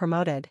just been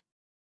promoted.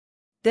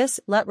 This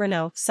let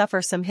Renault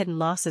suffer some hidden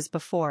losses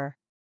before.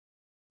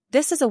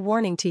 This is a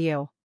warning to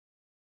you.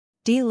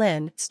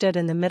 Lin stood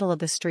in the middle of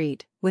the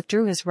street,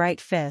 withdrew his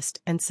right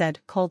fist and said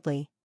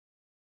coldly.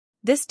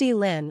 This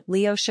Lin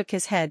Leo shook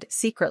his head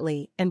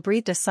secretly and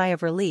breathed a sigh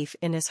of relief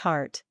in his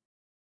heart.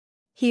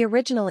 He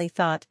originally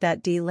thought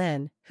that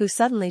Lin, who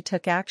suddenly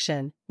took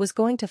action, was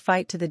going to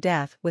fight to the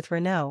death with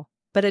Renault,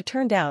 but it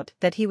turned out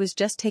that he was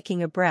just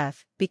taking a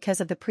breath because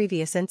of the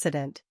previous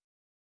incident.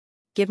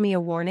 Give me a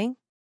warning?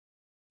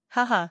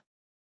 Haha.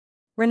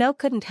 Renault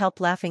couldn't help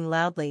laughing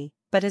loudly,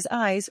 but his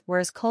eyes were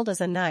as cold as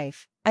a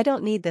knife. I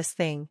don't need this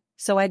thing,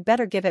 so I'd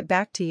better give it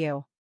back to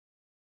you.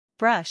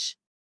 Brush.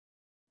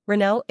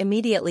 Renault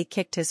immediately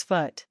kicked his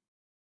foot.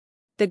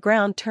 The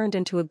ground turned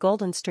into a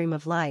golden stream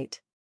of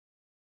light.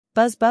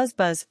 Buzz buzz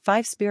buzz,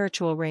 5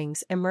 spiritual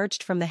rings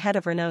emerged from the head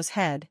of Renault's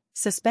head,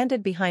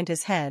 suspended behind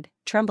his head,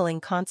 trembling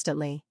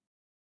constantly.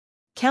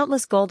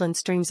 Countless golden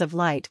streams of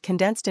light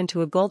condensed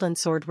into a golden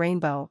sword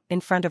rainbow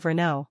in front of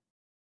Renault.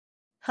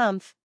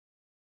 Humph.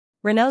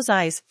 Renault's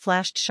eyes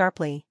flashed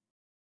sharply.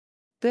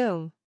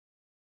 Boom.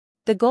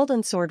 The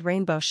golden sword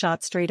rainbow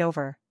shot straight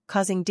over,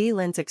 causing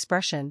Lin's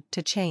expression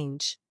to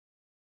change.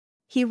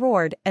 He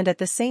roared and at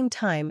the same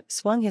time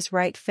swung his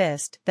right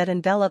fist that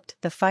enveloped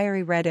the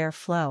fiery red air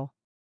flow.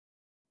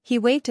 He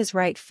waved his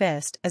right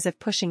fist as if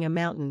pushing a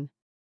mountain.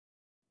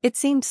 It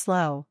seemed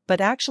slow,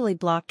 but actually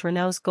blocked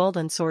Renault's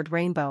golden sword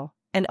rainbow,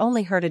 and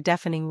only heard a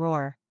deafening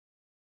roar.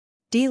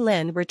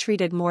 Lin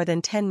retreated more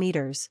than 10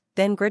 meters,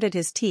 then gritted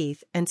his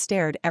teeth and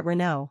stared at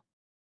Renault.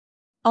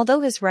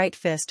 Although his right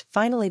fist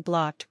finally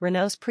blocked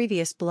Renault's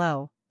previous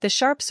blow, the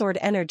sharp sword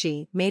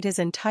energy made his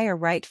entire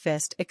right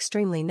fist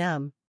extremely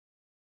numb.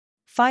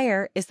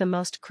 Fire is the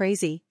most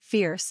crazy,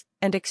 fierce,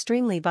 and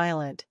extremely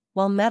violent,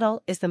 while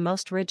metal is the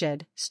most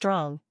rigid,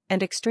 strong,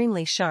 and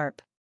extremely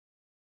sharp.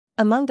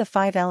 Among the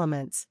 5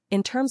 elements,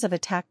 in terms of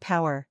attack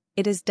power,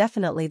 it is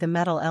definitely the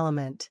metal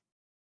element.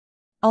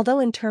 Although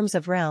in terms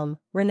of realm,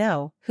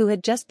 Renault, who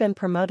had just been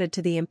promoted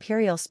to the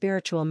Imperial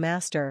Spiritual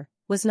Master,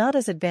 was not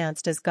as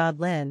advanced as God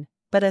Lin,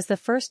 but as the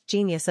first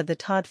genius of the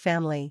Todd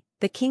family,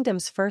 the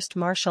kingdom's first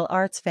martial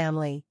arts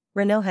family,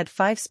 Renault had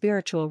 5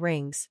 spiritual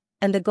rings,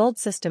 and the gold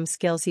system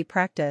skills he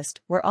practiced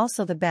were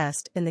also the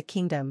best in the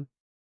kingdom.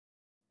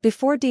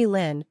 Before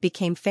Lin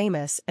became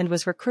famous and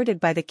was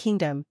recruited by the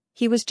kingdom,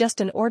 he was just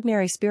an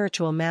ordinary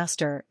spiritual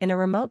master in a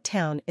remote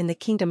town in the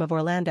kingdom of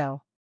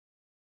Orlando.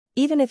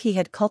 Even if he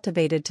had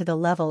cultivated to the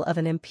level of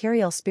an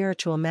imperial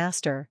spiritual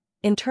master,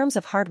 in terms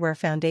of hardware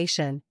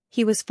foundation,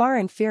 he was far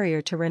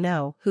inferior to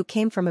Renault, who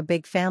came from a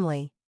big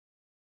family.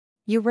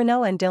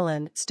 Renault and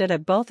Lin stood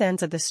at both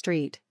ends of the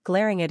street,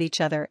 glaring at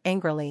each other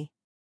angrily.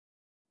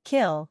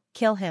 Kill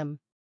him.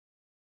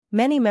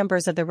 Many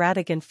members of the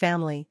Radigan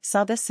family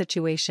saw this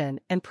situation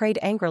and prayed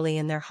angrily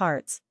in their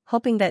hearts,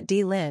 hoping that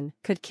Lin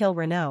could kill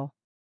Renault.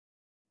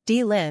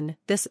 Lin,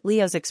 this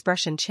Leo's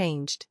expression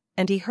changed,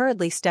 and he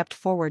hurriedly stepped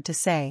forward to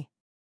say.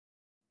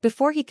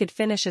 Before he could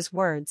finish his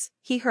words,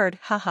 he heard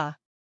ha ha.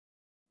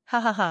 Ha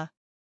ha ha.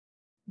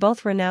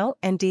 Both Renault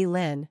and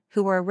Lin,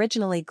 who were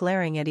originally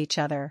glaring at each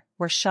other,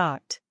 were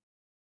shocked.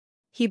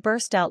 He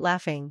burst out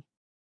laughing.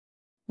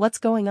 What's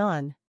going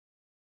on?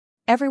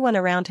 Everyone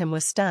around him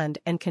was stunned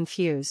and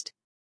confused.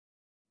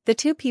 The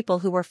 2 people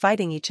who were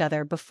fighting each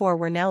other before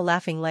were now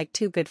laughing like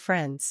 2 good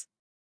friends.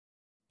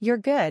 You're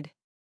good,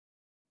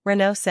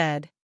 Renault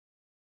said.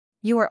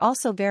 You are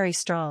also very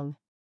strong.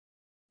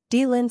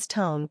 Lin's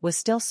tone was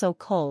still so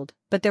cold,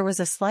 but there was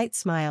a slight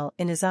smile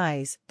in his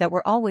eyes that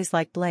were always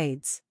like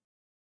blades.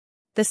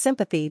 The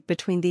sympathy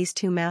between these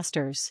 2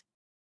 masters.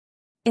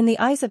 In the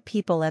eyes of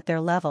people at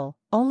their level,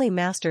 only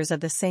masters of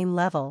the same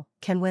level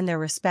can win their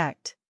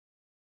respect.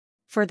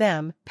 For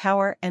them,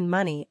 power and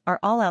money are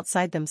all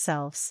outside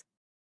themselves.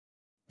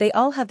 They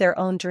all have their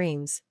own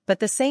dreams, but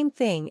the same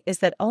thing is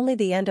that only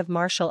the end of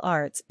martial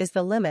arts is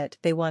the limit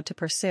they want to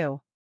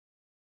pursue.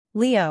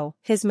 Leo,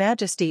 His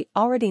Majesty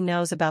already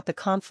knows about the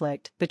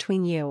conflict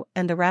between you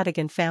and the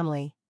Radigan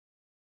family.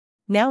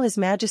 Now His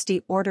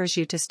Majesty orders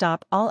you to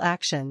stop all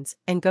actions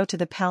and go to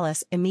the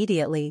palace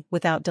immediately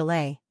without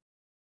delay.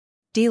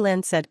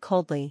 Lin said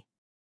coldly.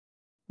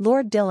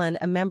 Lord Dillon,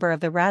 a member of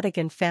the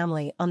Radigan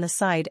family on the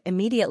side,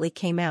 immediately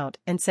came out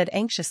and said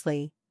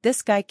anxiously,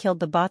 "This guy killed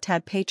the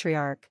Batad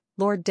Patriarch."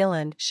 Lord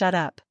Dillon, shut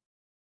up.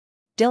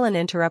 Dillon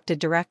interrupted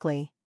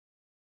directly.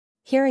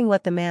 Hearing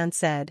what the man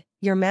said,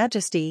 Your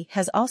Majesty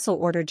has also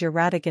ordered your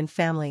Radigan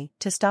family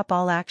to stop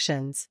all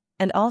actions,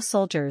 and all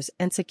soldiers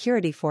and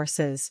security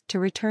forces to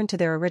return to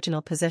their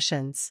original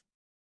positions.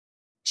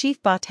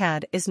 Chief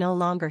Batad is no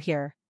longer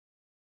here.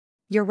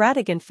 Your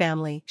Radigan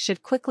family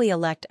should quickly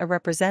elect a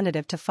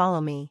representative to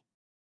follow me.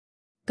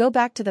 Go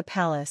back to the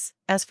palace.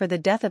 As for the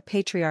death of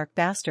Patriarch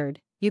Bastard,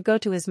 you go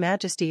to His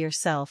Majesty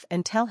yourself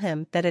and tell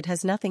him that it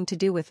has nothing to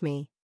do with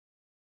me.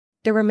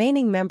 The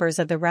remaining members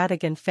of the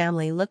Radigan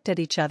family looked at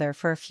each other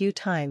for a few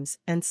times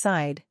and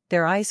sighed,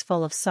 their eyes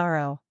full of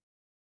sorrow.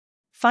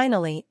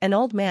 Finally, an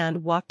old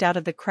man walked out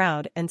of the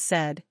crowd and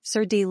said,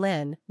 Sir D.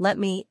 Lin, let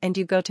me and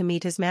you go to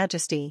meet His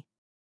Majesty.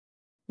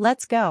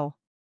 Let's go.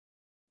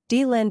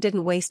 D. Lin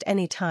didn't waste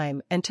any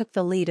time and took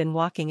the lead in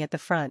walking at the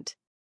front.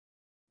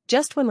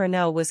 Just when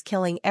Renaud was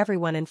killing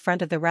everyone in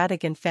front of the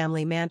Radigan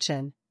family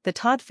mansion, the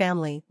Todd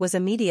family was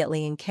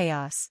immediately in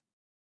chaos.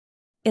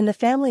 In the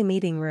family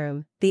meeting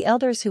room, the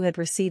elders who had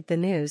received the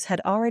news had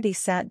already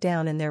sat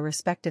down in their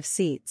respective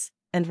seats,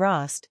 and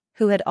Rost,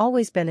 who had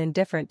always been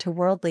indifferent to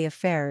worldly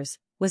affairs,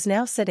 was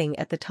now sitting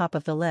at the top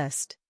of the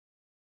list.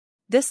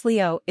 This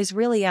Leo is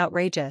really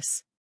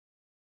outrageous.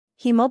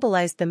 He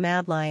mobilized the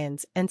Mad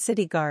Lions and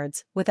city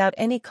guards without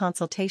any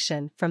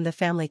consultation from the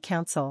family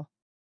council.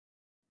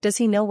 Does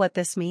he know what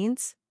this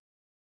means?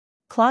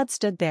 Claude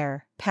stood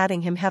there,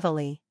 patting him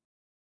heavily.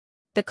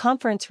 The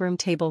conference room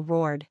table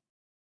roared.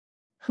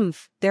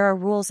 There are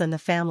rules in the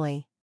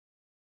family.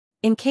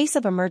 In case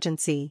of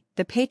emergency,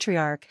 the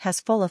Patriarch has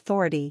full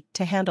authority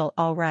to handle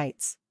all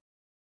rights.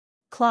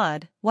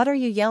 Claude, what are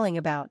you yelling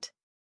about?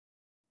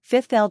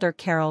 Fifth Elder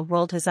Carol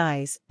rolled his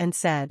eyes and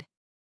said.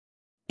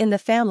 In the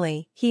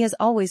family, he has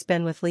always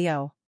been with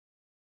Leo.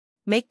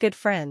 Make good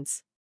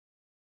friends.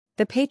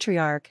 The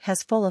Patriarch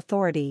has full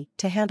authority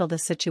to handle the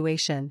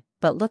situation,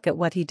 but look at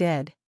what he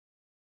did.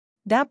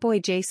 That boy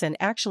Jason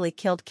actually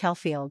killed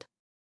Kelfield.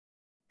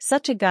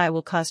 Such a guy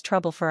will cause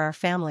trouble for our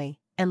family,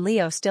 and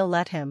Leo still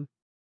let him.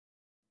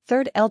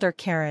 Third Elder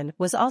Karen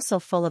was also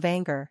full of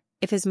anger.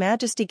 If His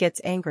Majesty gets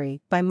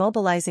angry by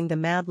mobilizing the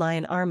Mad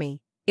Lion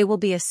army, it will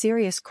be a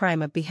serious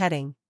crime of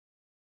beheading.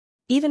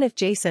 Even if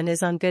Jason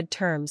is on good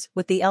terms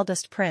with the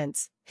eldest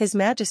prince, His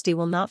Majesty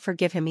will not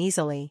forgive him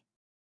easily.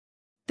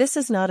 This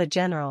is not a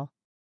general.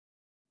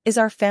 Is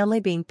our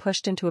family being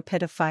pushed into a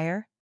pit of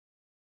fire?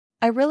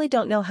 I really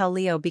don't know how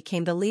Leo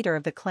became the leader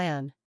of the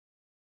clan.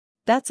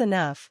 That's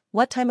enough.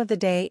 What time of the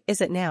day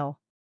is it now?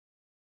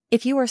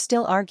 If you are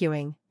still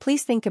arguing,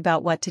 please think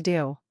about what to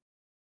do.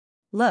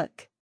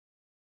 Look.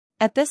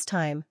 At this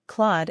time,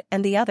 Claude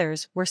and the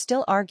others were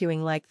still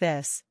arguing like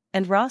this,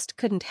 and Rost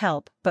couldn't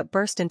help but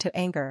burst into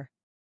anger.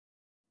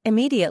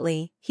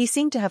 Immediately, he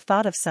seemed to have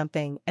thought of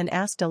something and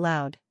asked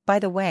aloud, by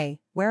the way,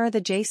 where are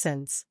the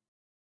Jasons?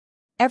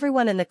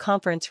 Everyone in the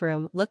conference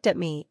room looked at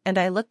me and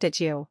I looked at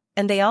you,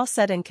 and they all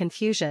said in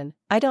confusion,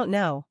 I don't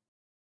know.